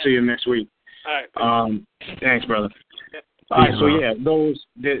 brother. We'll see you next week. All right. Thanks, brother. Yep. All right, so, yeah, do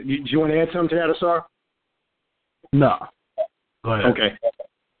you want to add something to that, Asar? No. Go ahead. Okay.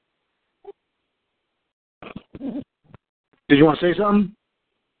 Did you want to say something?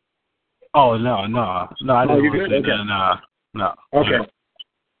 Oh, no. I didn't want to say that. No. Okay.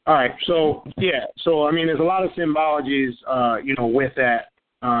 All right. So, yeah. So, I mean, there's a lot of symbologies, with that.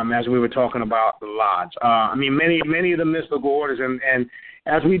 as we were talking about the lodge. I mean, many of the mystical orders, and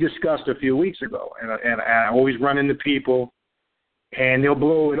as we discussed a few weeks ago, and I always run into people, and they'll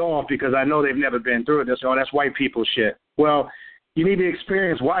blow it off because I know they've never been through it. They'll say, oh, that's white people shit. Well, you need to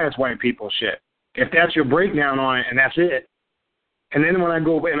experience why it's white people shit. If that's your breakdown on it, and that's it. And then when I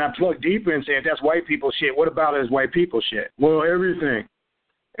go and I plug deeper and say, if that's white people shit, what about it as white people shit? Well, everything.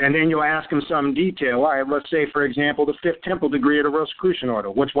 And then you'll ask them some detail. All right, let's say, for example, the Fifth Temple degree of the Rosicrucian Order.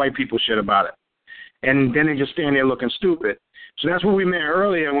 What's white people shit about it? And then they just stand there looking stupid. So that's what we meant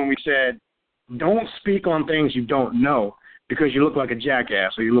earlier when we said, don't speak on things you don't know because you look like a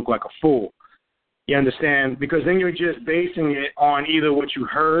jackass or you look like a fool. You understand? Because then you're just basing it on either what you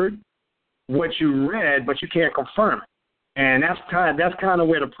heard, what you read, but you can't confirm it. And that's kind of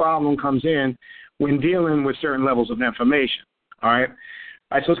where the problem comes in when dealing with certain levels of information. All right?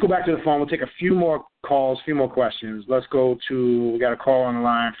 All right, so let's go back to the phone. We'll take a few more calls, a few more questions. Let's go to, we got a call on the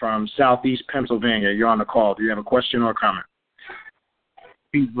line from Southeast Pennsylvania. You're on the call. Do you have a question or a comment?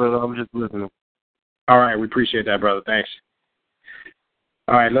 Peace, brother. I'm just listening. All right, we appreciate that, brother. Thanks.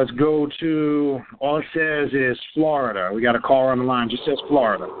 All right, let's go to, all it says is Florida. We got a caller on the line. Just says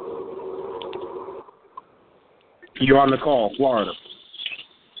Florida. You're on the call, Florida.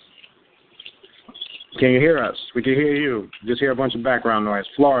 Can you hear us? We can hear you. Just hear a bunch of background noise.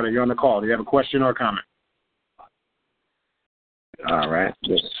 Florida, you're on the call. Do you have a question or a comment? All right.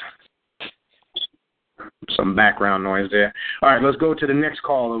 Just some background noise there. All right, let's go to the next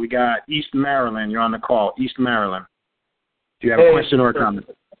caller. We got East Maryland. You're on the call. East Maryland. Do you have a question or a comment?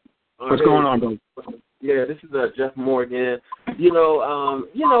 What's going on, bro? Yeah, this is Jeff Moore again. Guys,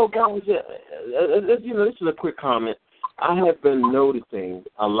 this is a quick comment. I have been noticing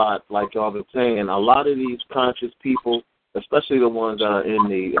a lot, like y'all been saying, a lot of these conscious people, especially the ones that are in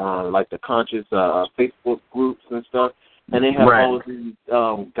the like the conscious Facebook groups and stuff, and they have all of these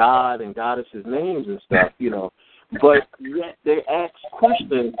God and goddesses names and stuff, but yet they ask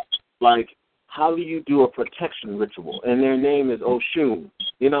questions like, how do you do a protection ritual? And their name is Oshun.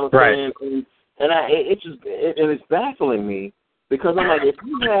 You know what I'm saying? And it's baffling me because I'm like, if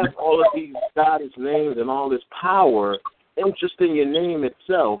you have all of these goddess names and all this power, and just in your name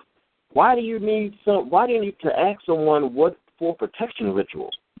itself, why do you need to ask someone what for protection ritual?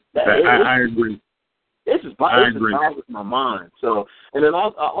 I agree. This bothers my mind. So, and then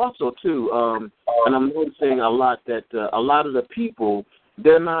also too, and I'm noticing a lot that a lot of the people,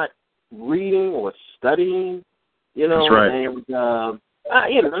 they're not reading or studying, That's right.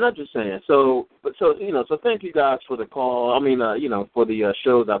 And I'm not just saying. So thank you guys for the call. I mean, for the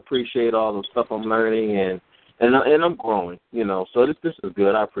shows. I appreciate all the stuff I'm learning and I'm growing. So this is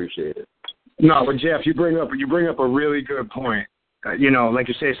good. I appreciate it. No, but Jeff, you bring up a really good point. Like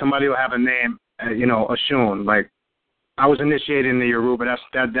you say, somebody will have a name, Oshun. Like I was initiated in the Yoruba.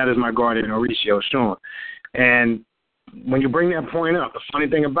 That is my guardian, Orishi Oshun. And when you bring that point up, the funny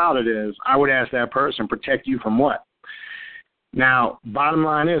thing about it is, I would ask that person, protect you from what? Now, bottom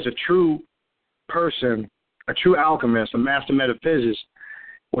line is, a true person, a true alchemist, a master metaphysicist,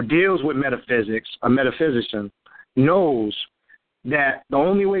 or deals with metaphysics, a metaphysician, knows that the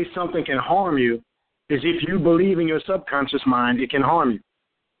only way something can harm you is if you believe in your subconscious mind it can harm you,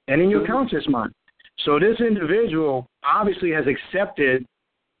 and in your conscious mind. So this individual obviously has accepted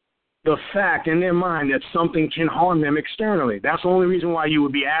the fact in their mind that something can harm them externally. That's the only reason why you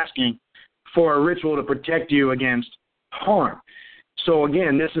would be asking for a ritual to protect you against harm. So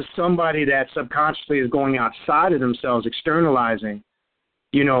again, this is somebody that subconsciously is going outside of themselves, externalizing,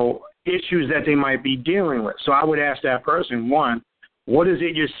 issues that they might be dealing with. So I would ask that person, one, what is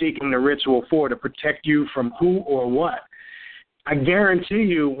it you're seeking the ritual for, to protect you from who or what? I guarantee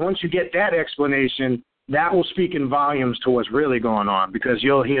you, once you get that explanation, that will speak in volumes to what's really going on, because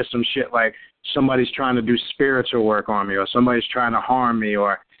you'll hear some shit like somebody's trying to do spiritual work on me, or somebody's trying to harm me,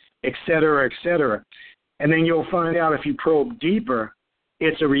 or et cetera, et cetera. And then you'll find out, if you probe deeper,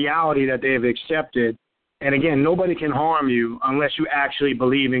 it's a reality that they've accepted. And again, nobody can harm you unless you actually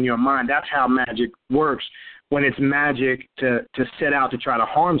believe in your mind. That's how magic works. When it's magic to set out to try to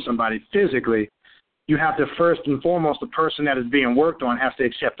harm somebody physically, you have to first and foremost, the person that is being worked on has to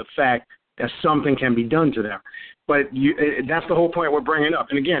accept the fact that something can be done to them. But that's the whole point we're bringing up.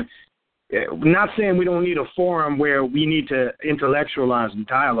 And again, not saying we don't need a forum where we need to intellectualize the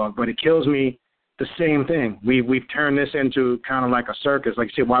dialogue, but it kills me the same thing. We've turned this into kind of like a circus. Like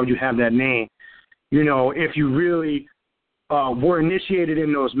I said, why would you have that name? If you really were initiated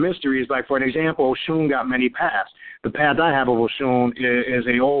in those mysteries, like for an example, Oshun got many paths. The path I have of Oshun is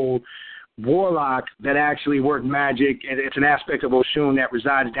an old warlock that actually worked magic, and it's an aspect of Oshun that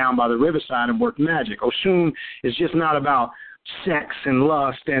resides down by the riverside and worked magic. Oshun is just not about sex and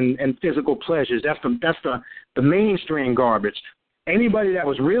lust and physical pleasures. That's the mainstream garbage. Anybody that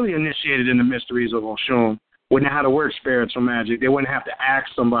was really initiated in the mysteries of Oshun would know how to work spiritual magic. They wouldn't have to ask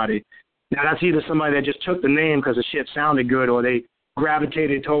somebody. Now, that's either somebody that just took the name because the shit sounded good, or they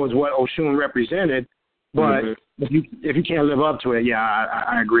gravitated towards what Oshun represented. But if you can't live up to it,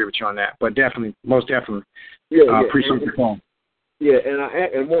 I agree with you on that. But definitely, most definitely, appreciate the call. Yeah, and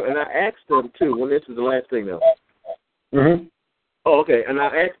I asked them too. Well, this is the last thing though. Mm-hmm. Oh, okay. And I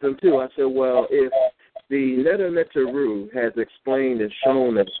asked them too. I said, well, if the Netta Neteru has explained and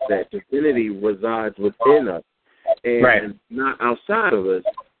shown us that divinity resides within us and not outside of us,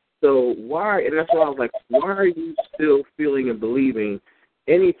 so why? And that's why I was like, why are you still feeling and believing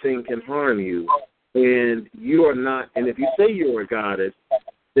anything can harm you, and you are not? And if you say you're a goddess,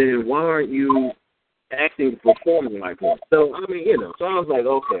 then why aren't you acting, performing like one? So I mean, So I was like,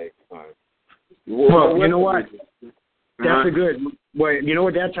 okay, all right. Well, you know what? That's a good. Well, you know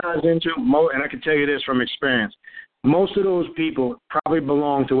what that ties into? And I can tell you this from experience. Most of those people probably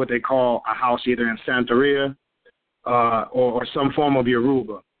belong to what they call a house, either in Santeria or some form of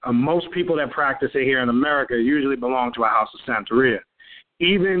Yoruba. Most people that practice it here in America usually belong to a house of Santeria.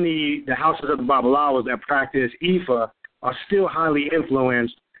 Even the houses of the Babalawos that practice Ifa are still highly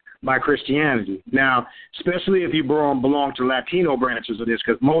influenced by Christianity. Now, especially if you belong to Latino branches of this,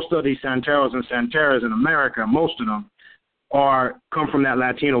 because most of these Santeros and Santeras in America, most of them, come from that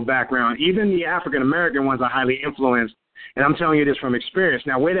Latino background. Even the African American ones are highly influenced, and I'm telling you this from experience.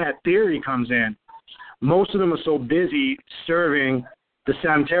 Now, where that theory comes in, most of them are so busy serving the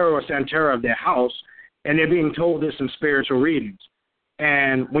Santero or Santera of their house, and they're being told this in spiritual readings.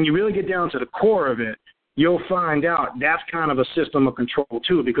 And when you really get down to the core of it, you'll find out that's kind of a system of control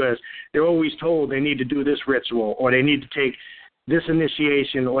too, because they're always told they need to do this ritual, or they need to take this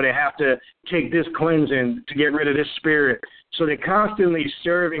initiation, or they have to take this cleansing to get rid of this spirit. So they're constantly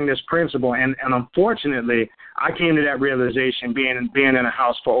serving this principle. And unfortunately, I came to that realization being in a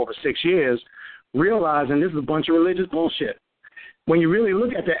house for over 6 years, realizing this is a bunch of religious bullshit. When you really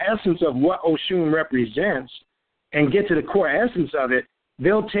look at the essence of what Oshun represents and get to the core essence of it,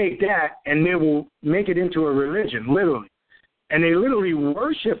 they'll take that and they will make it into a religion, literally. And they literally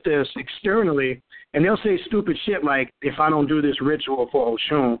worship this externally, and they'll say stupid shit like, if I don't do this ritual for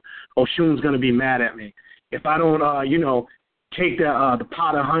Oshun, Oshun's going to be mad at me. If I don't, take the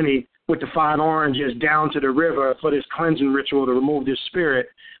pot of honey with the 5 oranges down to the river for this cleansing ritual to remove this spirit,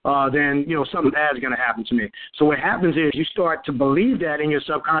 then, something bad is going to happen to me. So what happens is you start to believe that in your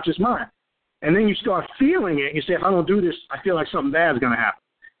subconscious mind. And then you start feeling it. You say, if I don't do this, I feel like something bad is going to happen.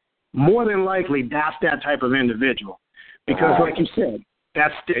 More than likely, that's that type of individual. Because, like you said,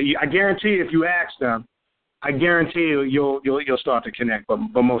 I guarantee if you ask them, I guarantee you'll start to connect. But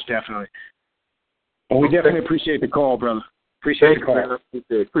most definitely. Well, we definitely appreciate the call, brother. Appreciate the call.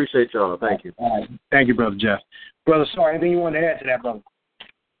 Appreciate y'all. Thank you. All right. Thank you, Brother Jeff. Brother, sorry, anything you want to add to that, brother?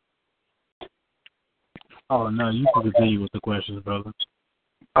 Oh, no, you can continue with the questions, brother.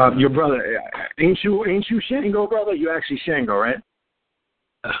 Your brother, ain't you Shango, brother? You actually Shango, right?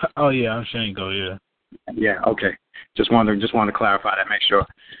 Oh yeah, I'm Shango. Yeah. Yeah. Okay. Just wanted to clarify that, make sure.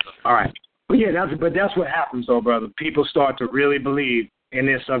 All right. But yeah, that's what happens, though, brother. People start to really believe in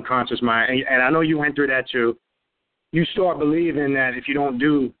their subconscious mind, and I know you went through that too. You start believing that if you don't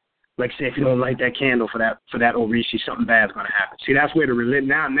do, like say, if you don't light that candle for that Orishi, something bad's gonna happen. See, that's where the religion.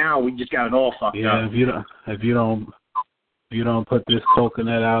 Now we just got it all fucked up. Yeah. If you don't put this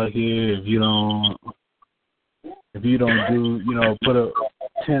coconut out here, if you don't do, put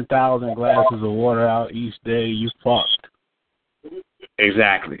 10,000 glasses of water out each day, you fucked.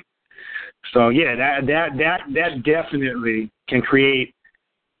 Exactly. So yeah, that definitely can create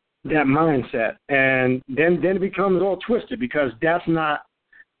that mindset, and then it becomes all twisted because that's not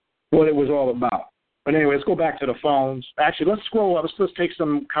what it was all about. But anyway, let's go back to the phones. Actually, let's scroll up. Let's take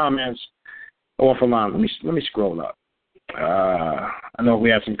some comments off the line. Let me scroll up. I know we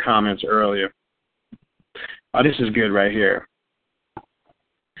had some comments earlier. This is good right here.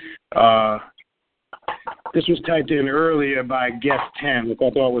 This was typed in earlier by Guest 10, which I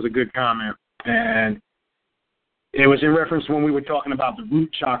thought was a good comment. And it was in reference when we were talking about the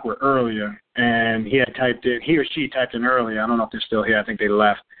root chakra earlier. And he or she typed in earlier. I don't know if they're still here. I think they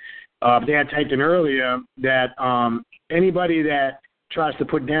left. They had typed in earlier that anybody that tries to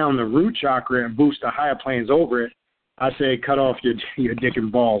put down the root chakra and boost the higher planes over it, I say cut off your dick and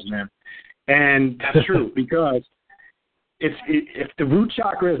balls, man. And that's true because if the root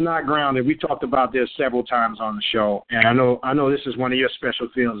chakra is not grounded, we talked about this several times on the show, and I know this is one of your special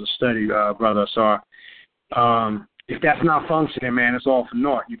fields of study, brother Asar. If that's not functioning, man, it's all for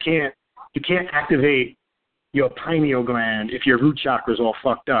naught. You can't activate your pineal gland if your root chakra is all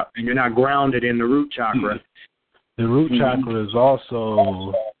fucked up and you're not grounded in the root chakra. The root chakra is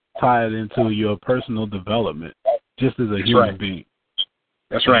also tied into your personal development, just as a human being.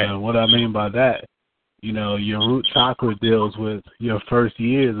 That's right. And what I mean by that, your root chakra deals with your first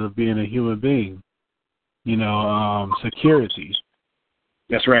years of being a human being. Security.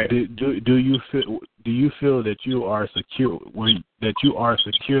 That's right. Do you feel that you are secure, that you are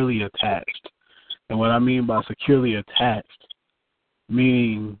securely attached? And what I mean by securely attached,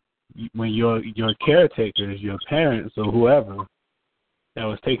 meaning when your caretakers, your parents or whoever that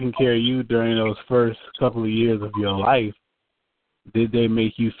was taking care of you during those first couple of years of your life, did they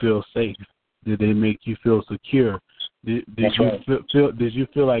make you feel safe? Did they make you feel secure? Did you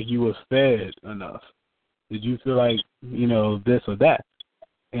feel like you was fed enough? Did you feel like this or that?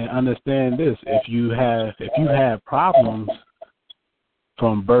 And understand this: if you have problems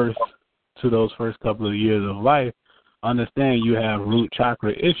from birth to those first couple of years of life, understand you have root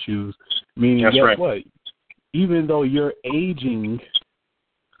chakra issues. Meaning, guess what? Even though you're aging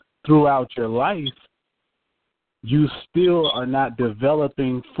throughout your life, you still are not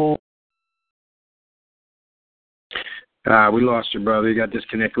developing full. We lost you, brother. You got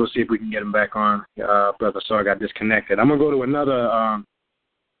disconnected. We'll see if we can get him back on. Brother Saw got disconnected. I'm going to go to another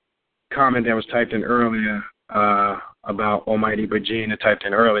comment that was typed in earlier about Almighty Virginia typed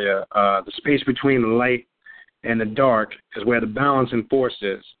in earlier. The space between the light and the dark is where the balancing force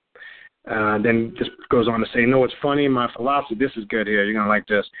is. Then just goes on to say, no, it's funny. My philosophy, this is good here. You're going to like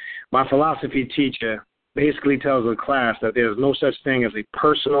this. My philosophy teacher basically tells the class that there's no such thing as a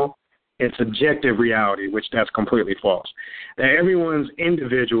personal and subjective reality, which that's completely false. That everyone's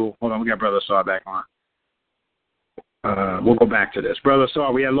individual. Hold on, we got Brother Saw back on. We'll go back to this. Brother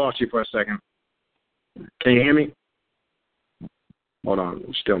Saw, we had lost you for a second. Can you hear me? Hold on,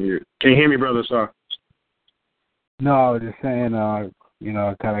 I'm still mute. Can you hear me, Brother Saw? No, I was just saying, I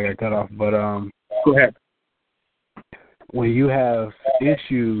kind of got cut off. But go ahead. When you have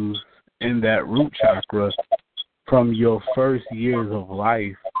issues in that root chakra from your first years of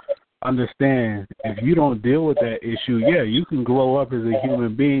life, understand, if you don't deal with that issue, you can grow up as a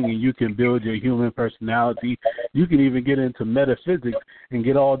human being and you can build your human personality. You can even get into metaphysics and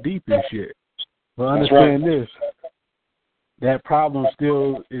get all deep in shit. But understand this, that problem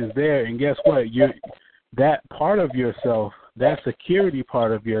still is there. And guess what? That part of yourself, that security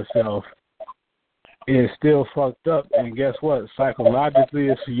part of yourself is still fucked up. And guess what? Psychologically,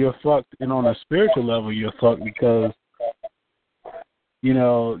 you're fucked. And on a spiritual level, you're fucked because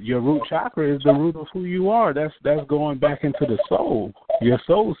your root chakra is the root of who you are. That's going back into the soul, your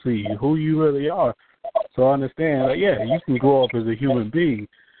soul seed, who you really are. So understand, you can grow up as a human being,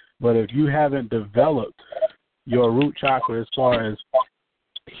 but if you haven't developed your root chakra as far as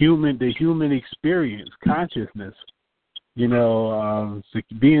the human experience, consciousness,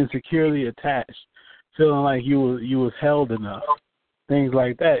 being securely attached, feeling like you was held enough, things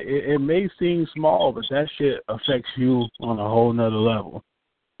like that. It may seem small, but that shit affects you on a whole nother level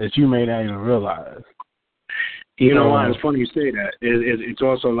that you may not even realize. You know why? It's funny you say that. It's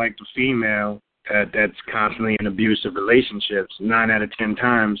also like the female that's constantly in abusive relationships. 9 out of 10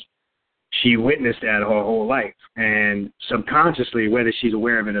 times, she witnessed that her whole life. And subconsciously, whether she's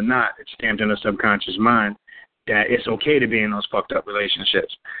aware of it or not, it's stamped in her subconscious mind that it's okay to be in those fucked up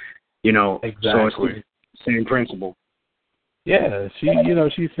relationships. Exactly. So it's the same principle. Yeah,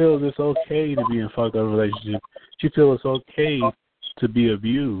 she feels it's okay to be in fucked up relationships. She feels it's okay to be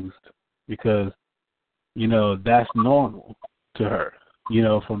abused because, that's normal to her,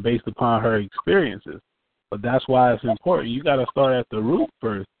 from based upon her experiences. But that's why it's important. You got to start at the root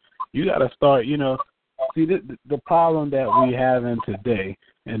first. You got to start, see, the problem that we have in today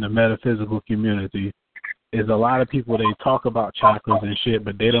in the metaphysical community is a lot of people, they talk about chakras and shit,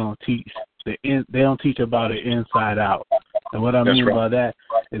 but they don't teach about it inside out. And what I mean by that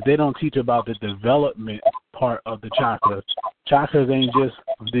is they don't teach about the development part of the chakras. Chakras ain't just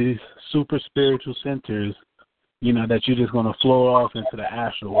these super spiritual centers, that you're just going to float off into the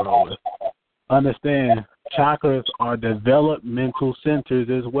astral world with. Understand, chakras are developmental centers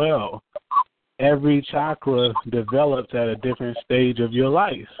as well. Every chakra develops at a different stage of your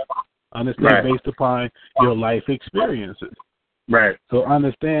life. Understand, based upon your life experiences. Right. So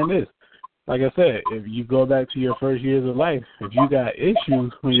understand this. Like I said, if you go back to your first years of life, if you got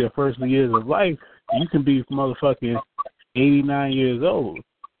issues from your first years of life, you can be motherfucking 89 years old.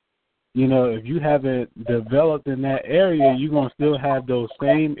 If you haven't developed in that area, you're going to still have those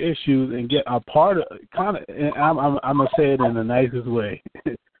same issues and get a part of, and I'm going to say it in the nicest way.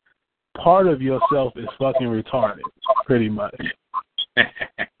 Part of yourself is fucking retarded, pretty much.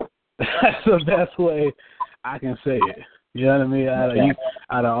 That's the best way I can say it. You know what I mean?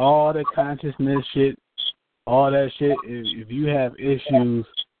 Out of all the consciousness shit, all that shit, if you have issues,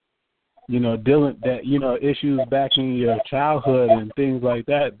 issues back in your childhood and things like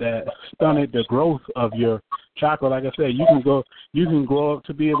that stunted the growth of your chakra. Like I said, you can grow up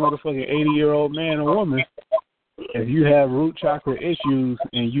to be a motherfucking 80-year-old man or woman. If you have root chakra issues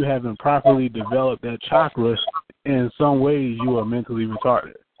and you haven't properly developed that chakra, in some ways you are mentally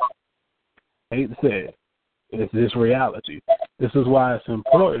retarded. I hate to say it. It's this reality. This is why it's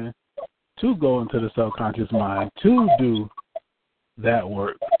important to go into the subconscious mind, to do that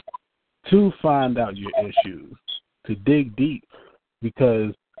work, to find out your issues, to dig deep,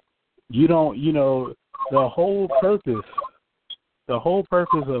 because you don't, the whole purpose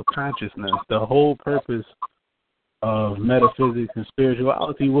of consciousness, the whole purpose of metaphysics and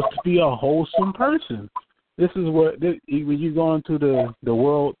spirituality was to be a wholesome person. This is what, when you go into the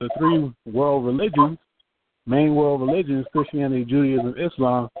world, the three world religions, main world religions, Christianity, Judaism,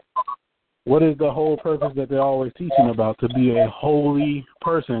 Islam, what is the whole purpose that they're always teaching about? To be a holy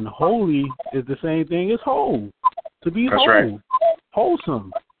person. Holy is the same thing as whole. To be whole. Right.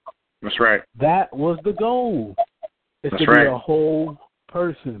 Wholesome. That's right. That was the goal. It's to be a whole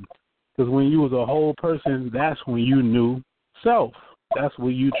person. Because when you was a whole person, that's when you knew self. That's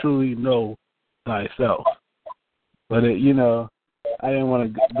when you truly know thyself. But, I didn't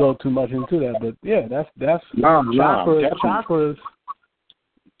want to go too much into that. But, yeah, that's chakras.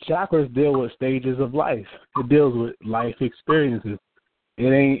 Chakras deal with stages of life. It deals with life experiences. It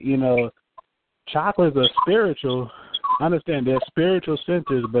ain't, chakras are spiritual. I understand they're spiritual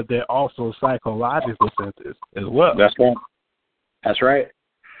centers, but they're also psychological centers as well. That's right. That's right.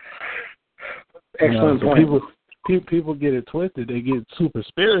 Excellent point. People get it twisted. They get super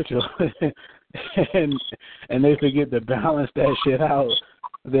spiritual, and they forget to balance that shit out.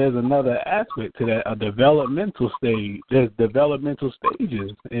 There's another aspect to that, a developmental stage. There's developmental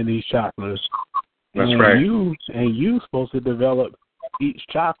stages in these chakras. That's right. You're supposed to develop each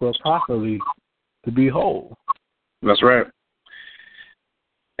chakra properly to be whole. That's right.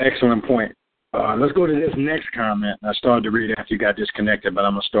 Excellent point. Let's go to this next comment. I started to read it after you got disconnected, but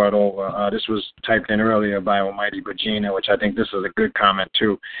I'm going to start over. This was typed in earlier by Almighty Regina, which I think this is a good comment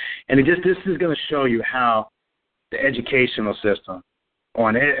too. And this is going to show you how the educational system,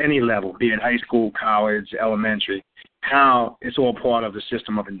 on any level, be it high school, college, elementary, how it's all part of the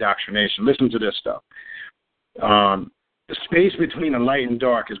system of indoctrination. Listen to this stuff. The space between the light and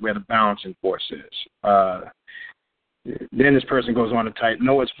dark is where the balancing force is. Then this person goes on to type,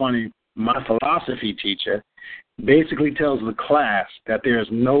 it's funny, my philosophy teacher basically tells the class that there is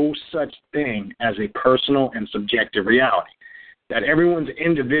no such thing as a personal and subjective reality, that everyone's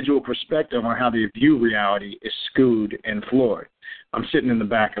individual perspective on how they view reality is skewed and flawed. I'm sitting in the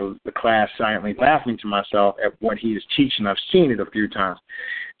back of the class silently laughing to myself at what he is teaching. I've seen it a few times.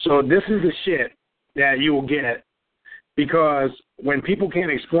 So this is the shit that you will get, because when people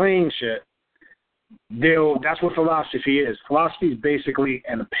can't explain shit, that's what philosophy is. Philosophy is basically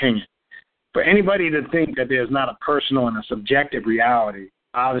an opinion. For anybody to think that there's not a personal and a subjective reality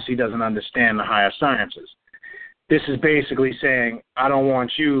obviously doesn't understand the higher sciences. This is basically saying, I don't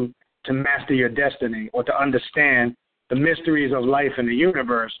want you to master your destiny or to understand the mysteries of life in the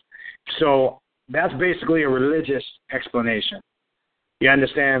universe. So that's basically a religious explanation. You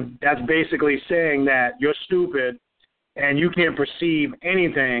understand? That's basically saying that you're stupid and you can't perceive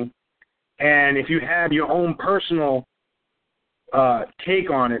anything. And if you have your own personal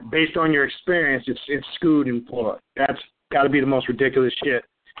take on it based on your experience, it's skewed and flawed. That's got to be the most ridiculous shit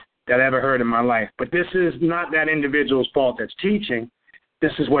that I ever heard in my life. But this is not that individual's fault that's teaching.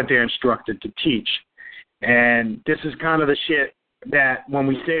 This is what they're instructed to teach. And this is kind of the shit that when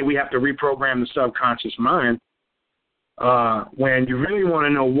we say we have to reprogram the subconscious mind, when you really want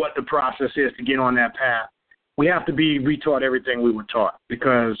to know what the process is to get on that path, we have to be retaught everything we were taught,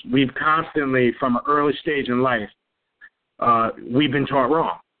 because we've constantly, from an early stage in life, we've been taught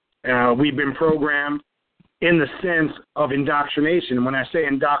wrong. We've been programmed in the sense of indoctrination. And when I say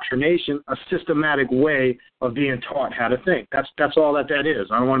indoctrination, a systematic way of being taught how to think. That's all that is.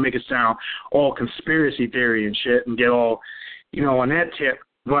 I don't want to make it sound all conspiracy theory and shit and get all, on that tip.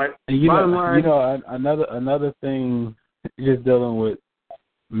 But bottom line, another thing, just dealing with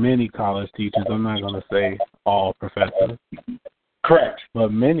many college teachers. I'm not going to say all professors. Correct.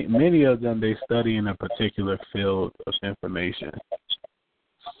 But many of them, they study in a particular field of information.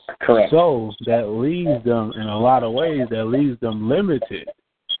 Correct. So that leaves them, in a lot of ways, limited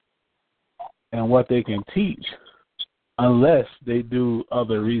in what they can teach, unless they do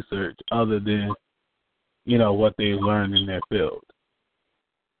other research other than, what they learn in their field.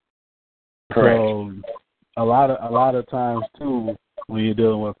 Correct. So a lot of times too, when you're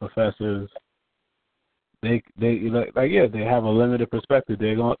dealing with professors, they have a limited perspective.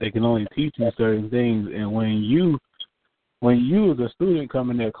 They can only teach you certain things, and when you as a student come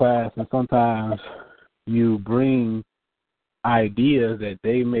in their class, and sometimes you bring ideas that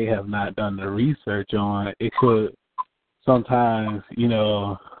they may have not done the research on, it could sometimes,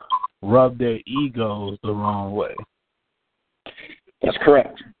 rub their egos the wrong way. That's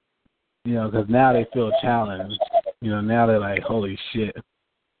correct. Because now they feel challenged. Now they're like, holy shit.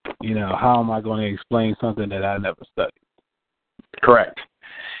 How am I going to explain something that I never studied? Correct.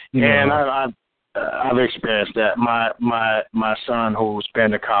 And I've experienced that. My son, who's been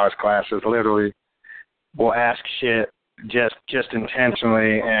to college classes, literally will ask shit just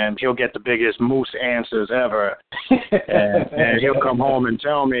intentionally, and he'll get the biggest moose answers ever. and he'll come home and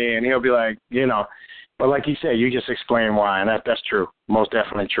tell me, and he'll be like, But like you said, you just explain why, and that's true. Most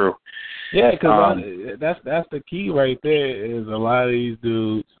definitely true. Yeah, because that's the key right there. Is a lot of these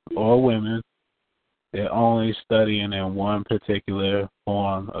dudes or women, they're only studying in one particular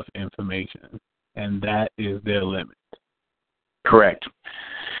form of information, and that is their limit. Correct.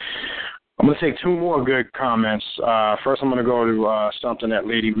 I'm going to take two more good comments. First, I'm going to go to something that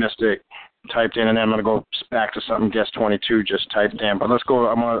Lady Mystic typed in, and then I'm going to go back to something Guest 22 just typed in. But let's go.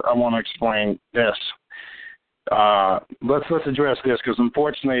 I want to explain this. Let's address this, because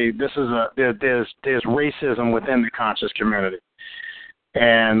unfortunately, this is there's racism within the conscious community.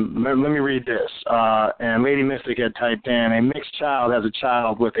 And let me read this. And Lady Mystic had typed in, a mixed child has a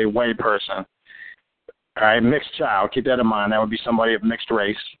child with a white person. All right, mixed child. Keep that in mind. That would be somebody of mixed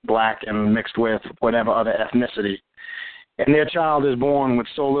race, black, and mixed with whatever other ethnicity. And their child is born with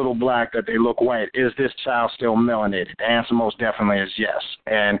so little black that they look white. Is this child still melanated? The answer most definitely is yes.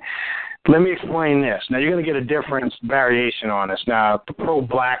 And let me explain this. Now, you're going to get a different variation on this. Now, the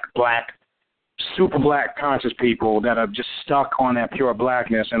pro-black, super black conscious people that are just stuck on that pure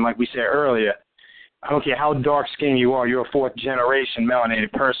blackness, and like we said earlier, I don't care how dark-skinned you are, you're a fourth-generation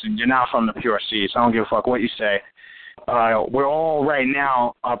melanated person. You're not from the pure seeds. I don't give a fuck what you say. We're all right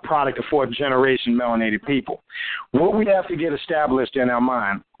now a product of fourth-generation melanated people. What we have to get established in our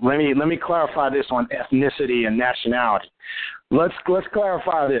mind, let me clarify this on ethnicity and nationality. Let's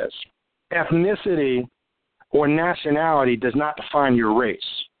clarify this. Ethnicity or nationality does not define your race,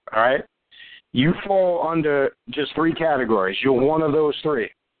 all right? You fall under just three categories. You're one of those three.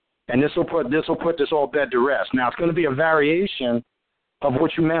 And this will put this whole bed to rest. Now, it's going to be a variation of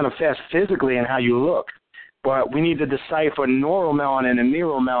what you manifest physically and how you look. But we need to decipher neuromelanin and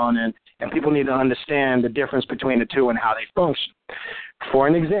neuromelanin, and people need to understand the difference between the two and how they function. For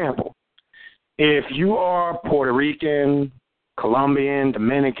an example, if you are Puerto Rican, Colombian,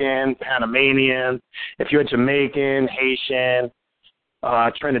 Dominican, Panamanian, if you're Jamaican, Haitian,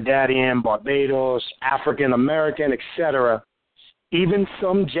 Trinidadian, Barbados, African American, etc., even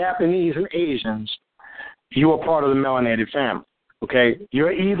some Japanese and Asians, you are part of the melanated family, okay?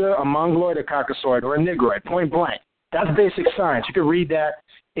 You're either a Mongoloid, a Caucasoid, or a Negroid, point blank. That's basic science. You can read that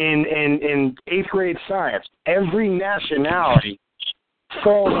in 8th grade science. Every nationality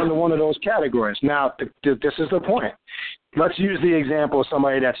falls under one of those categories. Now, this is the point. Let's use the example of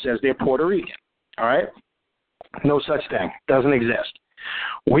somebody that says they're Puerto Rican, all right? No such thing. Doesn't exist.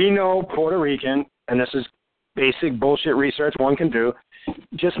 We know Puerto Rican, and this is basic bullshit research one can do,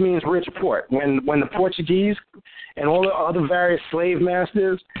 just means rich port. When the Portuguese and all the other various slave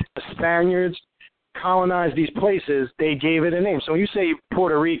masters, the Spaniards, colonized these places, they gave it a name. So when you say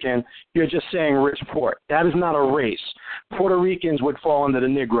Puerto Rican, you're just saying rich port. That is not a race. Puerto Ricans would fall under the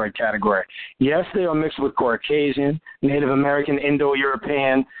Negroid category. Yes, they are mixed with Caucasian, Native American,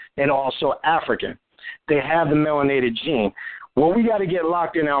 Indo-European, and also African. They have the melanated gene. What we got to get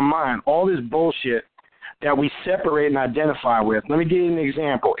locked in our mind, all this bullshit that we separate and identify with. Let me give you an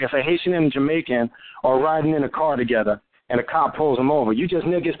example. If a Haitian and a Jamaican are riding in a car together and a cop pulls them over, you just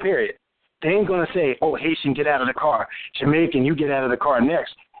niggas, period. They ain't going to say, oh, Haitian, get out of the car. Jamaican, you get out of the car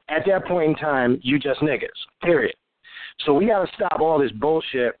next. At that point in time, you just niggas, period. So we got to stop all this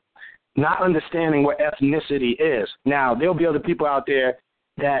bullshit, not understanding what ethnicity is. Now, there'll be other people out there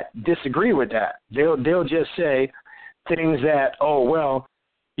that disagree with that. They'll just say things that, oh, well,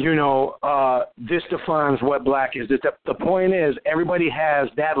 this defines what black is. The point is, everybody has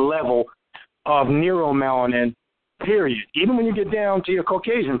that level of neuromelanin, period. Even when you get down to your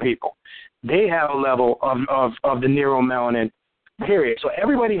Caucasian people, they have a level of the neuromelanin, period. So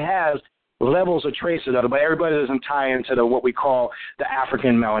everybody has levels of traces of it, but everybody doesn't tie into what we call the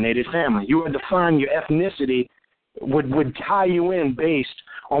African melanated family. You would define your ethnicity would tie you in based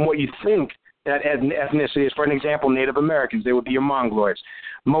on what you think that ethnicities. For an example, Native Americans, they would be your Mongoloids.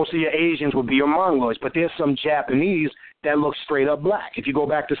 Most of your Asians would be your Mongoloids, but there's some Japanese that look straight up black. If you go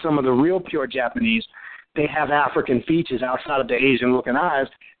back to some of the real pure Japanese, they have African features outside of the Asian-looking eyes.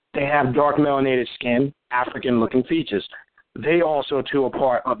 They have dark melanated skin, African-looking features. They also, too, are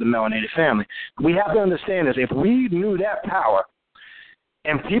part of the melanated family. We have to understand this. If we knew that power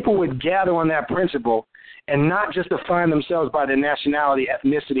and people would gather on that principle and not just define themselves by their nationality,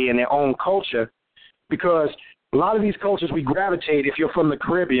 ethnicity, and their own culture, because a lot of these cultures we gravitate, if you're from the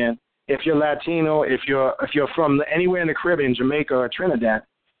Caribbean, if you're Latino, if you're from anywhere in the Caribbean, Jamaica or Trinidad,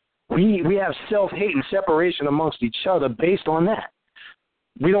 we have self-hate and separation amongst each other based on that.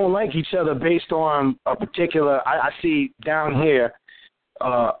 We don't like each other based on a particular, I see down here,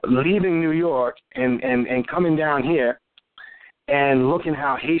 leaving New York and coming down here and looking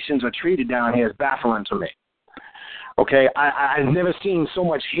how Haitians are treated down here is baffling to me. Okay, I've never seen so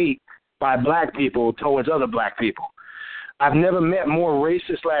much hate by black people towards other black people. I've never met more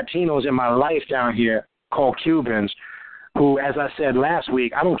racist Latinos in my life down here called Cubans who, as I said last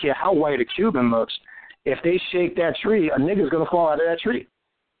week, I don't care how white a Cuban looks, if they shake that tree, a nigga's going to fall out of that tree.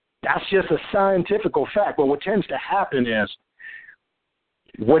 That's just a scientific fact. But what tends to happen is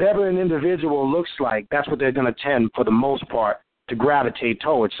whatever an individual looks like, that's what they're going to tend, for the most part, to gravitate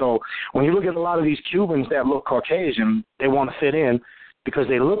towards. So when you look at a lot of these Cubans that look Caucasian, they want to fit in because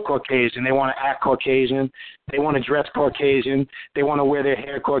they look Caucasian. They want to act Caucasian. They want to dress Caucasian. They want to wear their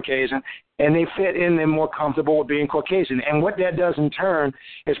hair Caucasian. And they fit in. They're more comfortable with being Caucasian. And what that does in turn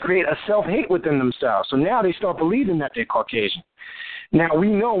is create a self-hate within themselves. So now they start believing that they're Caucasian. Now, we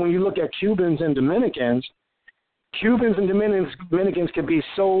know when you look at Cubans and Dominicans can be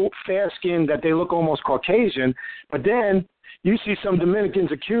so fair-skinned that they look almost Caucasian, but then you see some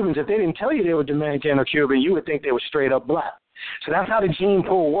Dominicans or Cubans, if they didn't tell you they were Dominican or Cuban, you would think they were straight up black. So that's how the gene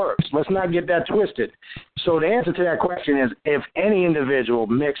pool works. Let's not get that twisted. So the answer to that question is, if any individual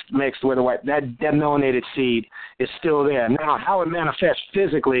mixed with a white, that melanated seed is still there. Now, how it manifests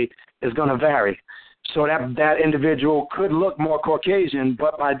physically is going to vary. So that individual could look more Caucasian,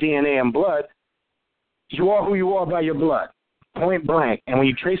 but by DNA and blood, you are who you are by your blood, point blank. And when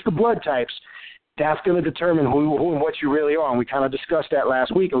you trace the blood types, that's going to determine who and what you really are. And we kind of discussed that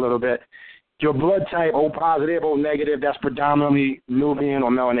last week a little bit. Your blood type, O positive, O negative, that's predominantly Nubian or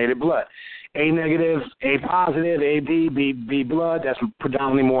melanated blood. A negative, A positive, AB, B blood, that's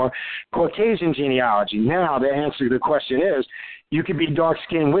predominantly more Caucasian genealogy. Now, the answer to the question is, you could be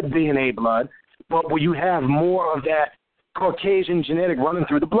dark-skinned with B and A blood, but will you have more of that Caucasian genetic running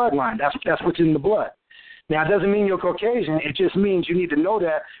through the bloodline? That's what's in the blood. Now, it doesn't mean you're Caucasian. It just means you need to know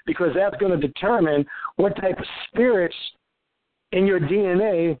that, because that's going to determine what type of spirits in your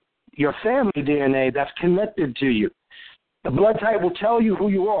DNA, your family DNA, that's connected to you. The blood type will tell you who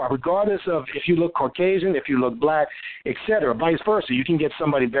you are, regardless of if you look Caucasian, if you look black, etc. Vice versa. You can get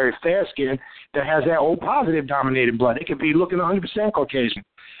somebody very fair-skinned that has that O positive dominated blood. They could be looking 100% Caucasian.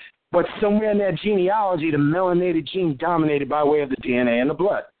 But somewhere in that genealogy, the melanated gene dominated by way of the DNA and the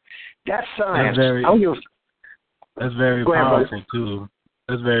blood. That's science. That's very powerful, too.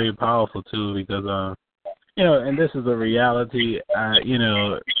 That's very powerful, too, because, and this is a reality.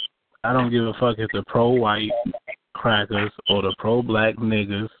 I don't give a fuck if the pro-white crackers or the pro-black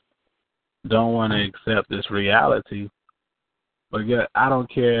niggas don't want to accept this reality. But I don't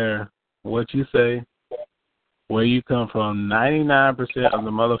care what you say, where you come from. 99% of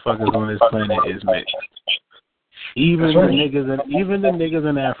the motherfuckers on this planet is mixed. Even the niggas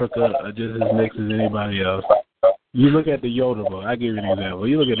in Africa are just as mixed as anybody else. You look at the Yoruba. I give you an example.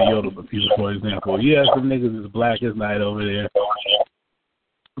 You look at the Yoruba people, for example. Yeah, some niggas as black as night over there,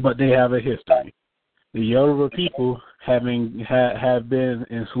 but they have a history. The Yoruba people have been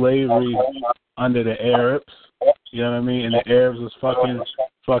in slavery under the Arabs. You know what I mean? And the Arabs was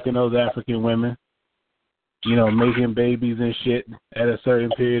fucking those African women. Making babies and shit at a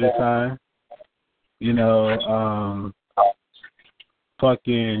certain period of time.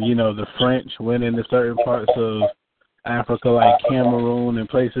 The French went into certain parts of Africa, like Cameroon and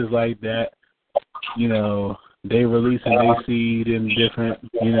places like that. They releasing their seed in different,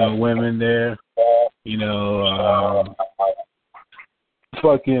 women there. You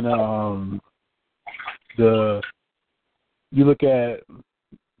look at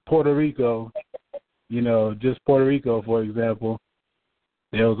Puerto Rico, just Puerto Rico, for example.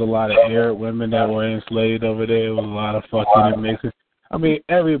 There was a lot of Arab women that were enslaved over there. There was a lot of fucking and mixing. I mean,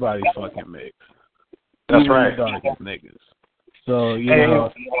 everybody's fucking mixed. That's even right. The darkest niggas. So,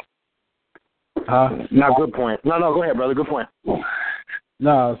 No, good point. No, go ahead, brother. Good point.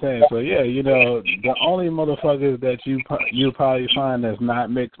 No, I'm saying, so yeah, the only motherfuckers that you'll probably find that's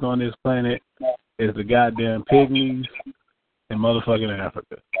not mixed on this planet is the goddamn pygmies in motherfucking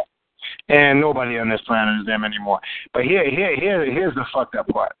Africa. And nobody on this planet is them anymore. But here's the fucked up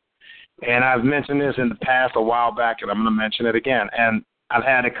part. And I've mentioned this in the past a while back, and I'm going to mention it again. And I've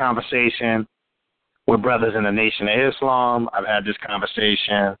had a conversation with brothers in the Nation of Islam. I've had this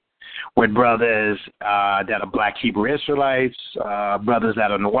conversation with brothers that are Black Hebrew Israelites, brothers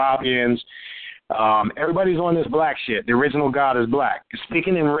that are Nawabians. Everybody's on this black shit. The original God is black.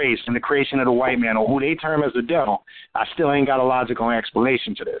 Speaking in race and the creation of the white man, or who they term as the devil, I still ain't got a logical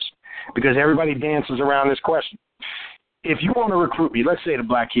explanation to this, because everybody dances around this question. If you want to recruit me, let's say the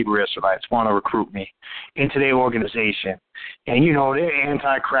Black Hebrew Israelites want to recruit me into their organization, and, they're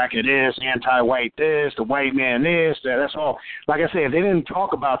anti-cracker this, anti-white this, the white man this, that's all. Like I said, if they didn't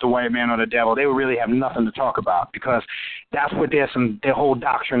talk about the white man or the devil, they would really have nothing to talk about, because that's what their whole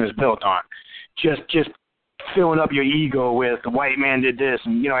doctrine is built on. Just filling up your ego with the white man did this,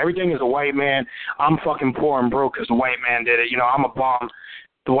 and, everything is a white man. I'm fucking poor and broke because the white man did it. I'm a bum.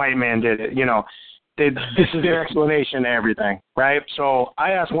 The white man did it. This is their explanation to everything, right? So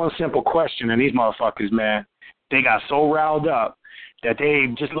I asked one simple question, and these motherfuckers, man, they got so riled up that they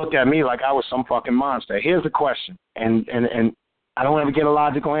just looked at me like I was some fucking monster. Here's the question, and I don't ever get a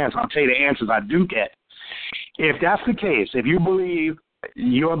logical answer. I'll tell you the answers I do get. If that's the case, if you believe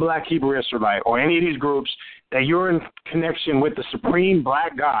you're a Black Hebrew Israelite or any of these groups, that you're in connection with the supreme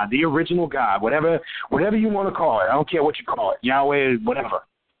black God, the original God, whatever you want to call it, I don't care what you call it, Yahweh, whatever,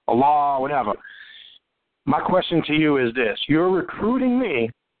 Allah, whatever. My question to you is this. You're recruiting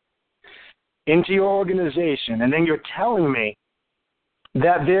me into your organization, and then you're telling me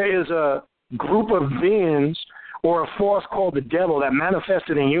that there is a group of beings or a force called the devil that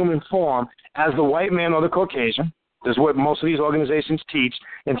manifested in human form as the white man or the Caucasian. That's what most of these organizations teach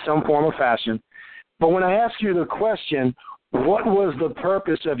in some form or fashion. But when I ask you the question, what was the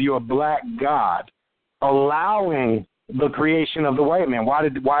purpose of your black God allowing the creation of the white man? Why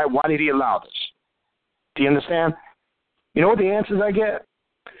did he allow this? Do you understand? You know what the answers I get?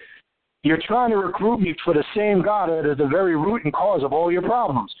 You're trying to recruit me for the same God that is the very root and cause of all your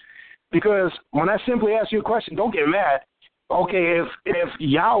problems. Because when I simply ask you a question, don't get mad. Okay, if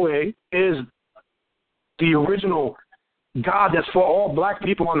Yahweh is the original God that's for all black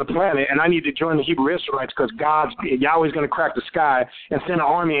people on the planet, and I need to join the Hebrew Israelites because Yahweh's going to crack the sky and send an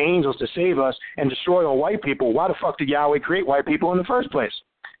army of angels to save us and destroy all white people, why the fuck did Yahweh create white people in the first place?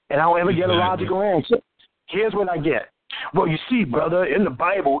 And I don't ever get a logical answer. Here's what I get. Well, you see, brother, in the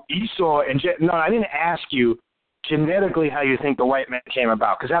Bible, Esau and no, I didn't ask you genetically how you think the white man came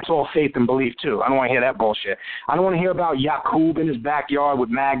about, because that's all faith and belief, too. I don't want to hear that bullshit. I don't want to hear about Yakub in his backyard with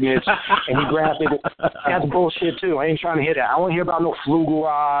magnets and he grafted it. That's bullshit, too. I ain't trying to hear that. I don't want to hear about no flugel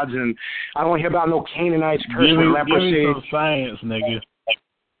rods, and I don't want to hear about no Canaanites cursed with leprosy. Give me some science, nigga.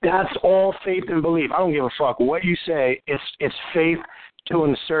 That's all faith and belief. I don't give a fuck what you say. It's faith to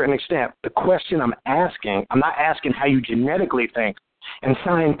a certain extent. The question I'm asking, I'm not asking how you genetically think and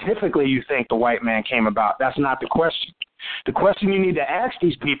scientifically you think the white man came about. That's not the question. The question you need to ask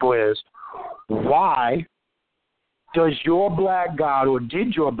these people is, why does your black God, or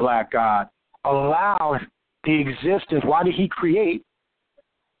did your black God, allow the existence, why did he create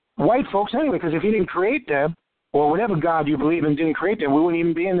white folks anyway? Because if he didn't create them, or whatever God you believe in didn't create them, we wouldn't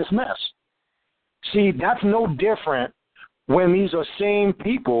even be in this mess. See, that's no different when these are same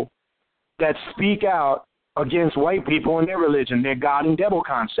people that speak out against white people and their religion, their God and devil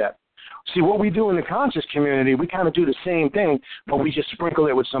concept. See, what we do in the conscious community, we kind of do the same thing, but we just sprinkle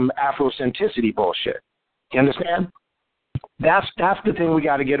it with some Afrocentricity bullshit. You understand? That's the thing we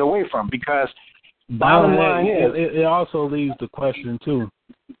got to get away from, because bottom line is... It also leaves the question, too,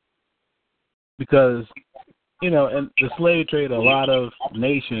 because, in the slave trade, a lot of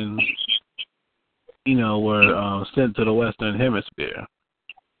nations, were sent to the Western Hemisphere.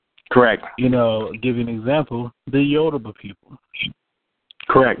 Correct. Give you an example, the Yoruba people.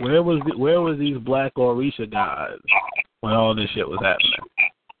 Correct. Where was these black Orisha gods when all this shit was happening?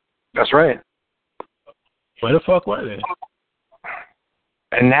 That's right. Where the fuck were they?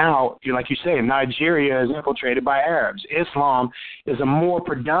 And now, like you say, Nigeria is infiltrated by Arabs. Islam is a more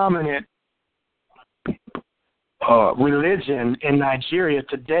predominant religion in Nigeria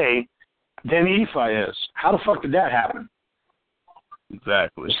today than Ifa is. How the fuck did that happen?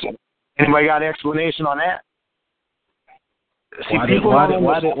 Exactly. Anybody got an explanation on that? See,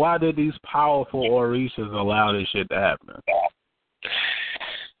 why did these powerful Orishas allow this shit to happen?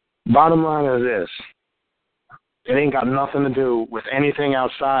 Bottom line is this. It ain't got nothing to do with anything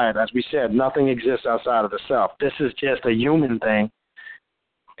outside. As we said, nothing exists outside of the self. This is just a human thing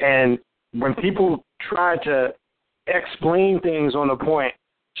And when people try to explain things on the point,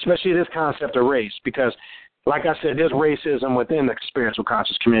 especially this concept of race, because, like I said, there's racism within the spiritual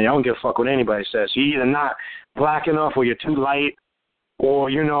conscious community. I don't give a fuck what anybody says. You're either not black enough or you're too light, or,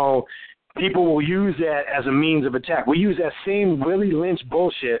 people will use that as a means of attack. We use that same Willie Lynch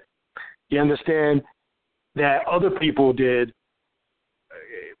bullshit, you understand, that other people did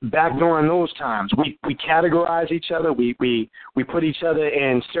back during those times. We categorize each other. We put each other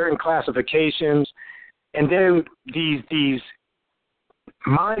in certain classifications, and then these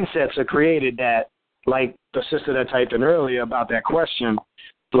mindsets are created that, like the sister that typed in earlier about that question,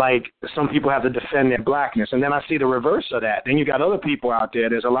 like some people have to defend their blackness. And then I see the reverse of that. Then you got other people out there.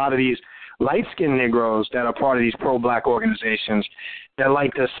 There's a lot of these light-skinned Negroes that are part of these pro-black organizations that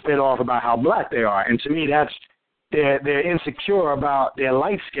like to spit off about how black they are. And to me, that's they're insecure about their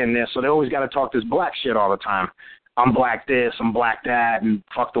light-skinnedness, so they always got to talk this black shit all the time. I'm black this, I'm black that, and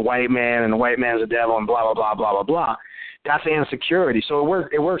fuck the white man, and the white man's the devil, and blah, blah, blah, blah, blah, blah. That's the insecurity. So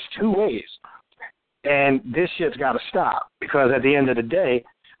it works two ways. And this shit's got to stop, because at the end of the day,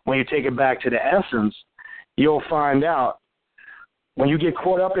 when you take it back to the essence, you'll find out when you get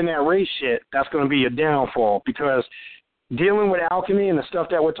caught up in that race shit, that's going to be your downfall, because dealing with alchemy and the stuff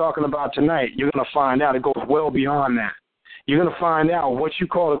that we're talking about tonight, you're going to find out it goes well beyond that. You're going to find out what you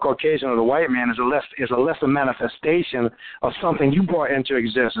call the Caucasian or the white man is a lesser manifestation of something you brought into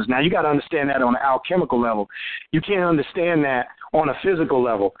existence. Now, you got to understand that on an alchemical level. You can't understand that on a physical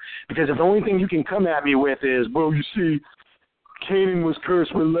level, because if the only thing you can come at me with is, well, you see, Canaan was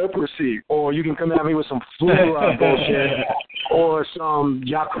cursed with leprosy, or you can come at me with some fluoride bullshit, or some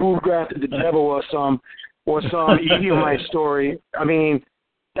Yakub grafted the devil, or some Edomite story. I mean,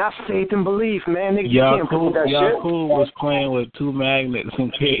 that's faith and belief, man. Nigga, you can't prove that shit. Yakub was playing with two magnets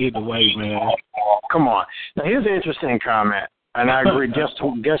and created the white man. Come on. Now, here's an interesting comment, and I agree. Guest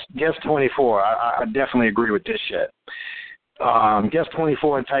 24, I definitely agree with this shit. Guest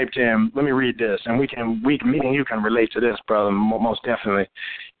 24 typed in, let me read this, and me and you can relate to this, brother, most definitely.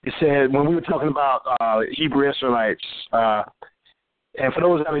 It said, when we were talking about Hebrew Israelites, and for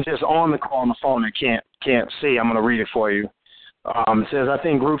those that are just on the call on the phone that can't see, I'm going to read it for you. It says, I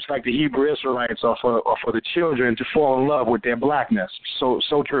think groups like the Hebrew Israelites are for the children to fall in love with their blackness. So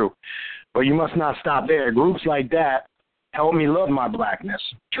true. But you must not stop there. Groups like that helped me love my blackness.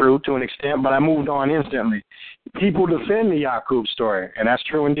 True, to an extent, but I moved on instantly. People defend the Yakub story, and that's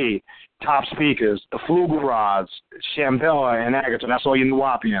true indeed. Top speakers, the Flugelrods, Shambhala, and Agathon, that's all you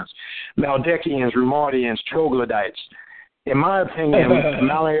Nuwapians, Maldekians, Rumardians, Troglodytes. In my opinion,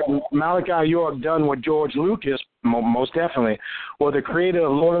 Malachi York done what George Lucas, most definitely, or the creator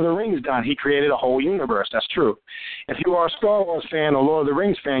of Lord of the Rings done. He created a whole universe. That's true. If you are a Star Wars fan or Lord of the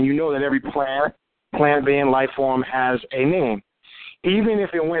Rings fan, you know that every plant being, life form has a name. Even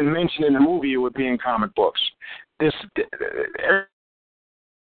if it went mentioned in the movie, it would be in comic books. They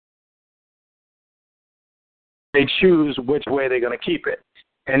choose which way they're going to keep it.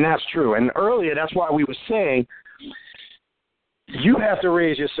 And that's true. And earlier, that's why we were saying you have to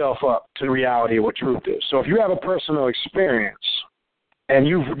raise yourself up to the reality of what truth is. So if you have a personal experience and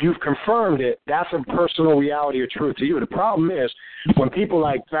you've confirmed it, that's a personal reality or truth to you. The problem is when people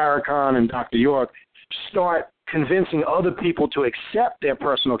like Farrakhan and Dr. York start convincing other people to accept their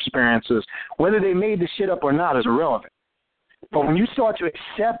personal experiences, whether they made the shit up or not is irrelevant. But when you start to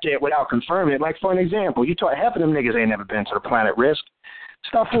accept it without confirming it, like for an example, you taught half of them niggas ain't never been to the planet Risk.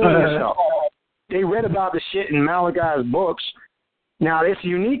 Stop fooling yourself. They read about the shit in Malachi's books. Now, it's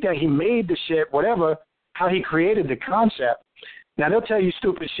unique that he made the shit, whatever, how he created the concept. Now, they'll tell you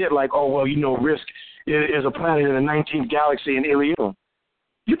stupid shit like, oh, well, Risk is a planet in the 19th galaxy in Ilium.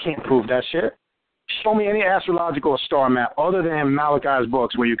 You can't prove that shit. Show me any astrological star map other than Malachi's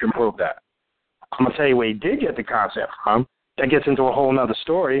books where you can prove that. I'm going to tell you where he did get the concept from. That gets into a whole other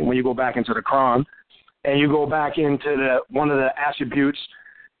story when you go back into the Quran and you go back into one of the attributes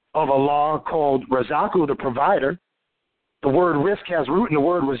of Allah called Razaku, the provider. The word risk has root in the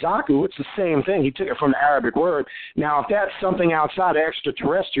word Razaku. It's the same thing. He took it from the Arabic word. Now, if that's something outside of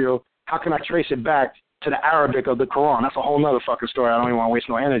extraterrestrial, how can I trace it back to the Arabic of the Quran? That's a whole other fucking story I don't even want to waste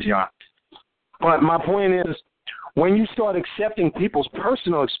no energy on. But my point is, when you start accepting people's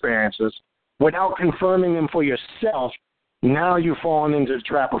personal experiences without confirming them for yourself, now you've fallen into the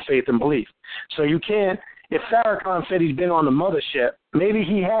trap of faith and belief. So you can't, if Farrakhan said he's been on the mothership, maybe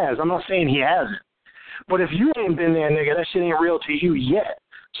he has. I'm not saying he hasn't. But if you ain't been there, nigga, that shit ain't real to you yet.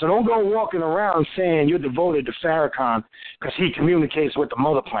 So don't go walking around saying you're devoted to Farrakhan because he communicates with the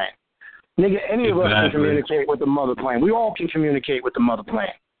mother plane. Nigga, any of us can communicate with the mother plane. We all can communicate with the mother plane.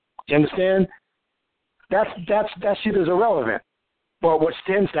 You understand? That shit is irrelevant. But what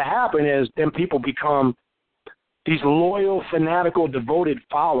tends to happen is then people become these loyal, fanatical, devoted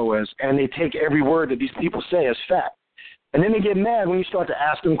followers, and they take every word that these people say as fact. And then they get mad when you start to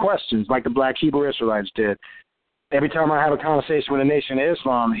ask them questions, like the Black Hebrew Israelites did. Every time I have a conversation with the Nation of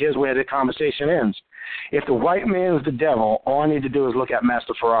Islam, here's where the conversation ends. If the white man is the devil, all I need to do is look at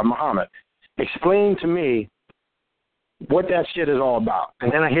Master Farad Muhammad. Explain to me what that shit is all about.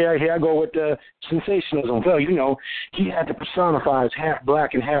 And then here I go with the sensationalism. Well, you know, he had to personify as half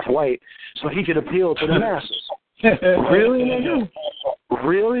black and half white so he could appeal to the masses. Really, nigga?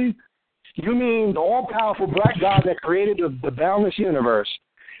 Really? You mean the all-powerful black God that created the boundless universe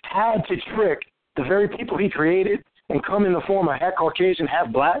had to trick the very people he created and come in the form of half Caucasian,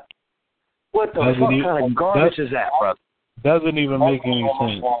 half black? What the fuck kind of garbage is that, brother? Doesn't even make any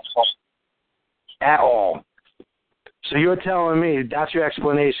sense. At all. So you're telling me that's your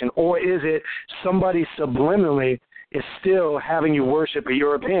explanation, or is it somebody subliminally is still having you worship a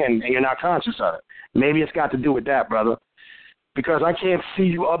European and you're not conscious of it? Maybe it's got to do with that, brother. Because I can't see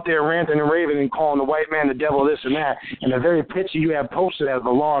you up there ranting and raving and calling the white man the devil, this and that, and the very picture you have posted as the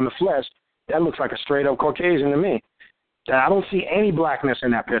law in the flesh, that looks like a straight-up Caucasian to me. I don't see any blackness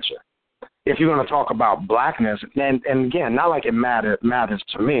in that picture. If you're going to talk about blackness, and again, not like it matters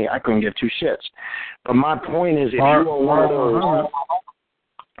to me. I couldn't give two shits. But my point is, if you are one of those...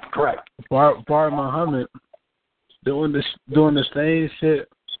 Correct. Farad Muhammad doing the same shit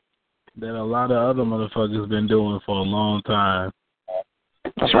that a lot of other motherfuckers been doing for a long time.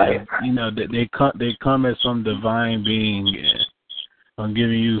 That's right. You know, they come as some divine being and I'm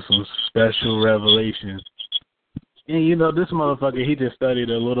giving you some special revelations. And you know, this motherfucker, he just studied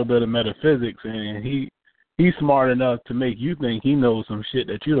a little bit of metaphysics, and he's smart enough to make you think he knows some shit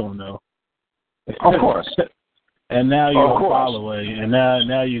that you don't know. Of course. And now you're a follower, and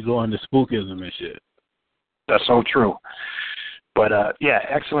now you go into spookism and shit. That's so true. But, yeah,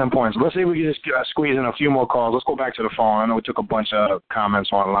 excellent points. Let's see if we can just squeeze in a few more calls. Let's go back to the phone. I know we took a bunch of comments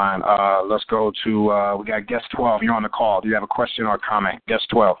online. Let's go to, we got guest 12. You're on the call. Do you have a question or a comment? Guest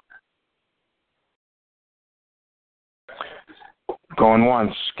 12. Going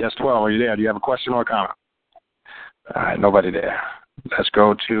once. Guest 12, are you there? Do you have a question or a comment? All right, nobody there. Let's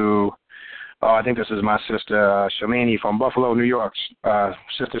go to, I think this is my sister, Shalini from Buffalo, New York.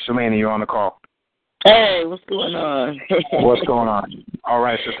 Sister Shalini, you're on the call. Hey, what's going on? What's going on? All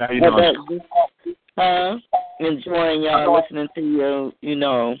right, sister, how you doing? Enjoying y'all, listening to you, you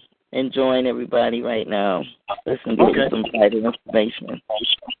know, enjoying everybody right now. Listening to some vital information.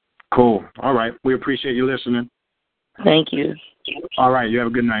 Cool. All right. We appreciate you listening. Thank you. All right. You have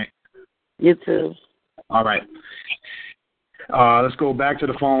a good night. You too. All right. Let's go back to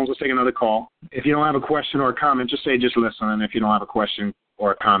the phones. Let's take another call. If you don't have a question or a comment, just say just listen. If you don't have a question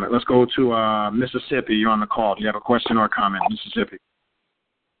or a comment, let's go to Mississippi. You're on the call. Do you have a question or a comment, Mississippi?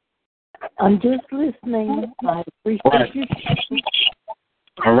 I'm just listening. I appreciate you.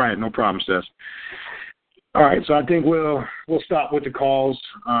 All right. No problem, sis. All right. So I think we'll stop with the calls.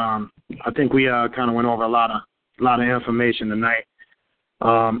 I think we kind of went over a lot of information tonight.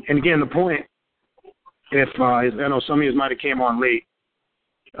 And again, the point, if I know some of you might have came on late,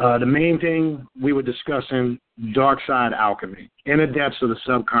 the main thing we were discussing, Darkside alchemy, in the depths of the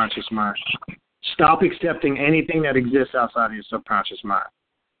subconscious mind. Stop accepting anything that exists outside of your subconscious mind.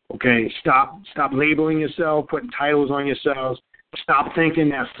 Okay? Stop labeling yourself, putting titles on yourselves. Stop thinking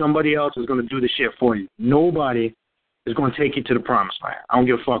that somebody else is going to do the shit for you. Nobody is going to take you to the promised land. I don't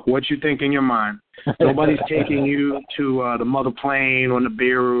give a fuck what you think in your mind. Nobody's taking you to the mother plane or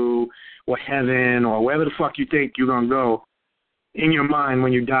Nibiru or heaven or wherever the fuck you think you're going to go in your mind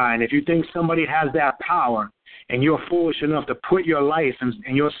when you die. And if you think somebody has that power and you're foolish enough to put your life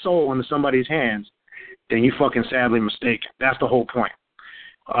and your soul into somebody's hands, then you fucking sadly mistaken. That's the whole point.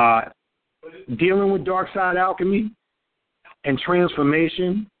 Dealing with Darkside alchemy and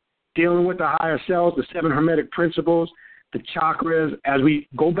transformation, dealing with the higher selves, the 7 hermetic principles, the chakras, as we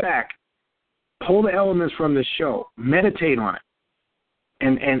go back, pull the elements from this show, meditate on it,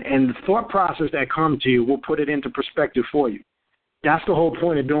 and the thought process that comes to you will put it into perspective for you. That's the whole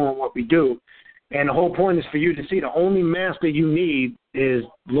point of doing what we do. And the whole point is for you to see the only master you need is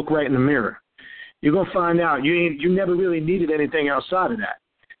look right in the mirror. You're going to find out you never really needed anything outside of that.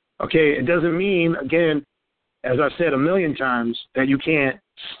 Okay, it doesn't mean, again, as I've said a million times, that you can't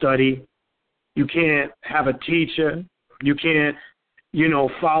study, you can't have a teacher, you can't,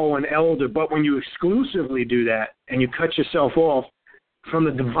 follow an elder. But when you exclusively do that and you cut yourself off from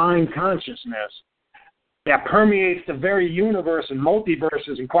the divine consciousness that permeates the very universe and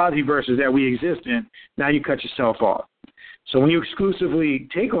multiverses and quasi-verses that we exist in, now you cut yourself off. So when you exclusively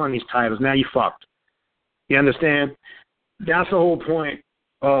take on these titles, now you fucked. You understand? that's the whole point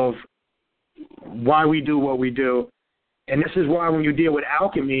of why we do what we do. And this is why when you deal with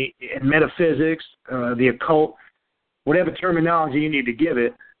alchemy and metaphysics, the occult, whatever terminology you need to give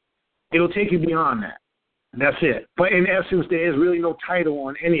it, it'll take you beyond that. That's it. But in essence, there is really no title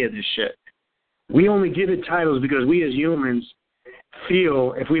on any of this shit. We only give it titles because we as humans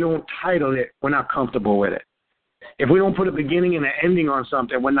feel if we don't title it, we're not comfortable with it. If we don't put a beginning and an ending on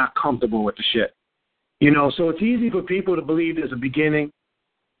something, we're not comfortable with the shit. So it's easy for people to believe there's a beginning,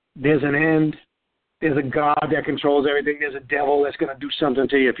 there's an end, there's a God that controls everything, there's a devil that's going to do something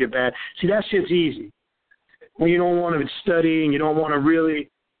to you if you're bad. See, that shit's easy. When you don't want to study and you don't want to really,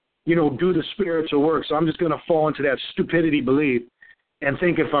 do the spiritual work. So I'm just going to fall into that stupidity belief and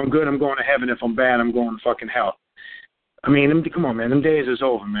think if I'm good, I'm going to heaven. If I'm bad, I'm going to fucking hell. I mean, come on, man. Them days is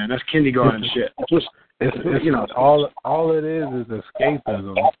over, man. That's kindergarten shit. All it is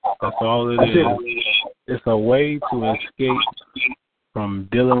escapism. That's all it is. It's a way to escape from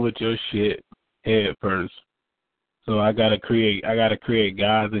dealing with your shit head first. So I gotta create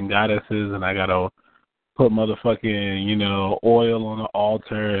gods and goddesses, and I gotta put motherfucking oil on the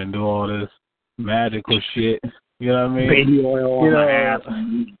altar and do all this magical shit. You know what I mean? Baby oil on my ass.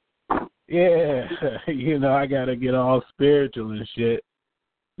 Yeah, I gotta get all spiritual and shit.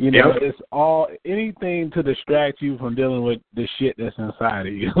 It's all anything to distract you from dealing with the shit that's inside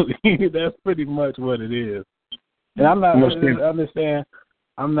of you. That's pretty much what it is. And I'm not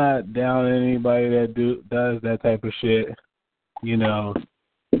down on anybody that does that type of shit.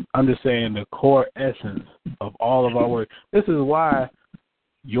 I'm just saying the core essence of all of our work. This is why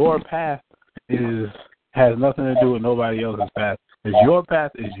your path has nothing to do with nobody else's path. It's your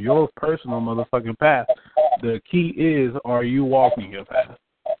path is your personal motherfucking path. The key is, are you walking your path?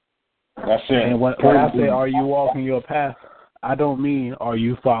 That's it. And when I say, are you walking your path, I don't mean, are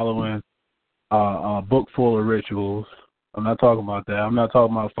you following a book full of rituals. I'm not talking about that. I'm not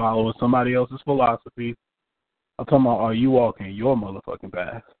talking about following somebody else's philosophy. I'm talking about, are you walking your motherfucking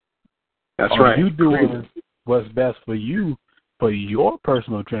path? That's right. Are you doing what's best for you, for your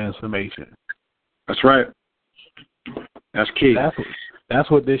personal transformation? That's right. That's key. That's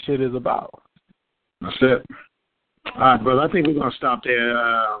what this shit is about. That's it. All right, brother. I think we're going to stop there.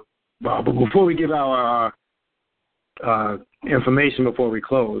 But before we give our information before we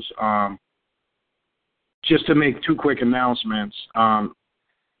close, just to make two quick announcements.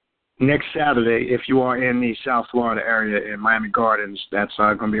 Next Saturday, if you are in the South Florida area in Miami Gardens, that's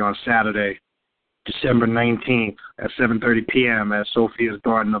going to be on Saturday, December 19th at 7:30 p.m. at Sophia's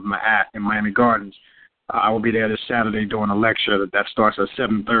Garden of Ma'at in Miami Gardens. I will be there this Saturday doing a lecture that starts at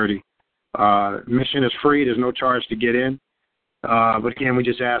 7:30. Admission is free. There's no charge to get in. But again, we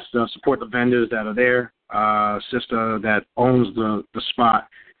just ask to support the vendors that are there. Sister that owns the spot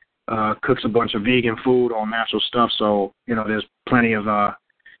cooks a bunch of vegan food, all natural stuff. So, there's plenty of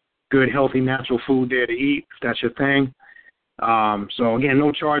good, healthy, natural food there to eat, if that's your thing. So, again,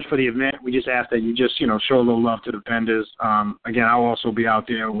 no charge for the event. We just ask that you just, show a little love to the vendors. Again, I'll also be out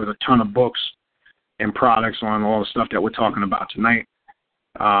there with a ton of books and products on all the stuff that we're talking about tonight.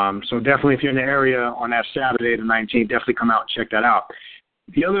 So definitely if you're in the area on that Saturday, the 19th, definitely come out and check that out.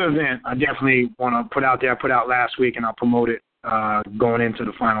 The other event I definitely want to put out there, I put out last week, and I'll promote it going into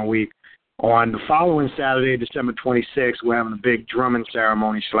the final week. On the following Saturday, December 26th, we're having a big drumming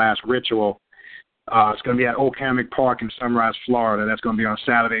ceremony / ritual. It's going to be at Oak Hammock Park in Sunrise, Florida. That's going to be on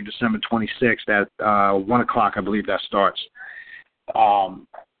Saturday, December 26th at 1 o'clock, I believe that starts.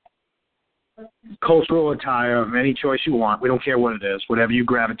 Cultural attire of any choice you want. We don't care what it is, whatever you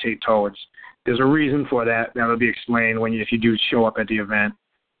gravitate towards. There's a reason for that. That'll be explained if you do show up at the event.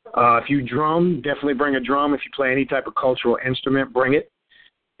 If you drum, definitely bring a drum. If you play any type of cultural instrument, bring it.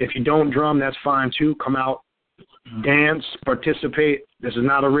 If you don't drum, that's fine too. Come out, dance, participate. This is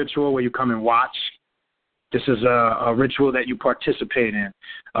not a ritual where you come and watch. This is a ritual that you participate in.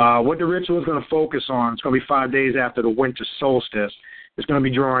 What the ritual is going to focus on, it's going to be 5 days after the winter solstice. It's going to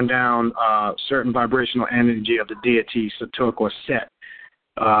be drawing down certain vibrational energy of the deity, Satuk or Set,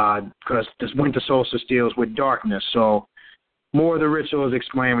 because this winter solstice deals with darkness. So more of the ritual is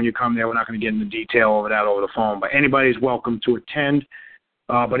explained when you come there. We're not going to get into detail over that over the phone, but anybody's welcome to attend.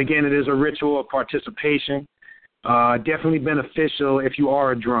 But again, it is a ritual of participation. Definitely beneficial if you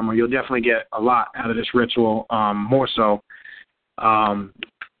are a drummer. You'll definitely get a lot out of this ritual, more so.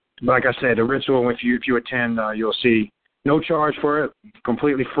 Like I said, the ritual, if you attend, you'll see no charge for it,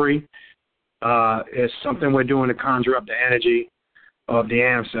 completely free. It's something we're doing to conjure up the energy of the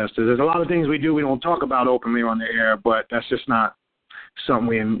ancestors. There's a lot of things we do we don't talk about openly on the air, but that's just not something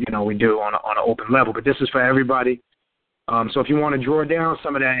we do on an open level. But this is for everybody. So if you want to draw down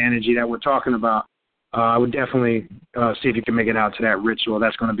some of that energy that we're talking about, I would definitely see if you can make it out to that ritual.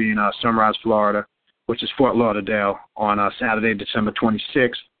 That's going to be in Sunrise, Florida, which is Fort Lauderdale, on Saturday, December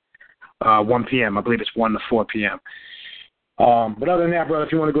 26th, 1 p.m. I believe it's 1 to 4 p.m. But other than that, brother,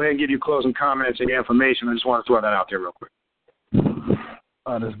 if you want to go ahead and give your closing comments and your information, I just want to throw that out there real quick.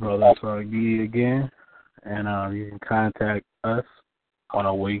 This brother Sargi again, and you can contact us on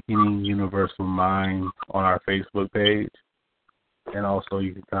Awakening Universal Mind on our Facebook page, and also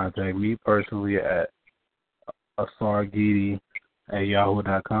you can contact me personally at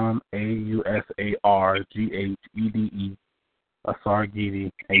asargede@yahoo.com, AUSARGHEDE,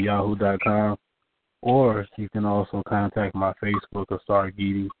 asargede@yahoo.com, or you can also contact my Facebook,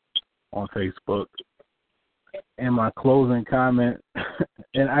 Asargede, on Facebook. And my closing comment,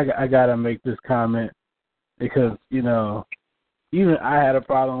 and I gotta make this comment because, you know, even I had a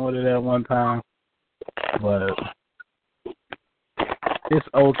problem with it at one time, but it's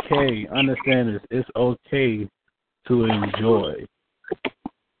okay. Understand this. It's okay to enjoy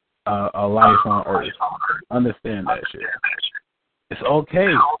a life on Earth. Understand that shit. It's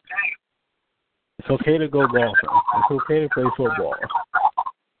okay. It's okay to go golfing. It's okay to play football.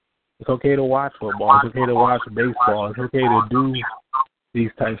 It's okay to watch football. It's okay to watch baseball. It's okay to do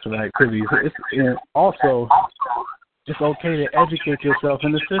these types of activities. And also, it's okay to educate yourself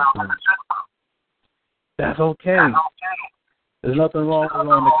in the system. That's okay. There's nothing wrong with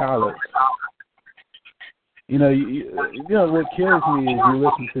going to college. You know, you know what kills me is you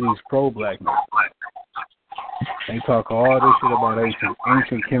listen to these pro-black men. They talk all this shit about ancient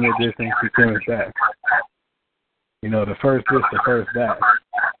Kemet this, ancient Kemet that. You know, the first this, the first that.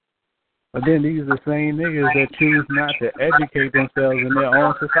 But then these are the same niggas that choose not to educate themselves in their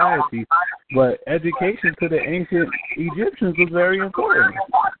own society. But education to the ancient Egyptians was very important.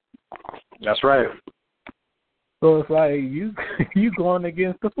 That's right. So it's like you going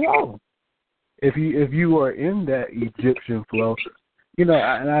against the flow. If you are in that Egyptian flow, you know,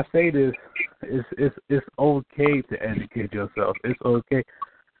 and I say this, it's okay to educate yourself. It's okay,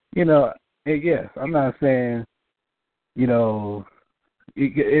 you know. Yes, I'm not saying, you know,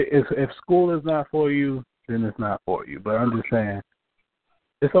 if school is not for you, then it's not for you. But I'm just saying,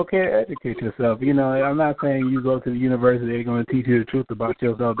 it's okay to educate yourself. You know, I'm not saying you go to the university, they're going to teach you the truth about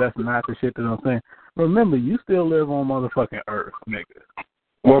yourself. That's not the shit that I'm saying. Remember, you still live on motherfucking Earth, nigga.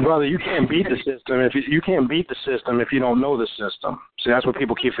 Well, brother, you can't beat the system if you can't beat the system if you don't know the system. See, that's what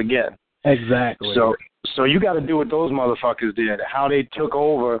people keep forgetting. Exactly. So you got to do what those motherfuckers did. How they took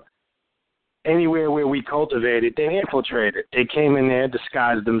over anywhere where we cultivated, they infiltrated. They came in there,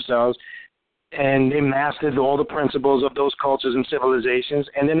 disguised themselves, and they mastered all the principles of those cultures and civilizations,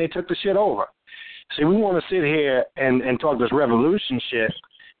 and then they took the shit over. See, we want to sit here and talk this revolution shit,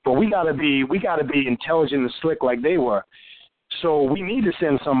 but we gotta be intelligent and slick like they were. So we need to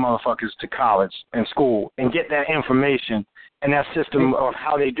send some motherfuckers to college and school and get that information and that system of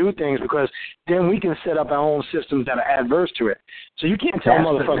how they do things, because then we can set up our own systems that are adverse to it. So you can't tell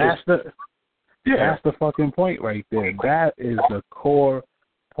motherfuckers. That's the fucking point right there. That is the core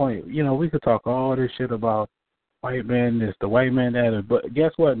point. You know, we could talk all this shit about white man this, the white man that, but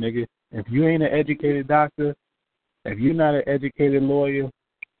guess what, nigga? If you ain't an educated doctor, if you're not an educated lawyer,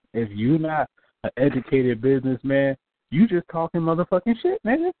 if you're not an educated businessman, you just talking motherfucking shit,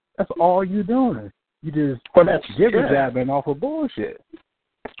 nigga. That's all you doing. You just jibber-jabbing off of bullshit.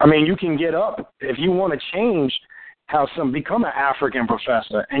 I mean, you can get up if you want to change how become an African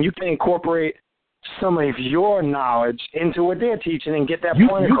professor, and you can incorporate some of your knowledge into what they're teaching and get that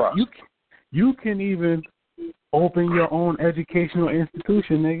point across. You can even open your own educational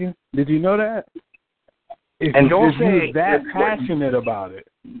institution, nigga. Did you know that? If you're that passionate about it.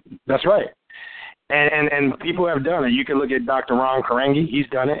 That's right. And people have done it. You can look at Dr. Ron Karengi. He's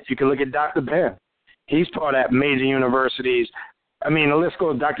done it. You can look at Dr. Ben. He's taught at major universities. I mean, the list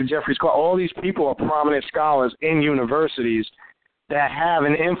goes, Dr. Jeffrey Scott. All these people are prominent scholars in universities that have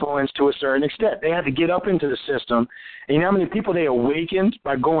an influence to a certain extent. They had to get up into the system. And you know how many people they awakened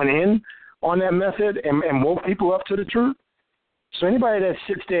by going in on that method and woke people up to the truth? So anybody that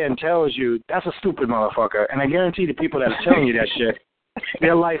sits there and tells you, that's a stupid motherfucker. And I guarantee the people that are telling you that shit,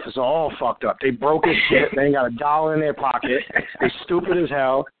 their life is all fucked up. They broke as shit. They ain't got $1 in their pocket. They're stupid as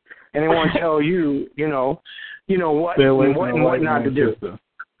hell. And they want to tell you, you know what and what not to do.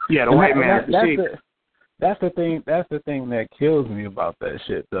 Yeah, the white man. That's the thing that kills me about that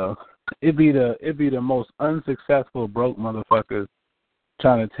shit, though. It'd be the most unsuccessful broke motherfuckers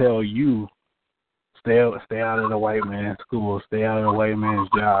trying to tell you, stay out of the white man's school, stay out of the white man's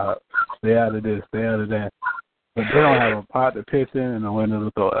job, stay out of this, stay out of that. But they don't have a pot to piss in and a window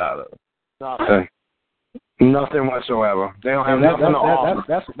to throw it out of. Okay. Nothing whatsoever. They don't have nothing to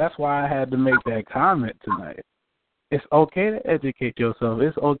offer. That's why I had to make that comment tonight. It's okay to educate yourself.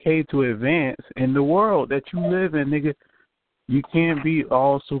 It's okay to advance in the world that you live in, nigga. You can't be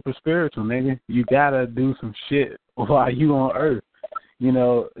all super spiritual, nigga. You gotta do some shit while you on earth. You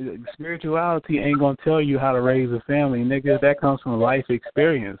know, spirituality ain't gonna tell you how to raise a family, nigga. That comes from life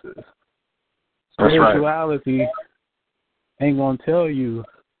experiences. Spirituality ain't gonna tell you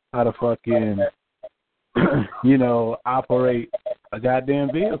how to fucking, you know, operate a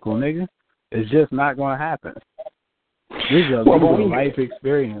goddamn vehicle, nigga. It's just not gonna happen. These are life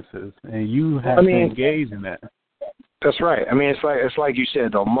experiences, and you have to engage in that. That's right. I mean, it's like you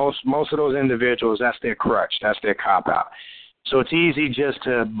said though. Most of those individuals, that's their crutch. That's their cop out. So it's easy just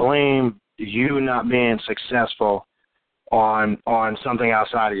to blame you not being successful on something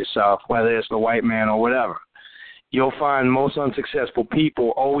outside of yourself, whether it's the white man or whatever. You'll find most unsuccessful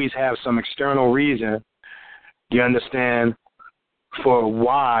people always have some external reason, you understand, for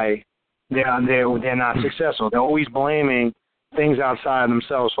why they're not successful. They're always blaming things outside of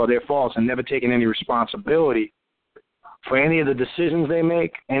themselves for their faults and never taking any responsibility for any of the decisions they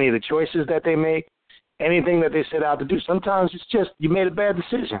make, any of the choices that they make, anything that they set out to do. Sometimes it's just you made a bad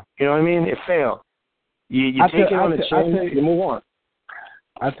decision. You know what I mean? It failed. You take it on the chin, you move on.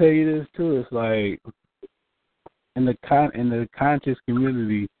 I tell you this too. It's like in the conscious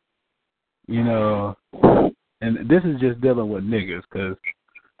community, you know, and this is just dealing with niggas because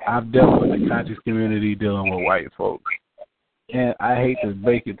I've dealt with the conscious community dealing with white folks, and I hate to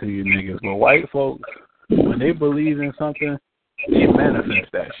break it to you niggas, but white folks, when they believe in something, they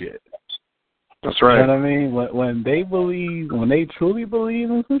manifest that shit. That's right. You know what I mean? When they truly believe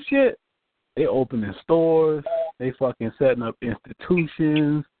in some shit, they opening stores, they fucking setting up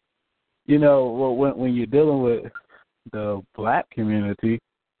institutions. You know, when you're dealing with the black community,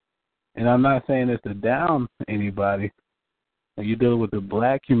 and I'm not saying this to down anybody, when you're dealing with the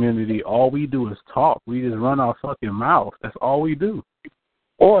black community, all we do is talk. We just run our fucking mouth. That's all we do.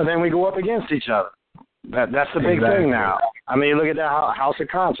 Or then we go up against each other. That's the big thing now. I mean, look at that House of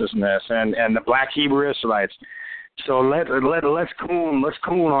Consciousness and the Black Hebrew Israelites. So let's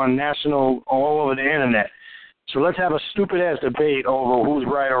coon on national all over the internet. So let's have a stupid ass debate over who's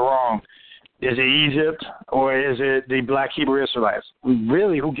right or wrong. Is it Egypt or is it the Black Hebrew Israelites?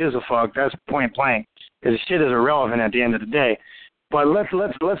 Really, who gives a fuck? That's point blank. Because shit is irrelevant at the end of the day. But let's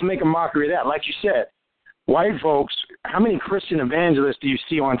make a mockery of that. Like you said, white folks, how many Christian evangelists do you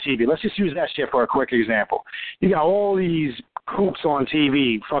see on TV? Let's just use that shit for a quick example. You got all these kooks on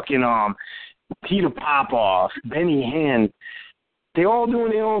TV, fucking Peter Popoff, Benny Hinn. They all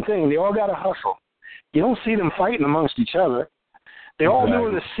doing their own thing. They all got to hustle. You don't see them fighting amongst each other. They're all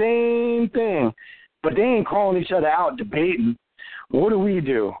doing the same thing, but they ain't calling each other out, debating. What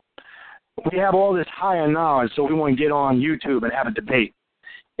do? We have all this higher knowledge, so we want to get on YouTube and have a debate.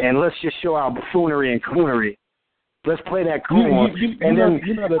 And let's just show our buffoonery and coonery. Let's play that cool. You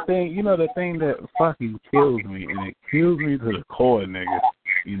know the thing that fucking kills me, and it kills me to the core, niggas,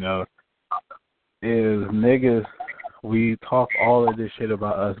 you know, is niggas, we talk all of this shit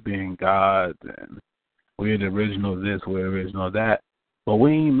about us being gods and we're the original this, we're original that. But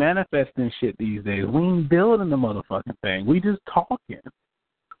we ain't manifesting shit these days. We ain't building the motherfucking thing. We just talking.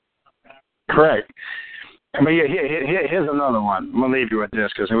 Correct. I mean, here's another one. I'm going to leave you with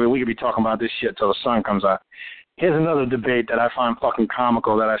this because we could be talking about this shit till the sun comes out. Here's another debate that I find fucking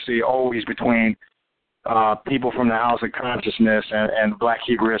comical that I see always between people from the House of Consciousness and Black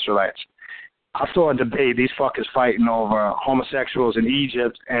Hebrew Israelites. I saw a debate. These fuckers fighting over homosexuals in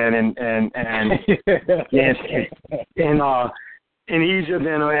Egypt and in Egypt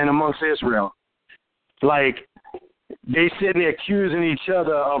and amongst Israel. Like, they sitting there accusing each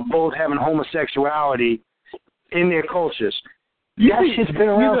other of both having homosexuality in their cultures. That shit's been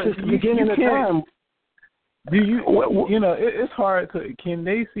around since the beginning of time. Do you know, it's hard to, can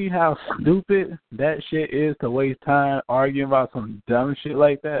they see how stupid that shit is to waste time arguing about some dumb shit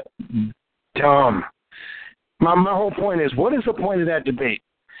like that? Dumb. My whole point is, what is the point of that debate?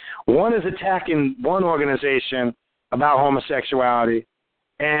 One is attacking one organization about homosexuality,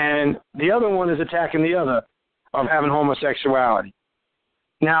 and the other one is attacking the other of having homosexuality.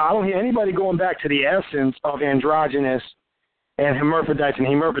 Now, I don't hear anybody going back to the essence of androgynous and hermaphrodites and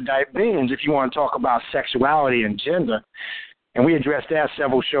hermaphrodite beings if you want to talk about sexuality and gender. And we addressed that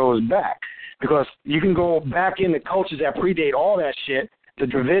several shows back because you can go back in the cultures that predate all that shit, the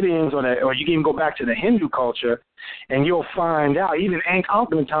Dravidians, or you can even go back to the Hindu culture, and you'll find out even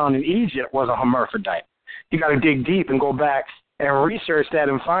Ankh-Akhenaton in Egypt was a hermaphrodite. You got to dig deep and go back and research that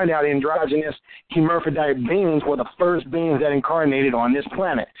and find out androgynous hermaphrodite beings were the first beings that incarnated on this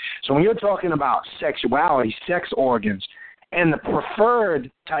planet. So when you're talking about sexuality, sex organs, and the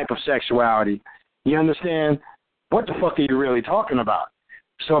preferred type of sexuality, you understand, what the fuck are you really talking about?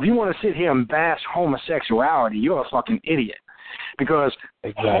 So if you want to sit here and bash homosexuality, you're a fucking idiot. Because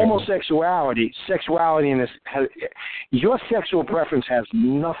homosexuality, sexuality in this, your sexual preference has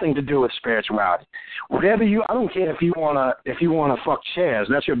nothing to do with spirituality. Whatever I don't care if you wanna fuck chairs,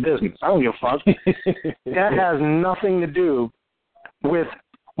 that's your business. I don't give a fuck. That has nothing to do with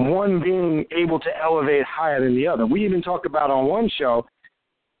one being able to elevate higher than the other. We even talked about on one show,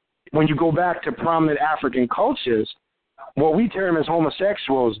 when you go back to prominent African cultures, what we term as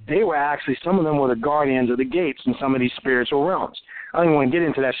homosexuals, they were actually, some of them were the guardians of the gates in some of these spiritual realms. I don't even want to get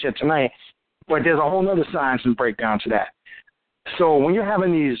into that shit tonight, but there's a whole other science and breakdown to that. So when you're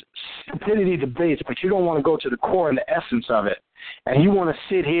having these stupidity debates, but you don't want to go to the core and the essence of it, and you want to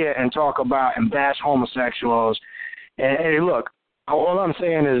sit here and talk about and bash homosexuals, and hey, look, all I'm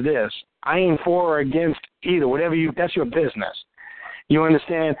saying is this: I ain't for or against either. That's your business. You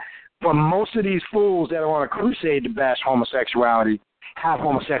understand? But most of these fools that are on a crusade to bash homosexuality have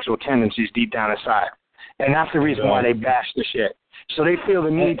homosexual tendencies deep down inside. And that's the reason why they bash the shit. So they feel the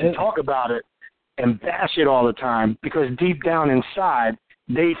need to talk about it and bash it all the time because deep down inside,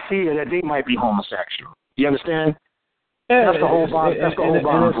 they fear that they might be homosexual. You understand? Yeah, that's the whole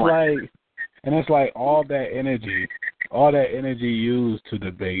bottom line. And it's like all that energy used to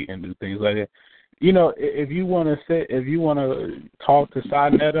debate and do things like that. You know, if you want to talk to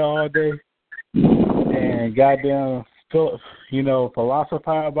Sinetta all day and goddamn,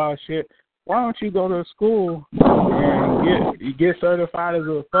 philosophize about shit, why don't you go to school and get certified as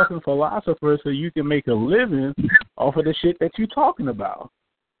a fucking philosopher so you can make a living off of the shit that you're talking about?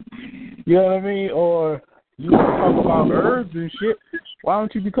 You know what I mean? Or you want to talk about herbs and shit, why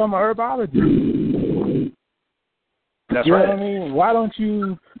don't you become an herbologist? That's you right. know what I mean?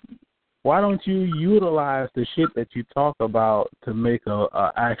 Why don't you utilize the shit that you talk about to make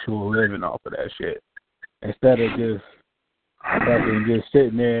a actual living off of that shit instead of just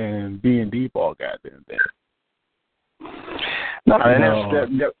sitting there and being deep all goddamn day? No,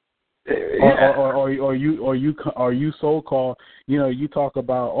 or you so-called, you talk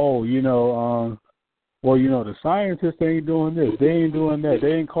about, the scientists ain't doing this, they ain't doing that,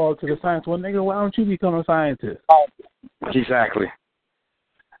 they ain't called to the science. Well, nigga, why don't you become a scientist?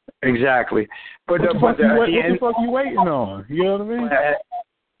 Exactly. But what the fuck you waiting on? You know what I mean?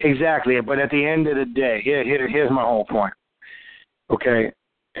 Exactly. But at the end of the day, here's my whole point. Okay?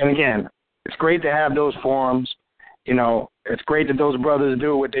 And again, it's great to have those forums. It's great that those brothers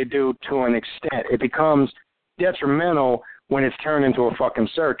do what they do to an extent. It becomes detrimental when it's turned into a fucking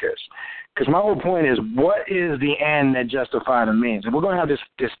circus. Because my whole point is, what is the end that justifies the means? And we're going to have this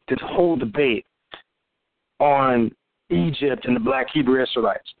whole debate on Egypt and the Black Hebrew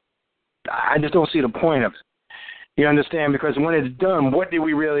Israelites. I just don't see the point of it. You understand? Because when it's done, what did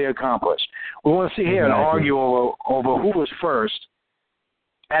we really accomplish? We want to sit here and argue over who was first.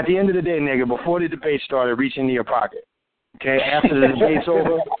 At the end of the day, nigga, before the debate started, reach into your pocket. Okay? After the debate's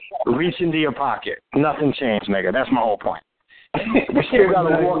over, reach into your pocket. Nothing changed, nigga. That's my whole point. We still got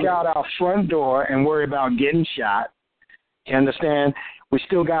to walk out our front door and worry about getting shot. You understand? We're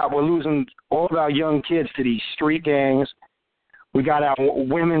losing all of our young kids to these street gangs. We got our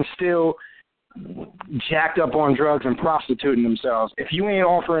women still jacked up on drugs and prostituting themselves. If you ain't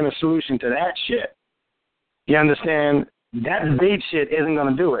offering a solution to that shit, you understand, that debate shit isn't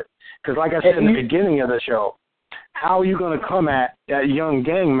going to do it. Because like I said in the beginning of the show, how are you going to come at that young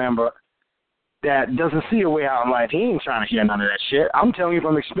gang member that doesn't see a way out in life? He ain't trying to hear none of that shit. I'm telling you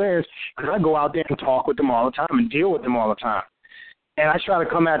from experience, because I go out there and talk with them all the time and deal with them all the time. And I try to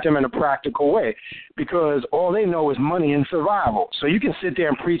come at them in a practical way because all they know is money and survival. So you can sit there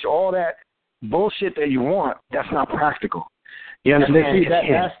and preach all that bullshit that you want. That's not practical. You understand?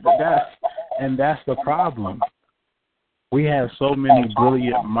 That's the problem. We have so many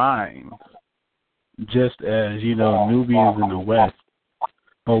brilliant minds, just as, newbies in the West,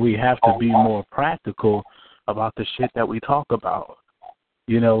 but we have to be more practical about the shit that we talk about.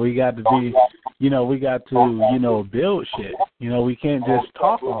 We got to be, we got to, build shit. We can't just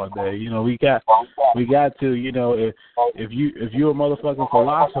talk all day. We got to, if you're a motherfucking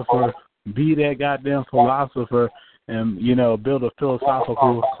philosopher, be that goddamn philosopher and, build a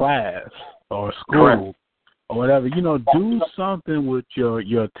philosophical class or school or whatever. Do something with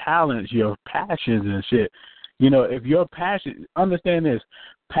your talents, your passions and shit. If your passion, understand this,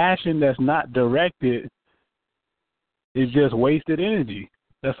 passion that's not directed is just wasted energy.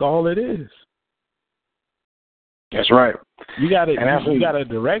 That's all it is. That's right. You gotta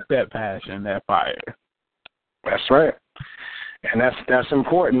direct that passion, that fire. That's right. And that's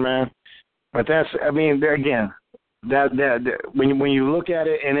important, man. But again, that when you look at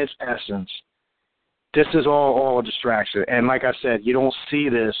it in its essence, this is all a distraction. And like I said, you don't see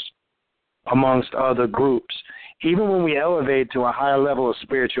this amongst other groups. Even when we elevate to a higher level of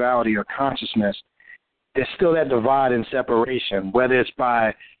spirituality or consciousness, there's still that divide and separation, whether it's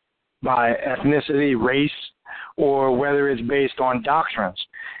by ethnicity, race, or whether it's based on doctrines.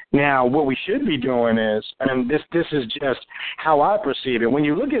 Now, what we should be doing is, and this is just how I perceive it, when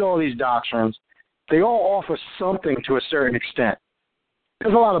you look at all these doctrines, they all offer something to a certain extent.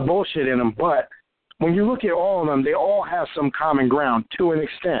 There's a lot of bullshit in them, but when you look at all of them, they all have some common ground to an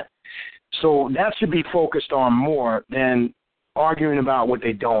extent. So that should be focused on more than arguing about what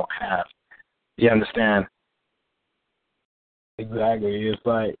they don't have. You understand? Exactly. It's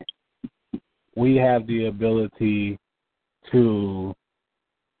like we have the ability to,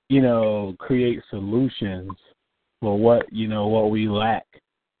 create solutions for what we lack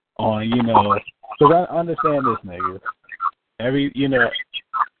on, because I understand this, nigga.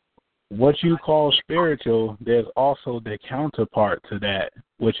 What you call spiritual, there's also the counterpart to that,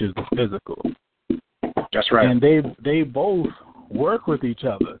 which is the physical. That's right. And they both work with each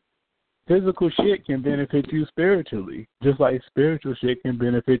other. Physical shit can benefit you spiritually, just like spiritual shit can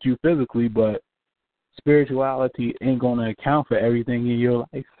benefit you physically, but spirituality ain't going to account for everything in your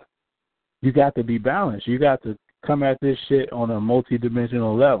life. You got to be balanced. You got to come at this shit on a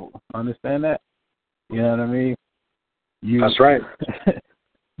multidimensional level. Understand that? You know what I mean? That's right.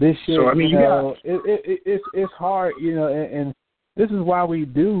 This shit, so, it's hard, and this is why we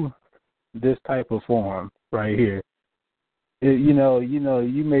do this type of forum right here.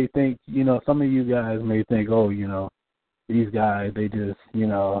 You may think, some of you guys may think, these guys, they just,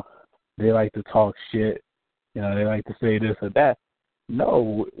 they like to talk shit, they like to say this or that.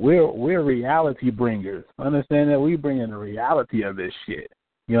 No, we're reality bringers. Understand that we bring in the reality of this shit.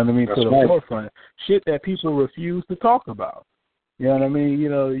 You know what I mean? That's to the right. forefront. Shit that people refuse to talk about. You know what I mean? You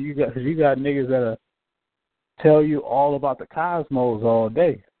got niggas that'll tell you all about the cosmos all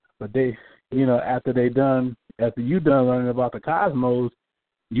day, but they, after you done learning about the cosmos,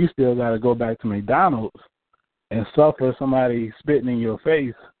 you still got to go back to McDonald's and suffer somebody spitting in your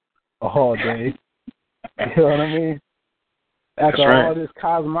face all day. You know what I mean? After all this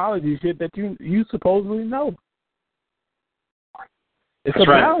cosmology shit that you supposedly know. It's a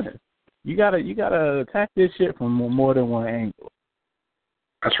balance. You gotta attack this shit from more than one angle.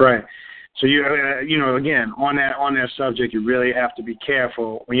 That's right. So again, on that subject, you really have to be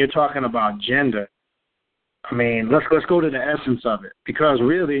careful when you're talking about gender. I mean, let's go to the essence of it, because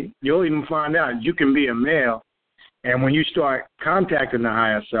really, you'll even find out you can be a male, and when you start contacting the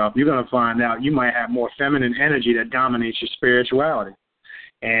higher self, you're going to find out you might have more feminine energy that dominates your spirituality,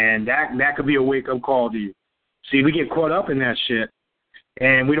 and that could be a wake-up call to you. See, we get caught up in that shit,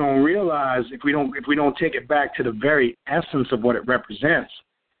 and we don't realize if we don't take it back to the very essence of what it represents,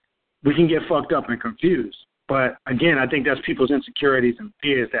 we can get fucked up and confused. But again, I think that's people's insecurities and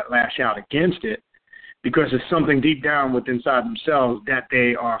fears that lash out against it, because it's something deep down within inside themselves that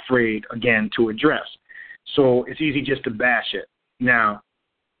they are afraid, again, to address. So it's easy just to bash it. Now,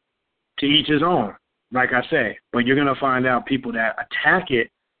 to each his own, like I say, but you're going to find out people that attack it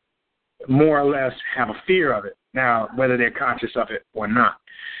more or less have a fear of it. Now, whether they're conscious of it or not.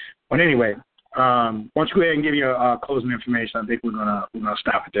 But anyway, why don't you go ahead and give your closing information? I think we're gonna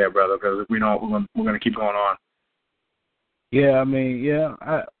stop it there, brother, because if we don't, we're gonna keep going on. Yeah, I mean,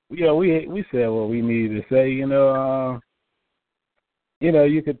 we said what we needed to say.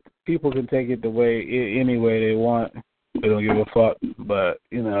 People can take it any way they want. They don't give a fuck. But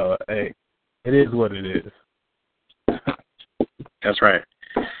hey, it is what it is. That's right.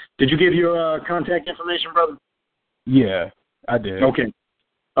 Did you give your contact information, brother? Yeah, I did. Okay.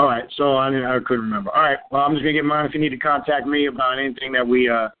 All right. So I couldn't remember. All right. Well, I'm just gonna get mine. If you need to contact me about anything that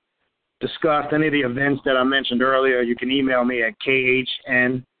we discussed, any of the events that I mentioned earlier, you can email me at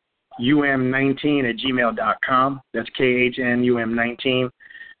khnum19@gmail.com. That's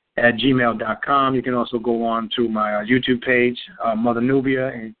khnum19@gmail.com. You can also go on to my YouTube page, Mother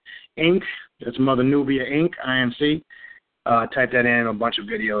Nubia Inc. That's Mother Nubia Inc. INC. Type that in, a bunch of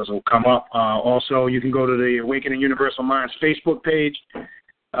videos will come up. Also, you can go to the Awakening Universal Minds Facebook page,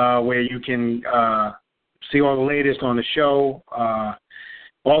 where you can see all the latest on the show.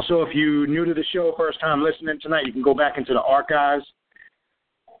 Also, if you're new to the show, first time listening tonight, you can go back into the archives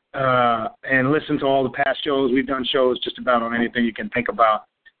and listen to all the past shows. We've done shows just about on anything you can think about.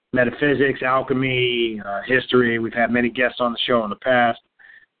 Metaphysics, alchemy, history. We've had many guests on the show in the past.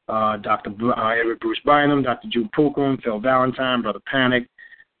 Dr. Edward Bruce Bynum, Dr. Jude Pookrum, Phil Valentine, Brother Panic.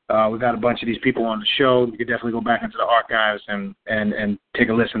 We've had a bunch of these people on the show. You can definitely go back into the archives and take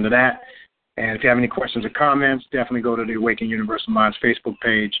a listen to that. And if you have any questions or comments, definitely go to the Awaken Universal Minds Facebook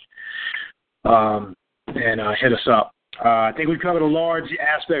page and hit us up. I think we covered a large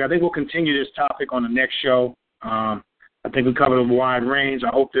aspect. I think we'll continue this topic on the next show. I think we covered a wide range. I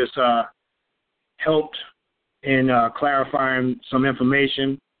hope this helped in clarifying some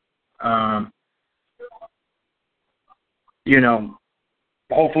information.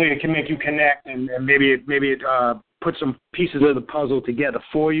 Hopefully it can make you connect and maybe it put some pieces of the puzzle together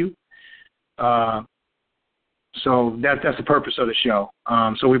for you. So that's the purpose of the show.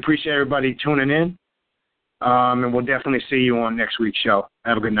 So we appreciate everybody tuning in, and we'll definitely see you on next week's show.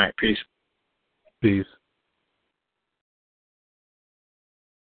 Have a good night. Peace. Peace.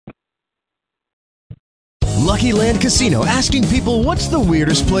 Lucky Land Casino, asking people, what's the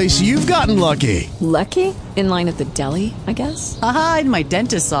weirdest place you've gotten lucky? Lucky? In line at the deli, I guess? Aha, in my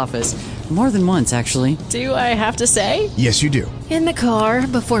dentist's office. More than once, actually. Do I have to say? Yes, you do. In the car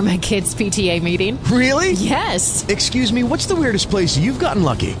before my kids' PTA meeting. Really? Yes. Excuse me, what's the weirdest place you've gotten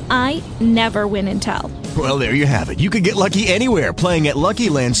lucky? I never win and tell. Well, there you have it. You can get lucky anywhere, playing at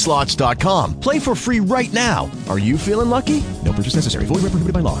LuckyLandSlots.com. Play for free right now. Are you feeling lucky? No purchase necessary. Void where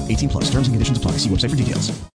prohibited by law. 18+. Terms and conditions apply. See website for details.